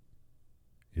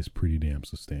 Is pretty damn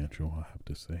substantial, I have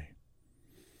to say.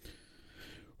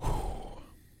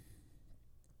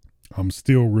 I'm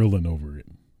still reeling over it.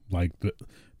 Like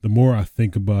the more I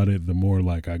think about it, the more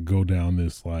like I go down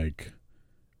this like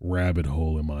rabbit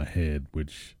hole in my head,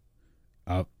 which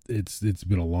it's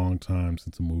been a long time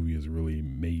since a movie has really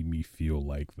made me feel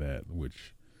like that,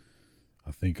 which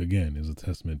I think again is a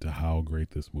testament to how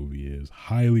great this movie is.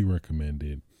 Highly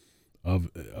recommended. Of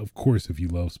course, if you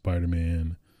love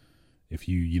Spider-Man, if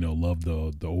you love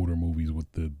the older movies with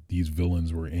these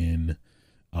villains were in,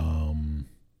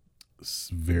 it's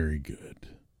very good.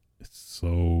 It's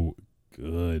so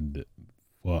good.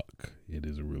 Fuck, it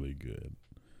is really good.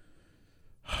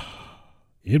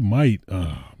 It might.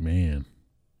 Oh man,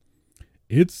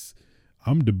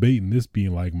 I'm debating this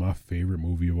being like my favorite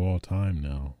movie of all time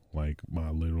now. Like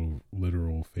my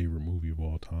literal favorite movie of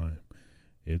all time.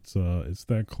 It's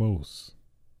that close.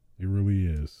 It really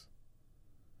is.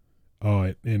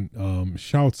 Oh, and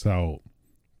shouts out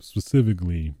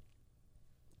specifically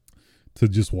to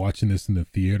just watching this in the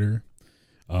theater.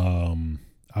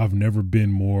 I've never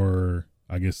been more,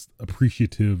 I guess,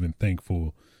 appreciative and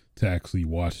thankful to actually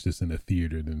watch this in the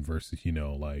theater than versus,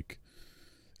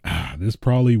 this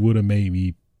probably would have made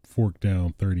me fork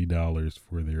down $30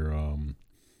 for their,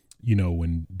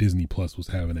 when Disney Plus was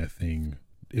having that thing,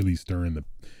 at least during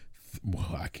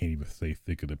I can't even say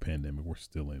thick of the pandemic. We're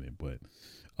still in it, but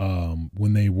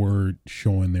when they were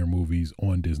showing their movies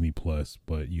on Disney Plus,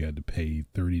 but you had to pay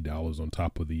 $30 on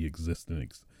top of the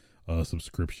existing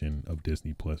subscription of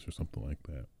Disney Plus or something like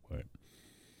that. But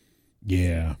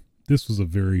yeah, this was a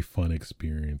very fun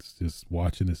experience. Just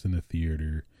watching this in the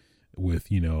theater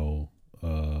with, I've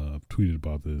tweeted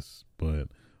about this, but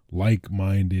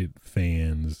like-minded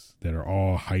fans that are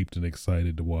all hyped and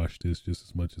excited to watch this just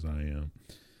as much as I am.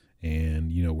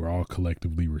 And, we're all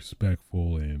collectively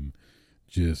respectful and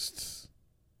just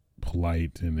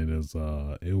polite, and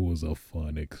it was a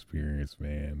fun experience,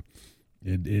 man.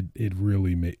 It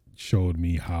really showed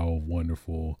me how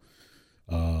wonderful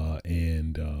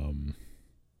and I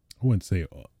wouldn't say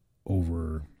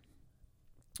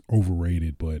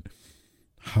overrated, but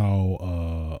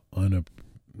how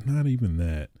not even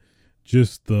that,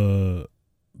 just the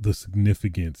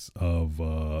significance of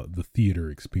the theater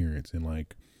experience, and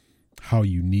like how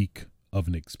unique of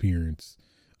an experience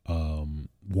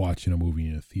watching a movie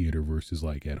in a theater versus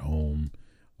like at home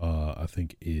I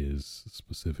think is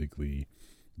specifically.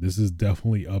 This is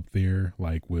definitely up there,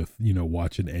 like with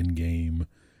watching Endgame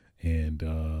and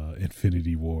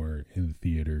Infinity War in the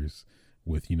theaters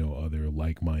with other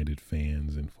like-minded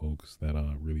fans and folks that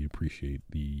really appreciate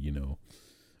the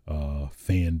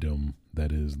fandom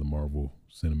that is the Marvel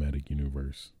Cinematic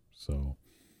Universe. So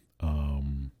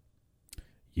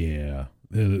yeah,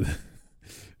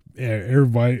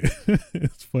 everybody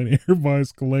it's funny,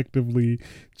 everybody's collectively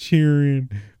cheering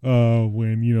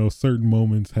when certain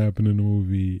moments happen in the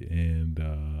movie,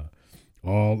 and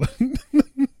all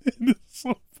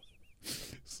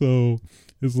so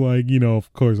it's like,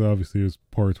 of course, obviously there's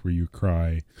parts where you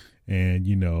cry, and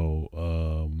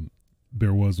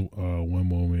there was one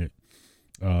moment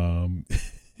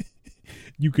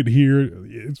you could hear,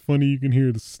 it's funny, you can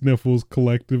hear the sniffles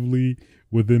collectively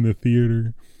within the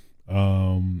theater.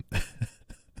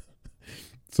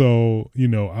 So,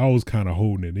 I was kind of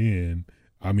holding it in.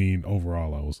 I mean,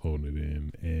 overall, I was holding it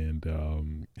in,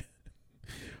 and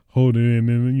holding it in,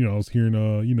 and I was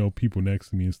hearing people next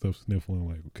to me and stuff sniffling.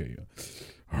 Like, okay,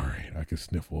 all right, I can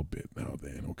sniffle a bit now.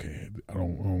 Then, okay, I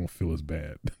don't feel as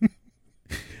bad.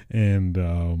 And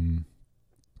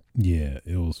yeah,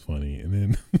 it was funny. And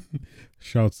then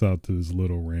shouts out to this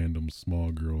little random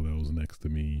small girl that was next to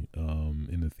me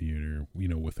in the theater,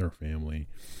 with her family.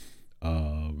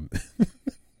 I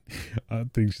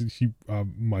think she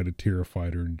might have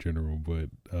terrified her in general, but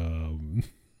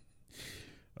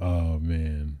oh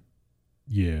man,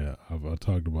 yeah, I've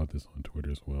talked about this on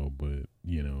Twitter as well, but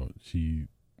she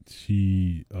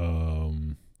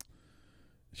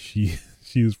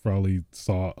has probably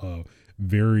saw a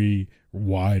very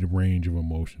wide range of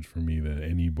emotions from me that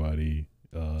anybody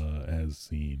has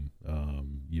seen,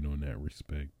 in that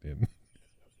respect. And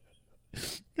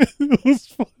it was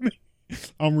funny.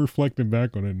 I'm reflecting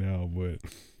back on it now, but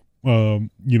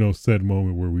said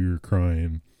moment where we were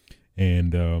crying,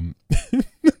 and oh,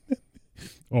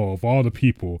 of all the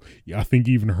people, I think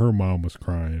even her mom was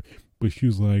crying, but she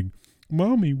was like,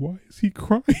 "Mommy, why is he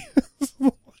crying?"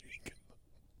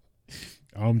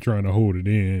 I'm trying to hold it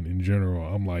in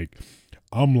general. I'm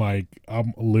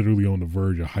literally on the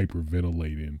verge of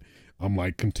hyperventilating. I'm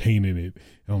like containing it.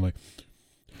 And I'm like,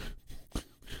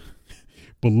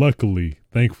 but luckily,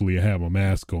 thankfully, I have a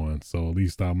mask on. So at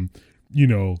least I'm,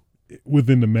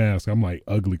 within the mask, I'm like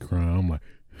ugly crying.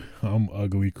 I'm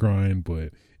ugly crying,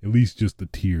 but at least just the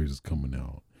tears is coming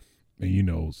out.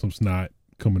 And, some snot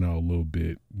coming out a little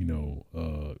bit,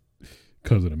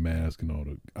 because of the mask and all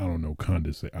the, I don't know,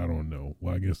 condensate. I don't know.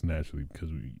 Well, I guess naturally, because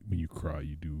when you cry,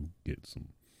 you do get some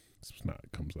snot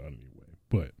comes out anyway.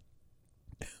 But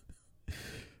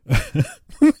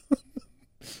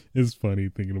it's funny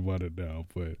thinking about it now.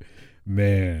 But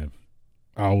man,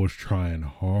 I was trying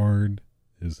hard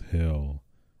as hell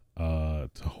to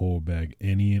hold back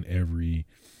any and every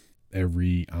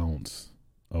ounce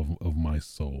of my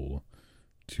soul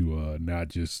to not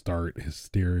just start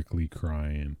hysterically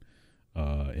crying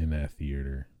in that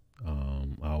theater.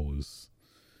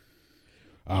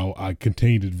 I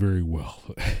contained it very well.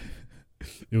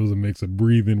 It was a mix of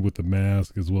breathing with the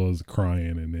mask as well as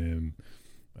crying, and then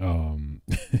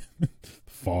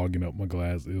fogging up my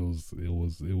glass. It was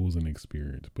an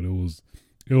experience, but it was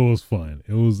fun.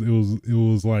 It was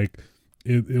like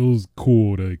it was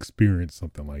cool to experience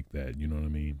something like that. You know what I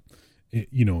mean?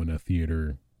 In a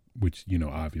theater, which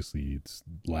obviously it's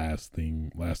last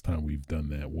time we've done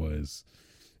that was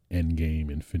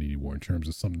Endgame, Infinity War, in terms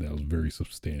of something that was very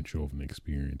substantial of an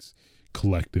experience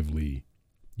collectively,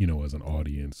 as an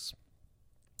audience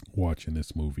watching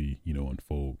this movie,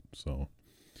 unfold. So,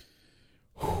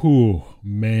 whew,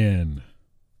 man,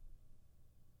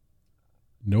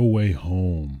 No Way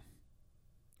Home.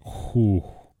 Whew,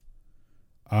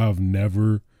 I've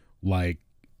never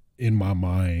in my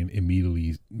mind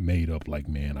immediately made up like,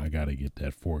 man, I gotta get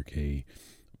that 4K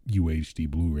UHD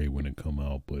Blu-ray when it come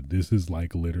out, but this is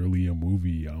like literally a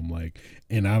movie. I'm like,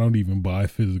 and I don't even buy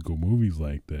physical movies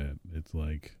like that. It's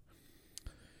like,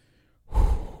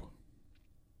 whew,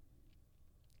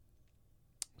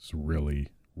 it's really,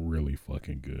 really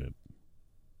fucking good.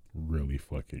 Really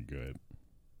fucking good.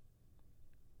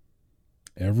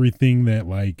 Everything that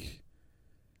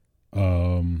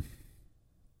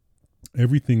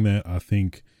everything that I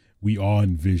think we all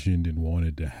envisioned and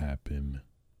wanted to happen.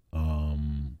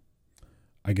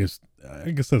 I guess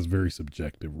that's very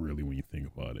subjective, really, when you think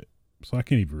about it. So I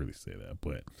can't even really say that,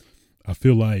 but I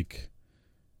feel like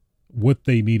what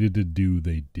they needed to do,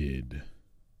 they did.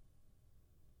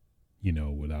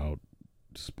 Without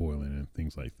spoiling and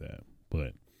things like that.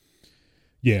 But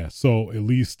yeah, so at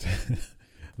least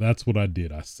that's what I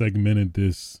did. I segmented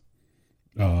this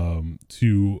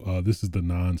to this is the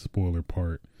non-spoiler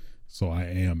part. So I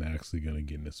am actually gonna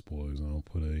get into spoilers. I'll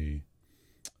put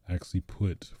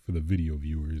for the video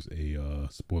viewers a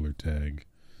spoiler tag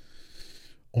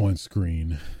on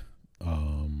screen.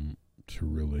 To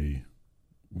really,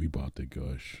 we about to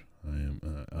gush.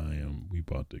 We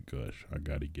about to gush. I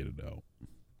gotta get it out.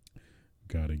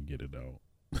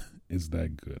 It's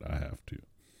that good. I have to.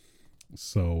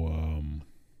 So,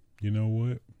 you know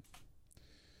what?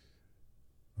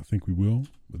 I think we will.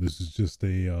 But this is just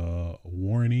a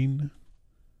warning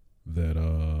that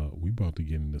we about to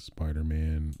get into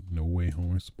Spider-Man No Way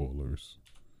Home spoilers.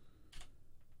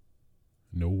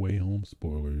 No Way Home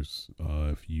spoilers.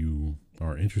 If you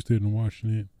are interested in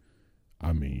watching it,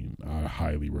 I mean, I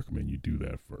highly recommend you do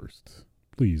that first.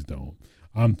 Please don't.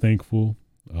 I'm thankful.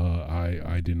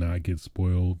 I did not get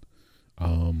spoiled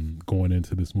going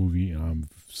into this movie, and I'm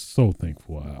so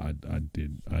thankful I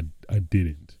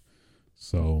didn't.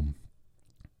 So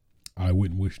I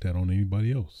wouldn't wish that on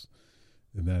anybody else.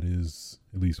 And that is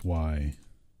at least why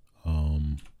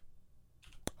I'm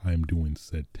doing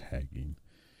said tagging.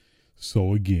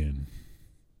 So again,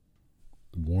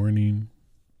 warning.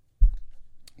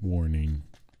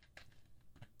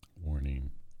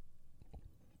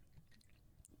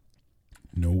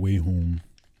 No Way Home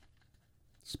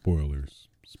spoilers.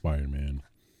 Spider-Man.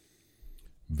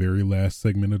 Very last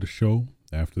segment of the show.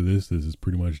 After this is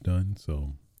pretty much done.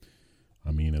 So,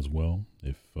 I mean, as well,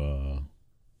 if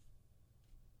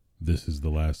this is the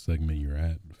last segment you're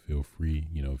at, feel free.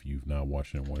 If you've not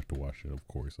watched it and wanted to watch it, of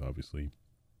course, obviously.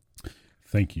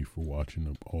 Thank you for watching.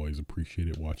 I always appreciate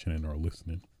it, watching and or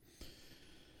listening.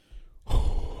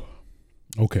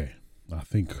 Okay, I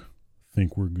think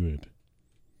we're good.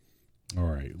 All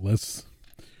right, let's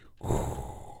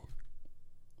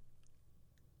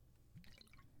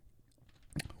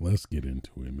get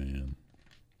into it, man.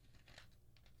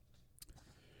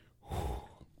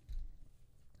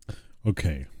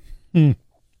 Okay.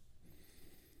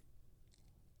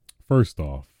 First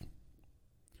off,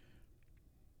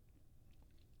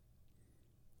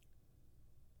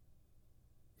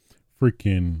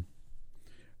 freaking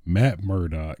Matt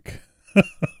Murdock.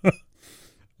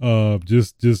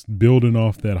 Just building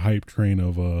off that hype train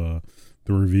of the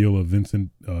reveal of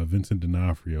Vincent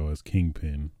D'Onofrio as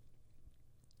Kingpin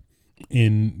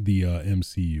in the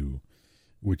MCU,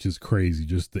 which is crazy.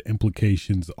 Just the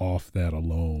implications off that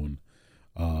alone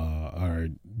are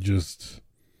just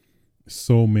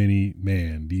so many.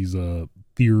 Man, these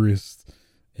theorists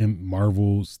and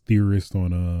Marvel's theorists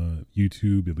on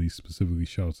YouTube, at least specifically,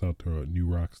 shouts out to New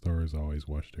Rock Stars. I always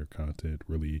watch their content.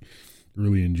 Really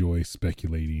enjoy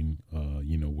speculating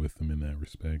with them in that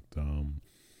respect.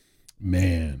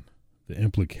 Man, the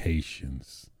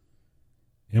implications.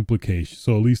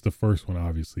 So at least the first one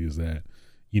obviously is that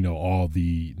all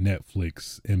the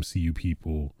Netflix MCU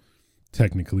people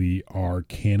technically are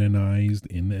canonized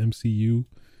in the MCU,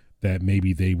 that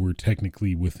maybe they were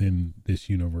technically within this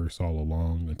universe all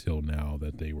along until now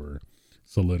that they were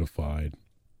solidified.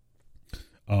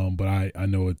 But I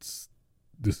know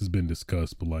this has been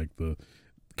discussed, but like the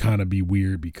kind of be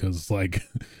weird because like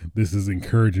this is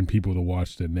encouraging people to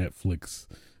watch the Netflix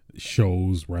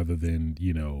shows rather than,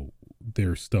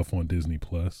 their stuff on Disney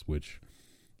Plus, which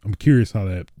I'm curious how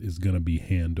that is going to be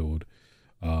handled.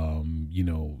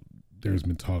 There's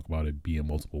been talk about it being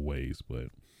multiple ways, but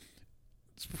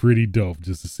it's pretty dope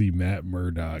just to see Matt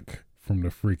Murdock from the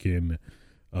freaking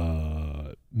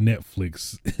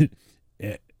Netflix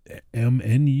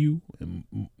MNU,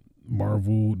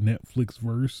 Marvel Netflix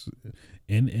verse,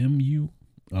 NMU,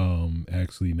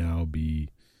 actually now be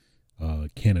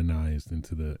canonized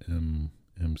into the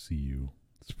MCU.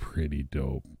 It's pretty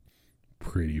dope.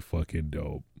 Pretty fucking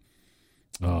dope.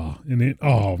 And then,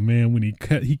 oh man, when he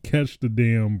catch the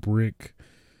damn brick,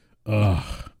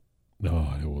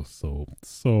 Oh, it was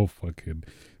so fucking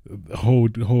the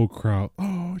whole crowd.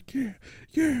 Oh yeah,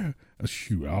 yeah.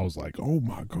 Shoot, I was like, oh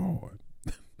my god.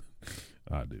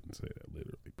 I didn't say that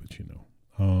literally, but you know.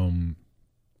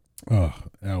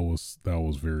 That was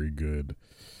very good.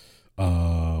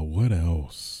 What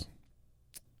else?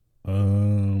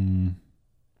 Um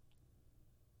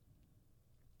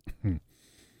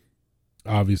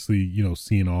Obviously,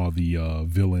 seeing all the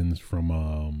villains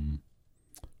from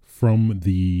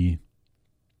the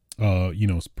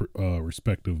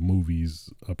respective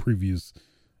movies, previous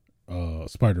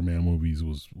Spider-Man movies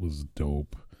was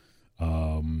dope.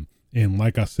 And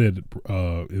like I said,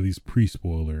 at least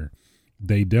pre-spoiler,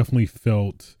 they definitely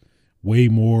felt way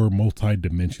more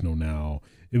multi-dimensional now,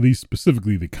 at least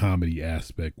specifically the comedy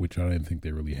aspect, which I didn't think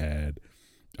they really had.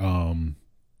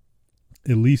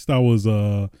 At least I was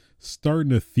starting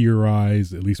to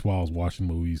theorize, at least while I was watching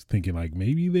movies, thinking like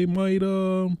maybe they might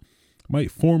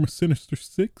form a Sinister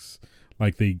Six,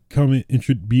 like they come in,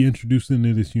 be introduced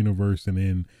into this universe, and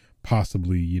then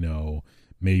possibly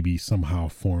maybe somehow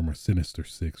form a Sinister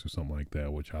Six or something like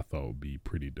that, which I thought would be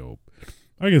pretty dope.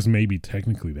 I guess maybe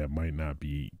technically that might not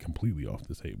be completely off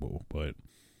the table, but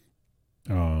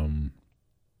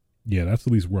yeah, that's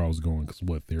at least where I was going. Because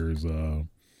there's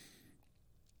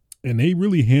and they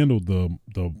really handled the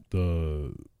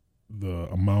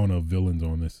amount of villains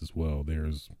on this as well.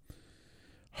 There's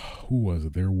who was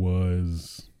it? There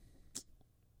was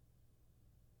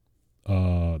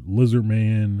Lizard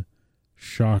Man,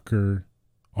 Shocker.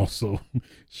 Also,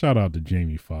 shout out to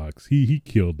Jamie Foxx. He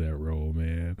killed that role,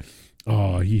 man.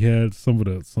 Oh, he had some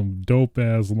dope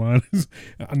ass lines.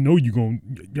 I know you're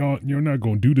not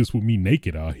gonna do this with me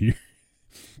naked out here.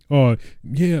 Oh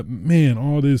yeah, man,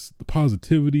 all this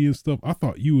positivity and stuff. I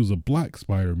thought you was a black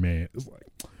Spider-Man. It's like,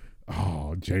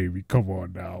 oh, Jamie, come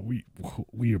on now.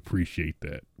 We appreciate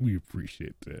that. We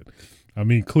appreciate that. I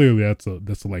mean, clearly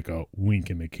that's like a wink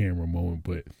in the camera moment,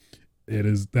 but that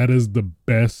is the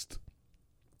best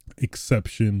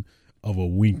exception of a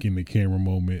wink in the camera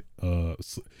moment,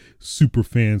 super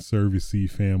fan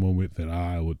servicey fan moment that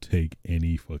I would take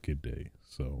any fucking day.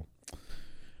 So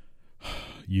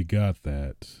you got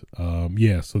that.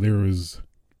 Yeah, so there was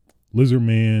Lizard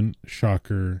Man,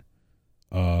 Shocker,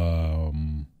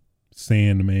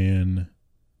 Sandman,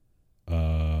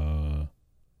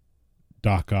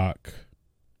 Doc Ock.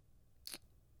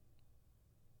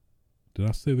 Did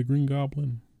I say the Green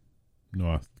Goblin?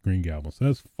 No, Green Goblin. So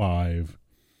that's 5.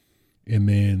 And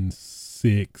then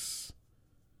 6.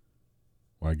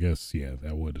 Well, I guess, yeah,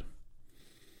 that would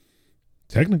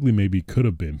technically maybe could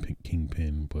have been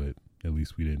Kingpin, but at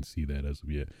least we didn't see that as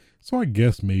of yet. So I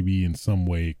guess maybe in some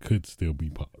way it could still be,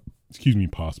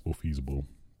 possible, feasible,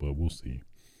 but we'll see.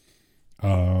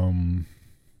 What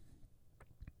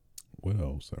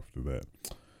else after that?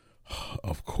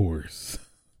 Of course,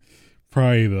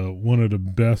 probably one of the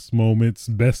best moments,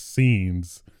 best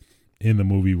scenes in the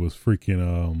movie was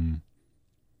freaking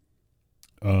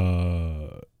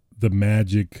the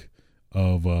magic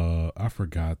of I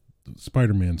forgot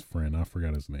Spider-Man's friend. I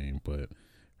forgot his name, but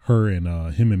her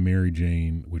and him and Mary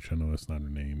Jane, which I know that's not her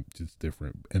name, just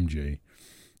different. MJ.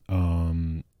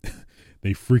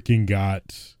 They freaking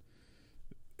got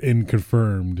and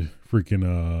confirmed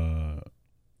freaking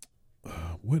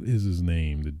what is his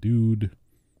name? The dude,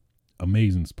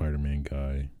 Amazing Spider-Man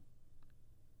guy.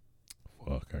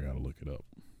 Fuck, I gotta look it up.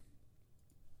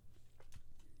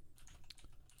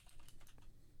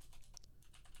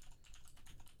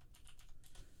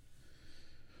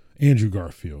 Andrew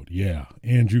Garfield. Yeah.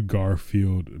 Andrew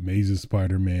Garfield, Amazing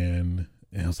Spider-Man.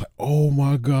 And I was like, oh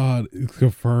my God, it's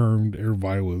confirmed.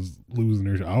 Everybody was losing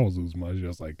their shit. I was losing my shit. I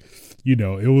was like,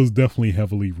 it was definitely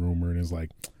heavily rumored. It's like,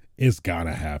 it's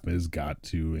gotta happen. It's got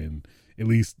to. And at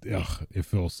least it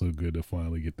felt so good to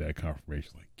finally get that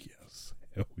confirmation. Like, yes.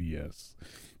 Hell yes.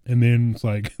 And then it's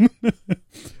like,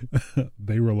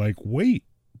 they were like, wait,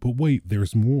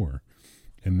 there's more.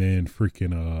 And then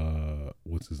freaking,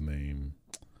 what's his name?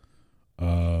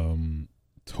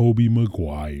 Tobey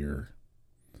Maguire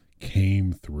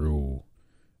came through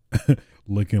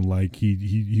looking like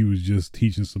he was just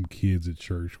teaching some kids at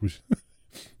church, which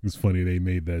it's funny they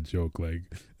made that joke like,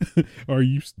 are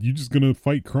you just gonna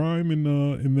fight crime in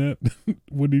that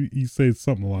what did he say?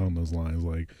 Something along those lines,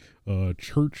 like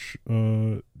church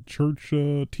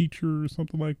teacher or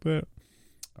something like that.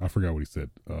 I forgot what he said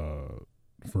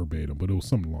verbatim, but it was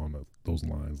something along those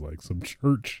lines, like some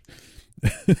church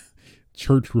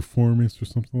reformist or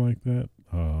something like that.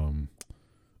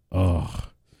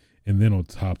 And then on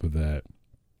top of that,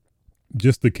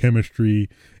 just the chemistry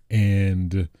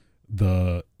and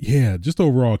just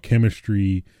overall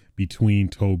chemistry between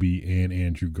Toby and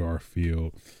Andrew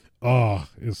Garfield. Oh,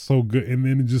 it's so good. And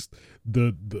then just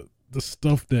the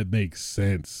stuff that makes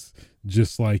sense.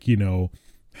 Just like,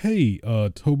 hey,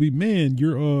 Toby, man,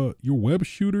 your web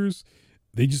shooters,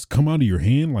 they just come out of your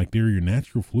hand like they're your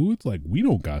natural fluids. Like, we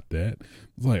don't got that.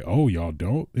 It's like, oh, y'all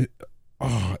don't?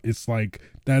 It's like,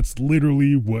 that's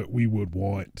literally what we would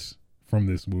want from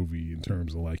this movie in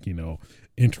terms of like,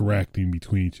 interacting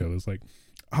between each other. It's like,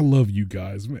 I love you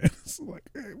guys, man. It's like,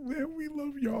 hey, man, we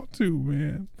love y'all too,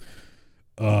 man.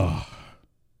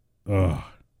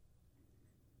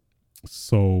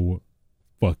 So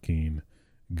fucking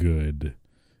good.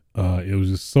 It was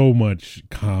just so much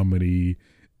comedy,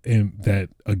 and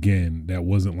that again, that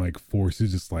wasn't like forced.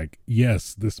 It's just like,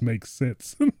 yes, this makes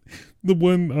sense. The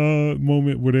one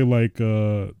moment where they like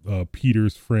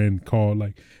Peter's friend called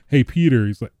like, hey Peter,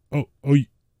 he's like,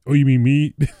 you mean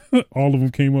me? All of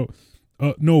them came up.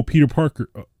 No, Peter Parker.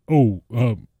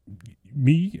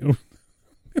 Me?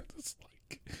 It's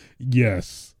like,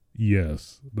 yes,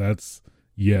 that's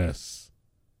yes.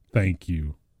 Thank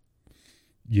you.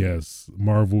 Yes,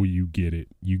 Marvel, you get it.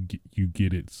 You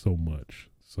get it so much.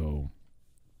 So,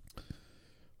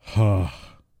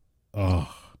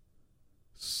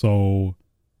 so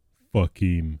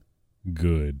fucking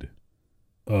good.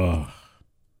 Oh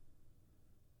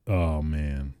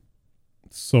man,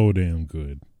 so damn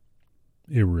good.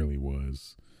 It really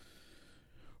was.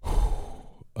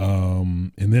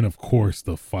 And then of course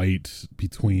the fight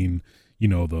between,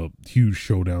 the huge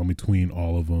showdown between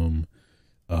all of them,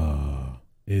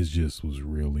 was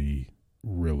really,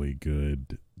 really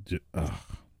good.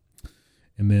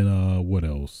 And then what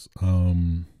else?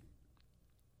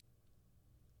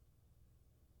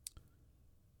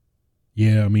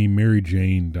 Yeah, I mean, Mary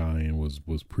Jane dying was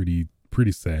pretty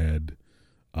sad.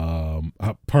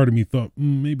 Part of me thought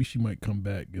maybe she might come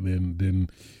back, and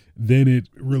then it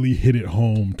really hit it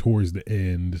home towards the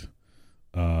end,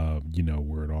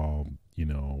 where it all,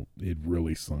 it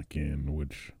really sunk in,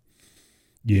 which,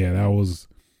 yeah, that was,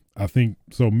 I think,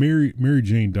 so Mary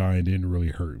Jane dying didn't really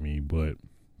hurt me, but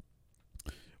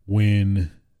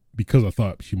because I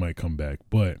thought she might come back,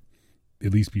 but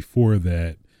at least before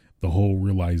that, the whole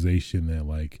realization that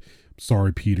like,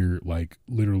 sorry, Peter, like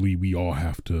literally we all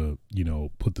have to,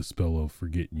 put the spell of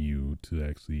forgetting you to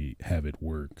actually have it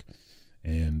work.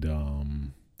 And,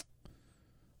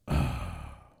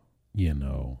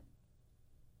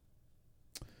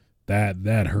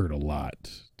 that hurt a lot,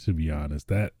 to be honest.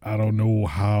 That, I don't know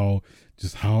how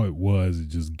it was. It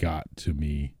just got to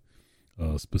me,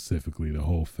 specifically the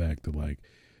whole fact that like,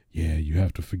 yeah, you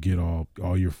have to forget all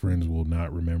your friends will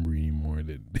not remember you anymore.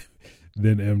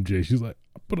 Then MJ, she's like,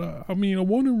 but I mean, I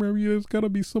want to remember you. There's got to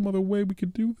be some other way we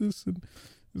could do this. And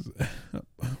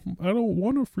I don't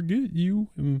want to forget you.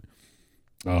 And,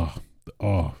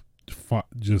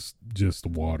 just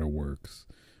waterworks.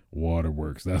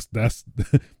 That's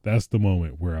that's the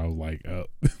moment where I was like,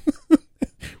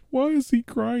 why is he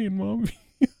crying, mommy?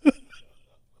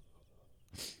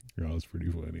 That was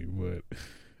pretty funny, but,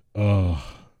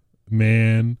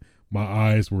 man, my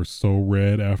eyes were so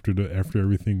red after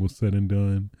everything was said and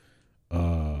done.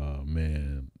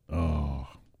 Man.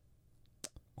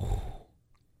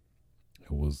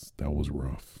 That was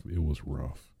rough. It was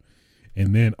rough.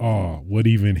 And then, what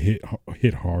even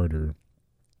hit harder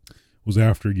was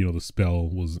after, the spell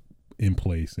was in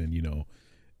place and,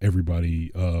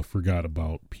 everybody, forgot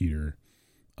about Peter.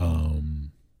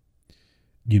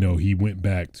 He went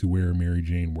back to where Mary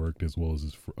Jane worked, as well as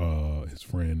his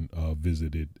friend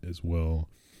visited as well,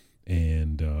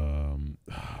 and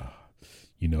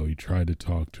he tried to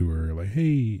talk to her like,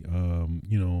 hey,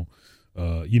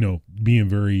 being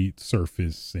very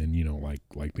surface and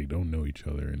like they don't know each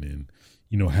other, and then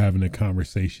having a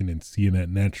conversation and seeing that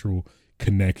natural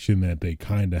connection that they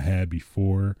kind of had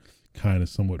before, kind of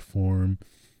somewhat form,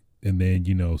 and then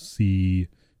see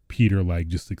Peter like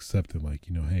just accept it, like,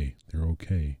 hey, they're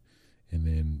okay, and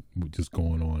then just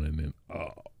going on, and then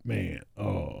oh man,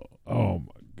 oh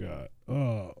my god,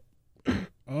 oh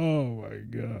my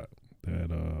god,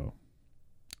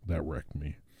 that wrecked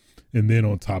me. And then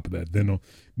on top of that, then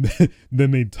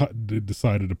they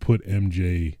decided to put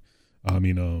MJ,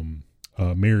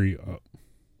 Mary,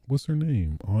 what's her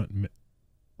name, Aunt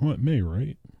May,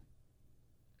 right?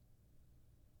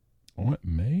 Aunt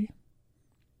May.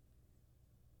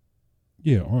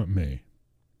 Yeah, Aunt May.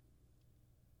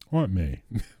 I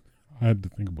had to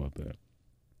think about that.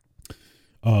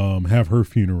 Have her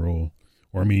funeral,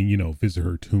 or visit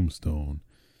her tombstone.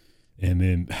 And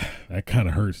then that kind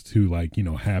of hurts too, like,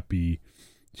 Happy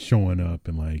showing up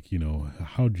and like,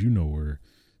 how'd you know her?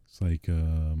 It's like,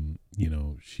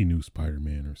 she knew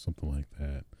Spider-Man or something like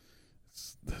that.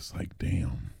 It's like,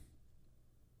 damn.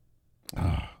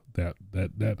 That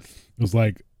it was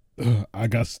like I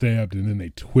got stabbed and then they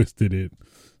twisted it.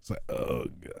 It's like, oh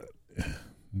god.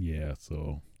 Yeah,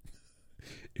 so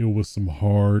it was some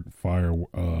hard fire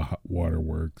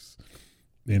waterworks.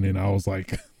 And then I was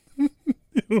like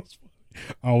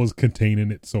I was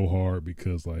containing it so hard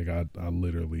because like I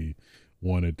literally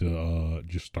wanted to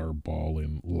just start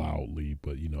bawling loudly,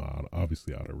 but you know,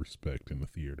 obviously out of respect in the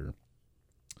theater,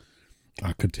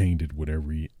 I contained it with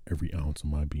every ounce of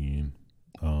my being.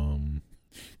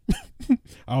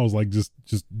 I was like just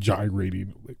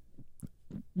gyrating like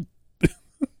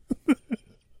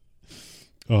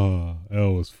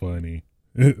that was funny.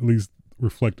 At least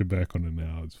reflected back on it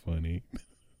now, it's funny.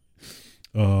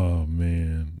 Oh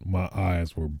man, my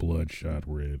eyes were bloodshot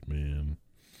red, man.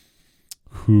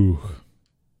 Whew,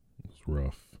 it was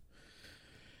rough.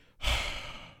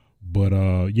 But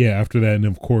yeah, after that, and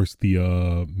of course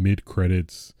the mid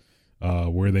credits,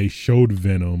 where they showed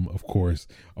Venom. Of course,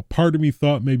 a part of me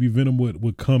thought maybe Venom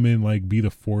would come in, like be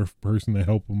the fourth person to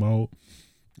help him out,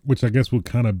 which I guess would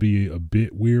kind of be a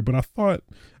bit weird. But I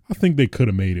think they could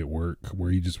have made it work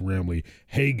where he just randomly,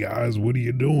 hey guys, what are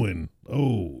you doing?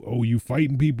 Oh, you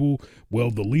fighting people? Well,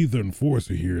 the lethal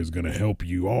enforcer here is gonna help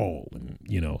you all, and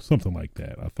you know, something like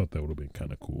that. I thought that would have been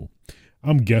kind of cool.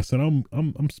 I'm guessing,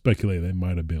 I'm speculating that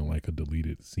might have been like a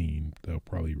deleted scene they'll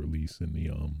probably release in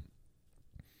the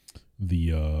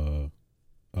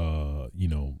you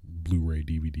know, Blu-ray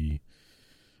DVD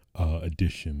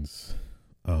editions.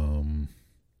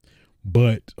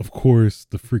 But of course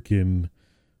the freaking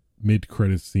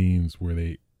mid-credit scene where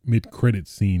they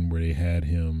had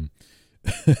him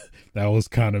that was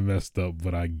kind of messed up,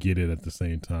 but I get it at the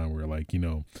same time, where like, you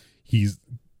know, he's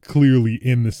clearly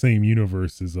in the same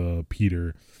universe as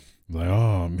Peter, like,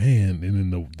 oh man.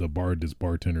 And then this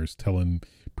bartender is telling,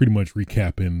 pretty much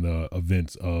recapping the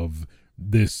events of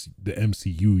the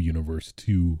MCU universe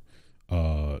to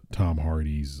Tom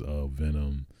Hardy's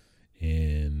Venom.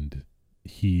 And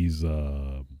he's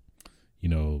you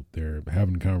know, they're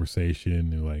having a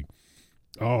conversation and like,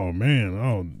 oh man,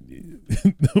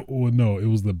 well, no, it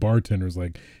was the bartender's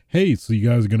like, hey, so you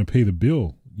guys are gonna pay the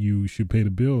bill, you should pay the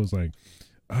bill. It's like,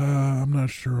 I'm not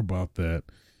sure about that.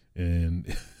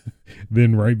 And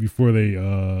then right before they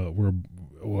were,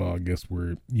 well, I guess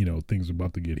we're, you know, things are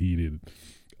about to get heated,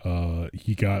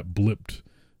 he got blipped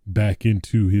back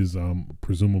into his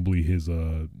presumably his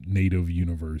native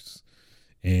universe.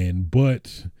 And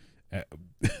but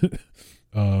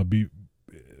be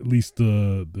at least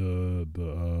the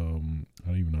I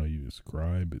don't even know how you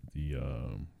describe it, the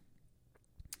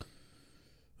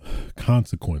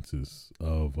consequences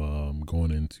of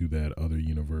going into that other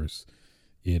universe.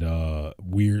 It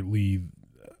weirdly,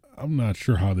 I'm not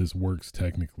sure how this works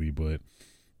technically, but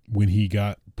when he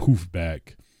got poofed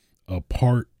back, a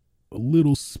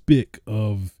little spick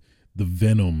of the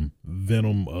venom,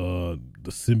 the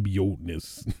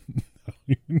symbioteness,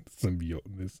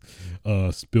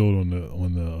 spilled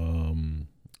on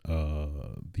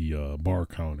the bar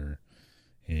counter.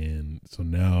 And so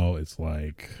now it's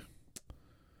like,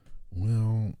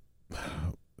 well,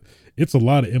 it's a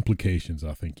lot of implications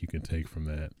I think you can take from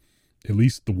that. At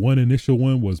least the one initial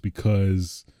one was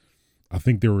because I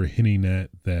think they were hinting at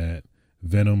that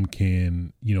Venom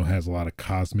can, you know, has a lot of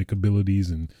cosmic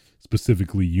abilities and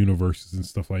specifically universes and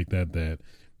stuff like that, that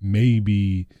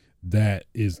maybe that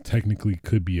is technically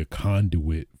could be a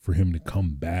conduit for him to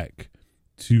come back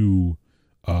to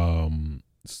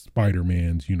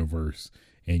Spider-Man's universe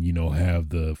and, you know, have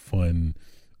the fun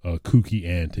kooky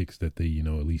antics that they, you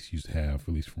know, at least used to have,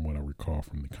 at least from what I recall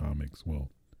from the comics. Well,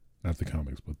 not the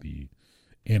comics, but the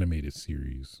animated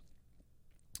series.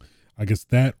 I guess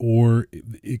that, or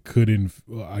it could,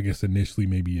 I guess initially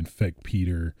maybe infect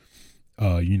Peter,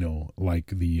 you know, like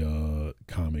the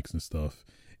comics and stuff.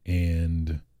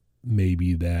 And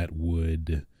maybe that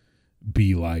would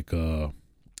be like a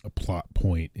plot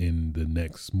point in the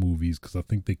next movies, because I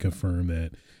think they confirmed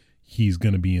that he's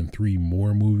going to be in 3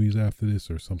 more movies after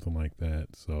this or something like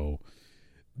that. So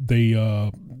they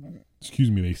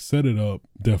they set it up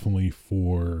definitely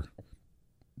for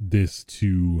this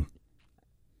to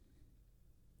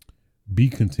be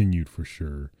continued for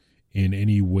sure in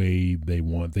any way they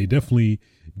want. They definitely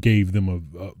gave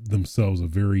them themselves a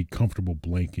very comfortable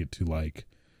blanket to like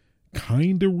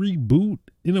kind of reboot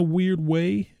in a weird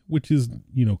way, which is,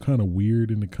 you know, kind of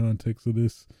weird in the context of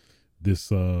this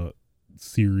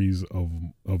series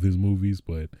of his movies,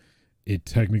 but it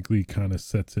technically kind of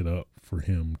sets it up for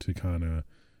him to kind of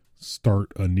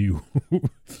start anew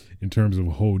in terms of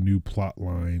whole new plot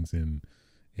lines and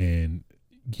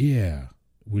yeah,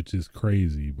 which is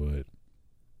crazy. But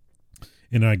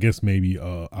And I guess maybe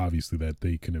obviously that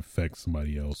they can affect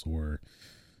somebody else, or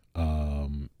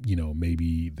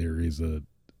maybe there is a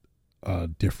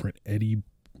different Eddie.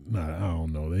 Nah, I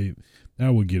don't know.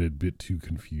 That would get a bit too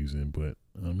confusing, but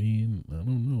I mean, I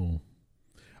don't know.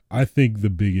 I think the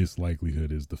biggest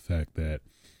likelihood is the fact that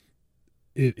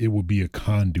it would be a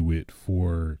conduit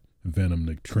for Venom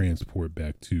to transport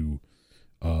back to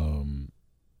um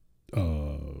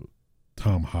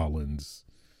Tom Holland's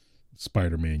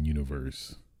Spider-Man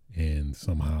universe, and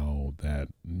somehow that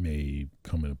may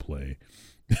come into play.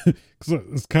 Cause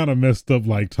it's kind of messed up.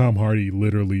 Like Tom Hardy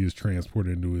literally is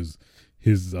transported into his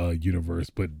universe,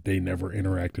 but they never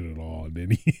interacted at all. And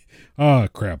then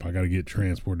crap, I gotta get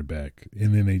transported back.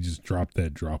 And then they just drop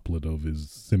that droplet of his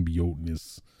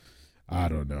symbioteness. I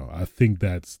don't know. I think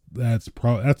that's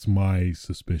my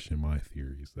suspicion. My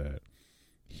theory is that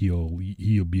he'll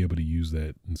be able to use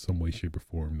that in some way, shape, or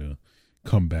form to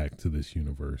come back to this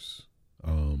universe,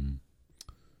 to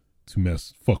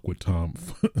fuck with Tom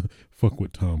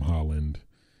Holland,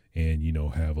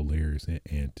 and have hilarious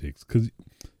antics, because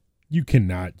you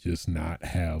cannot just not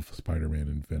have Spider-Man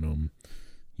and Venom,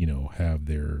 have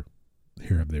their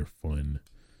fun,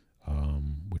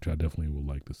 which I definitely would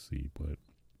like to see. But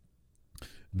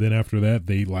then after that,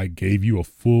 they gave you a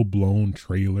full blown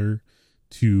trailer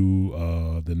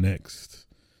to the next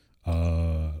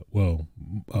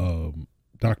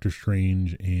Doctor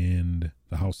Strange and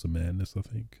the House of Madness, I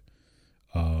think,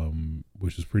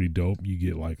 which is pretty dope. You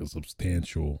get a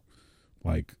substantial,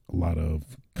 a lot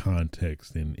of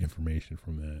context and information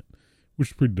from that, which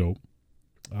is pretty dope.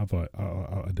 I thought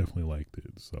I definitely liked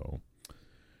it. So,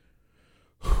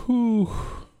 whew,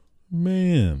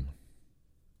 man,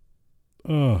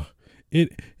 and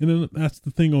then that's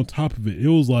the thing on top of it. It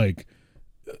was like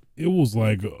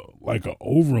an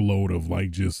overload of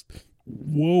just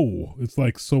whoa. It's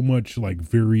so much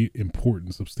very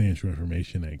important, substantial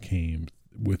information that came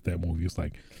with that movie. It's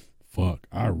fuck,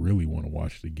 I really want to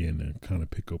watch it again and kind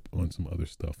of pick up on some other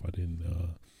stuff I didn't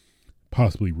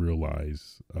possibly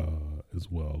realize as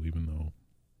well, even though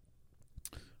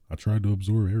I tried to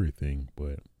absorb everything.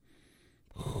 But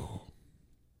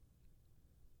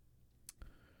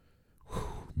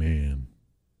man,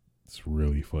 it's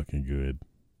really fucking good.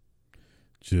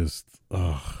 Just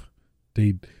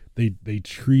they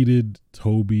treated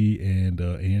Toby and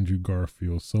Andrew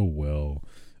Garfield so well.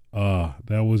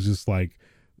 That was just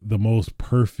the most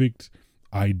perfect,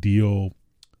 ideal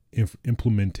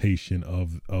implementation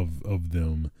of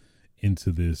them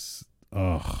into this.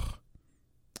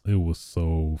 It was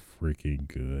so freaking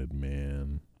good,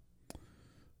 man.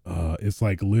 It's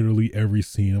literally every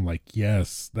scene I'm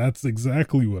yes, that's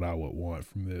exactly what I would want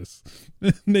from this.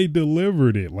 And they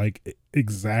delivered it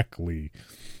exactly.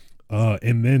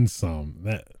 And then some.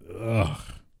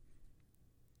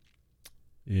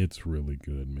 It's really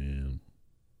good, man.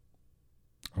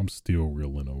 I'm still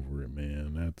reeling over it,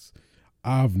 man.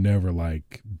 I've never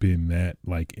been that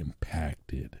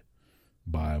impacted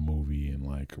by a movie in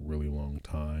a really long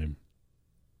time.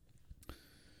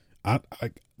 I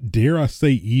dare I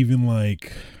say even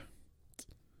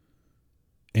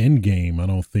Endgame.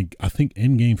 I think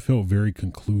Endgame felt very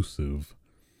conclusive,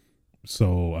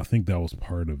 so I think that was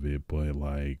part of it. But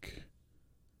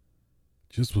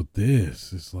just with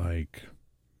this, it's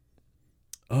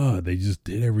they just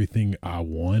did everything I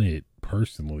wanted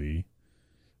personally.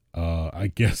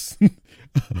 I guess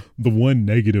the one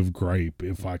negative gripe,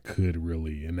 if I could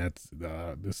really, and that's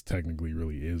this technically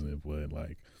really isn't, but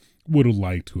would have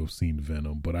liked to have seen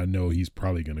Venom, but I know he's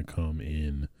probably going to come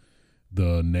in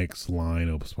the next line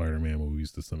of Spider-Man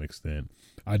movies to some extent.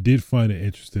 I did find it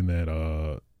interesting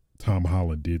that Tom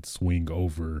Holland did swing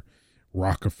over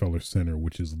Rockefeller Center,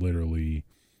 which is literally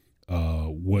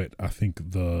what I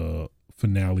think the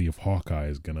finale of Hawkeye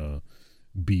is going to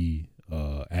be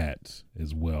at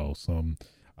as well. So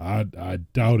I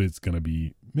doubt it's going to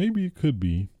be, maybe it could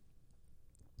be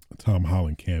a Tom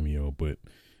Holland cameo, but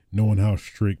knowing how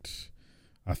strict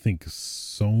I think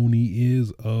Sony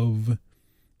is of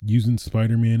using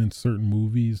Spider-Man in certain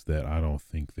movies, that I don't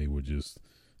think they would just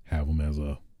have him as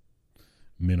a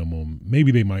minimum.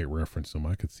 Maybe they might reference him.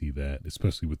 I could see that,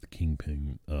 especially with the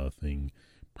Kingpin thing.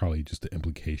 Probably just the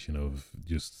implication of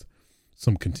just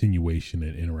some continuation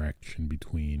and interaction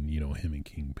between, him and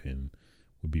Kingpin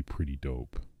would be pretty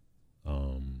dope.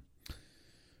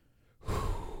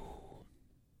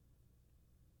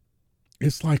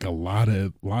 It's a lot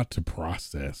to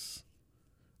process.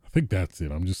 I think that's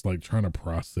it. I'm just trying to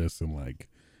process and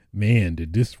man,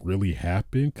 did this really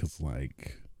happen? 'Cause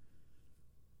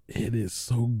it is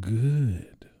so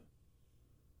good,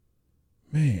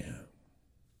 man.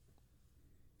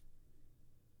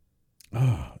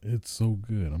 It's so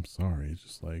good. I'm sorry. It's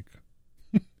just like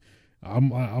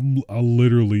I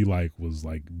literally like was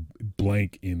like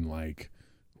blank in like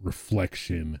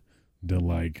reflection that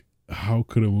like how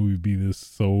could a movie be this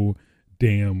so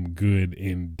damn good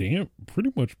and damn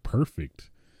pretty much perfect.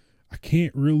 I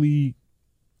can't really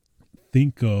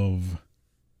think of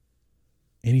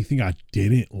anything I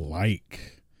didn't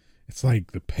like. It's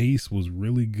like the pace was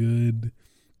really good.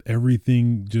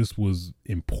 Everything just was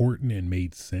important and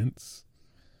made sense.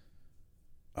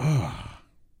 Ah,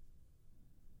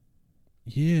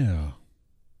 yeah.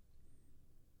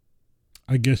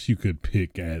 I guess you could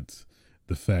pick at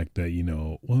the fact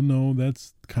that, well, no,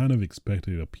 that's kind of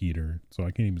expected of Peter. So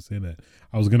I can't even say that.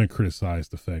 I was going to criticize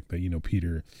the fact that,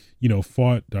 Peter,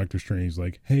 fought Doctor Strange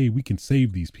like, hey, we can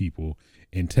save these people.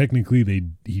 And technically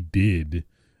he did,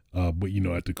 but,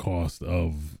 at the cost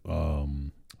of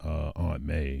Aunt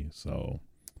May. So,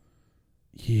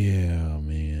 yeah,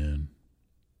 man.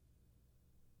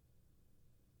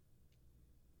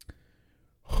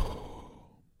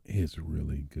 It's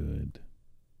really good.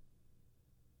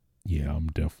 Yeah, I'm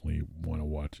definitely want to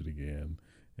watch it again.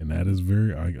 And that is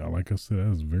very, like I said,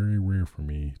 that is very rare for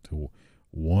me to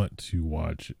want to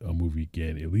watch a movie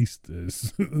again, at least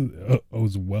as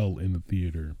well in the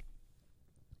theater.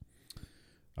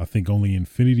 I think only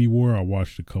Infinity War I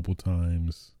watched a couple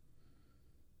times.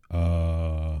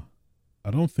 I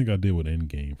don't think I did with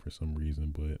Endgame for some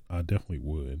reason, but I definitely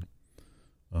would.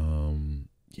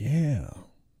 Yeah.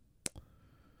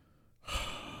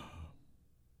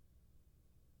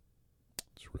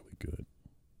 It's really good.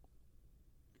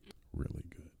 Really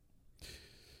good.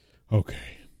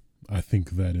 Okay. I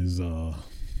think that is I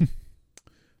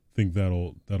think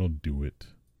that'll do it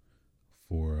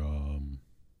for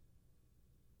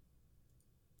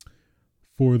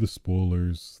the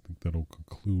spoilers. I think that'll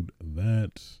conclude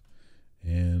that.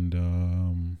 And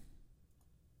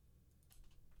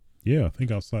yeah, I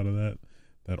think outside of that,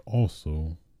 that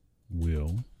also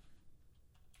will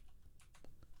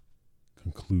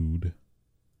conclude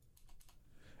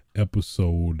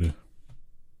episode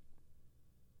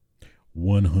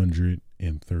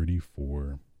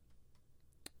 134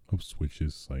 of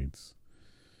Switches Sites.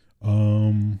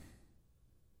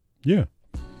 Yeah.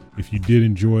 If you did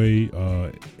enjoy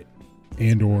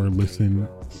and or listen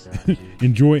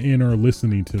enjoy and or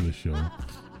listening to the show,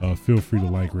 feel free to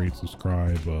like, rate,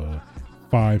 subscribe,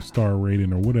 5-star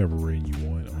rating or whatever rating you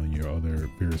want on your other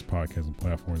various podcasting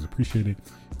platforms. Appreciate it.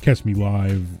 Catch me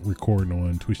live recording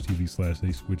on Twitch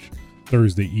TV/ASwitch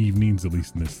Thursday evenings, at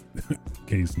least in this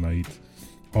case night.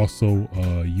 Also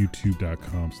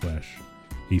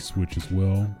youtube.com/ASwitch as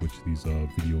well, which these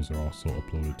videos are also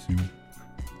uploaded to.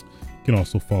 You can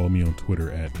also follow me on Twitter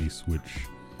at ASwitch.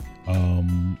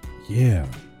 Yeah.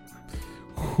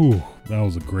 Whew, that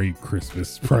was a great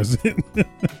Christmas present.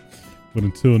 But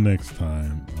until next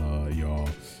time, y'all,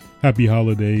 happy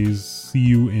holidays. See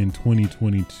you in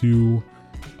 2022.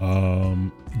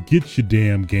 Get your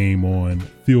damn game on.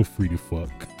 Feel free to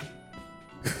fuck.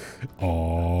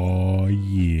 Oh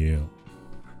yeah.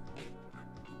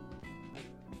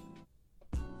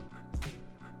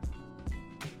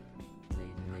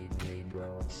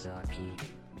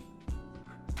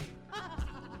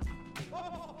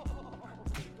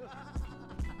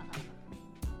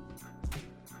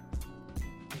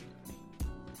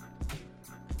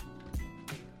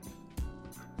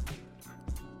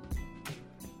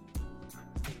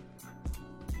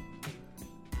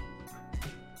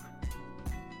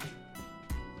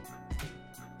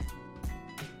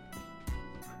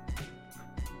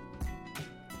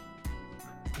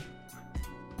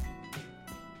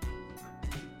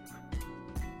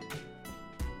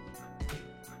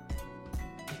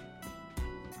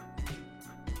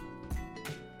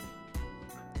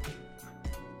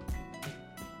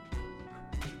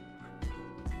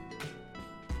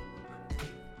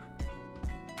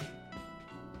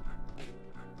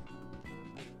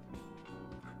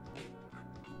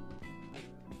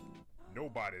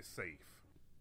 Nobody's safe.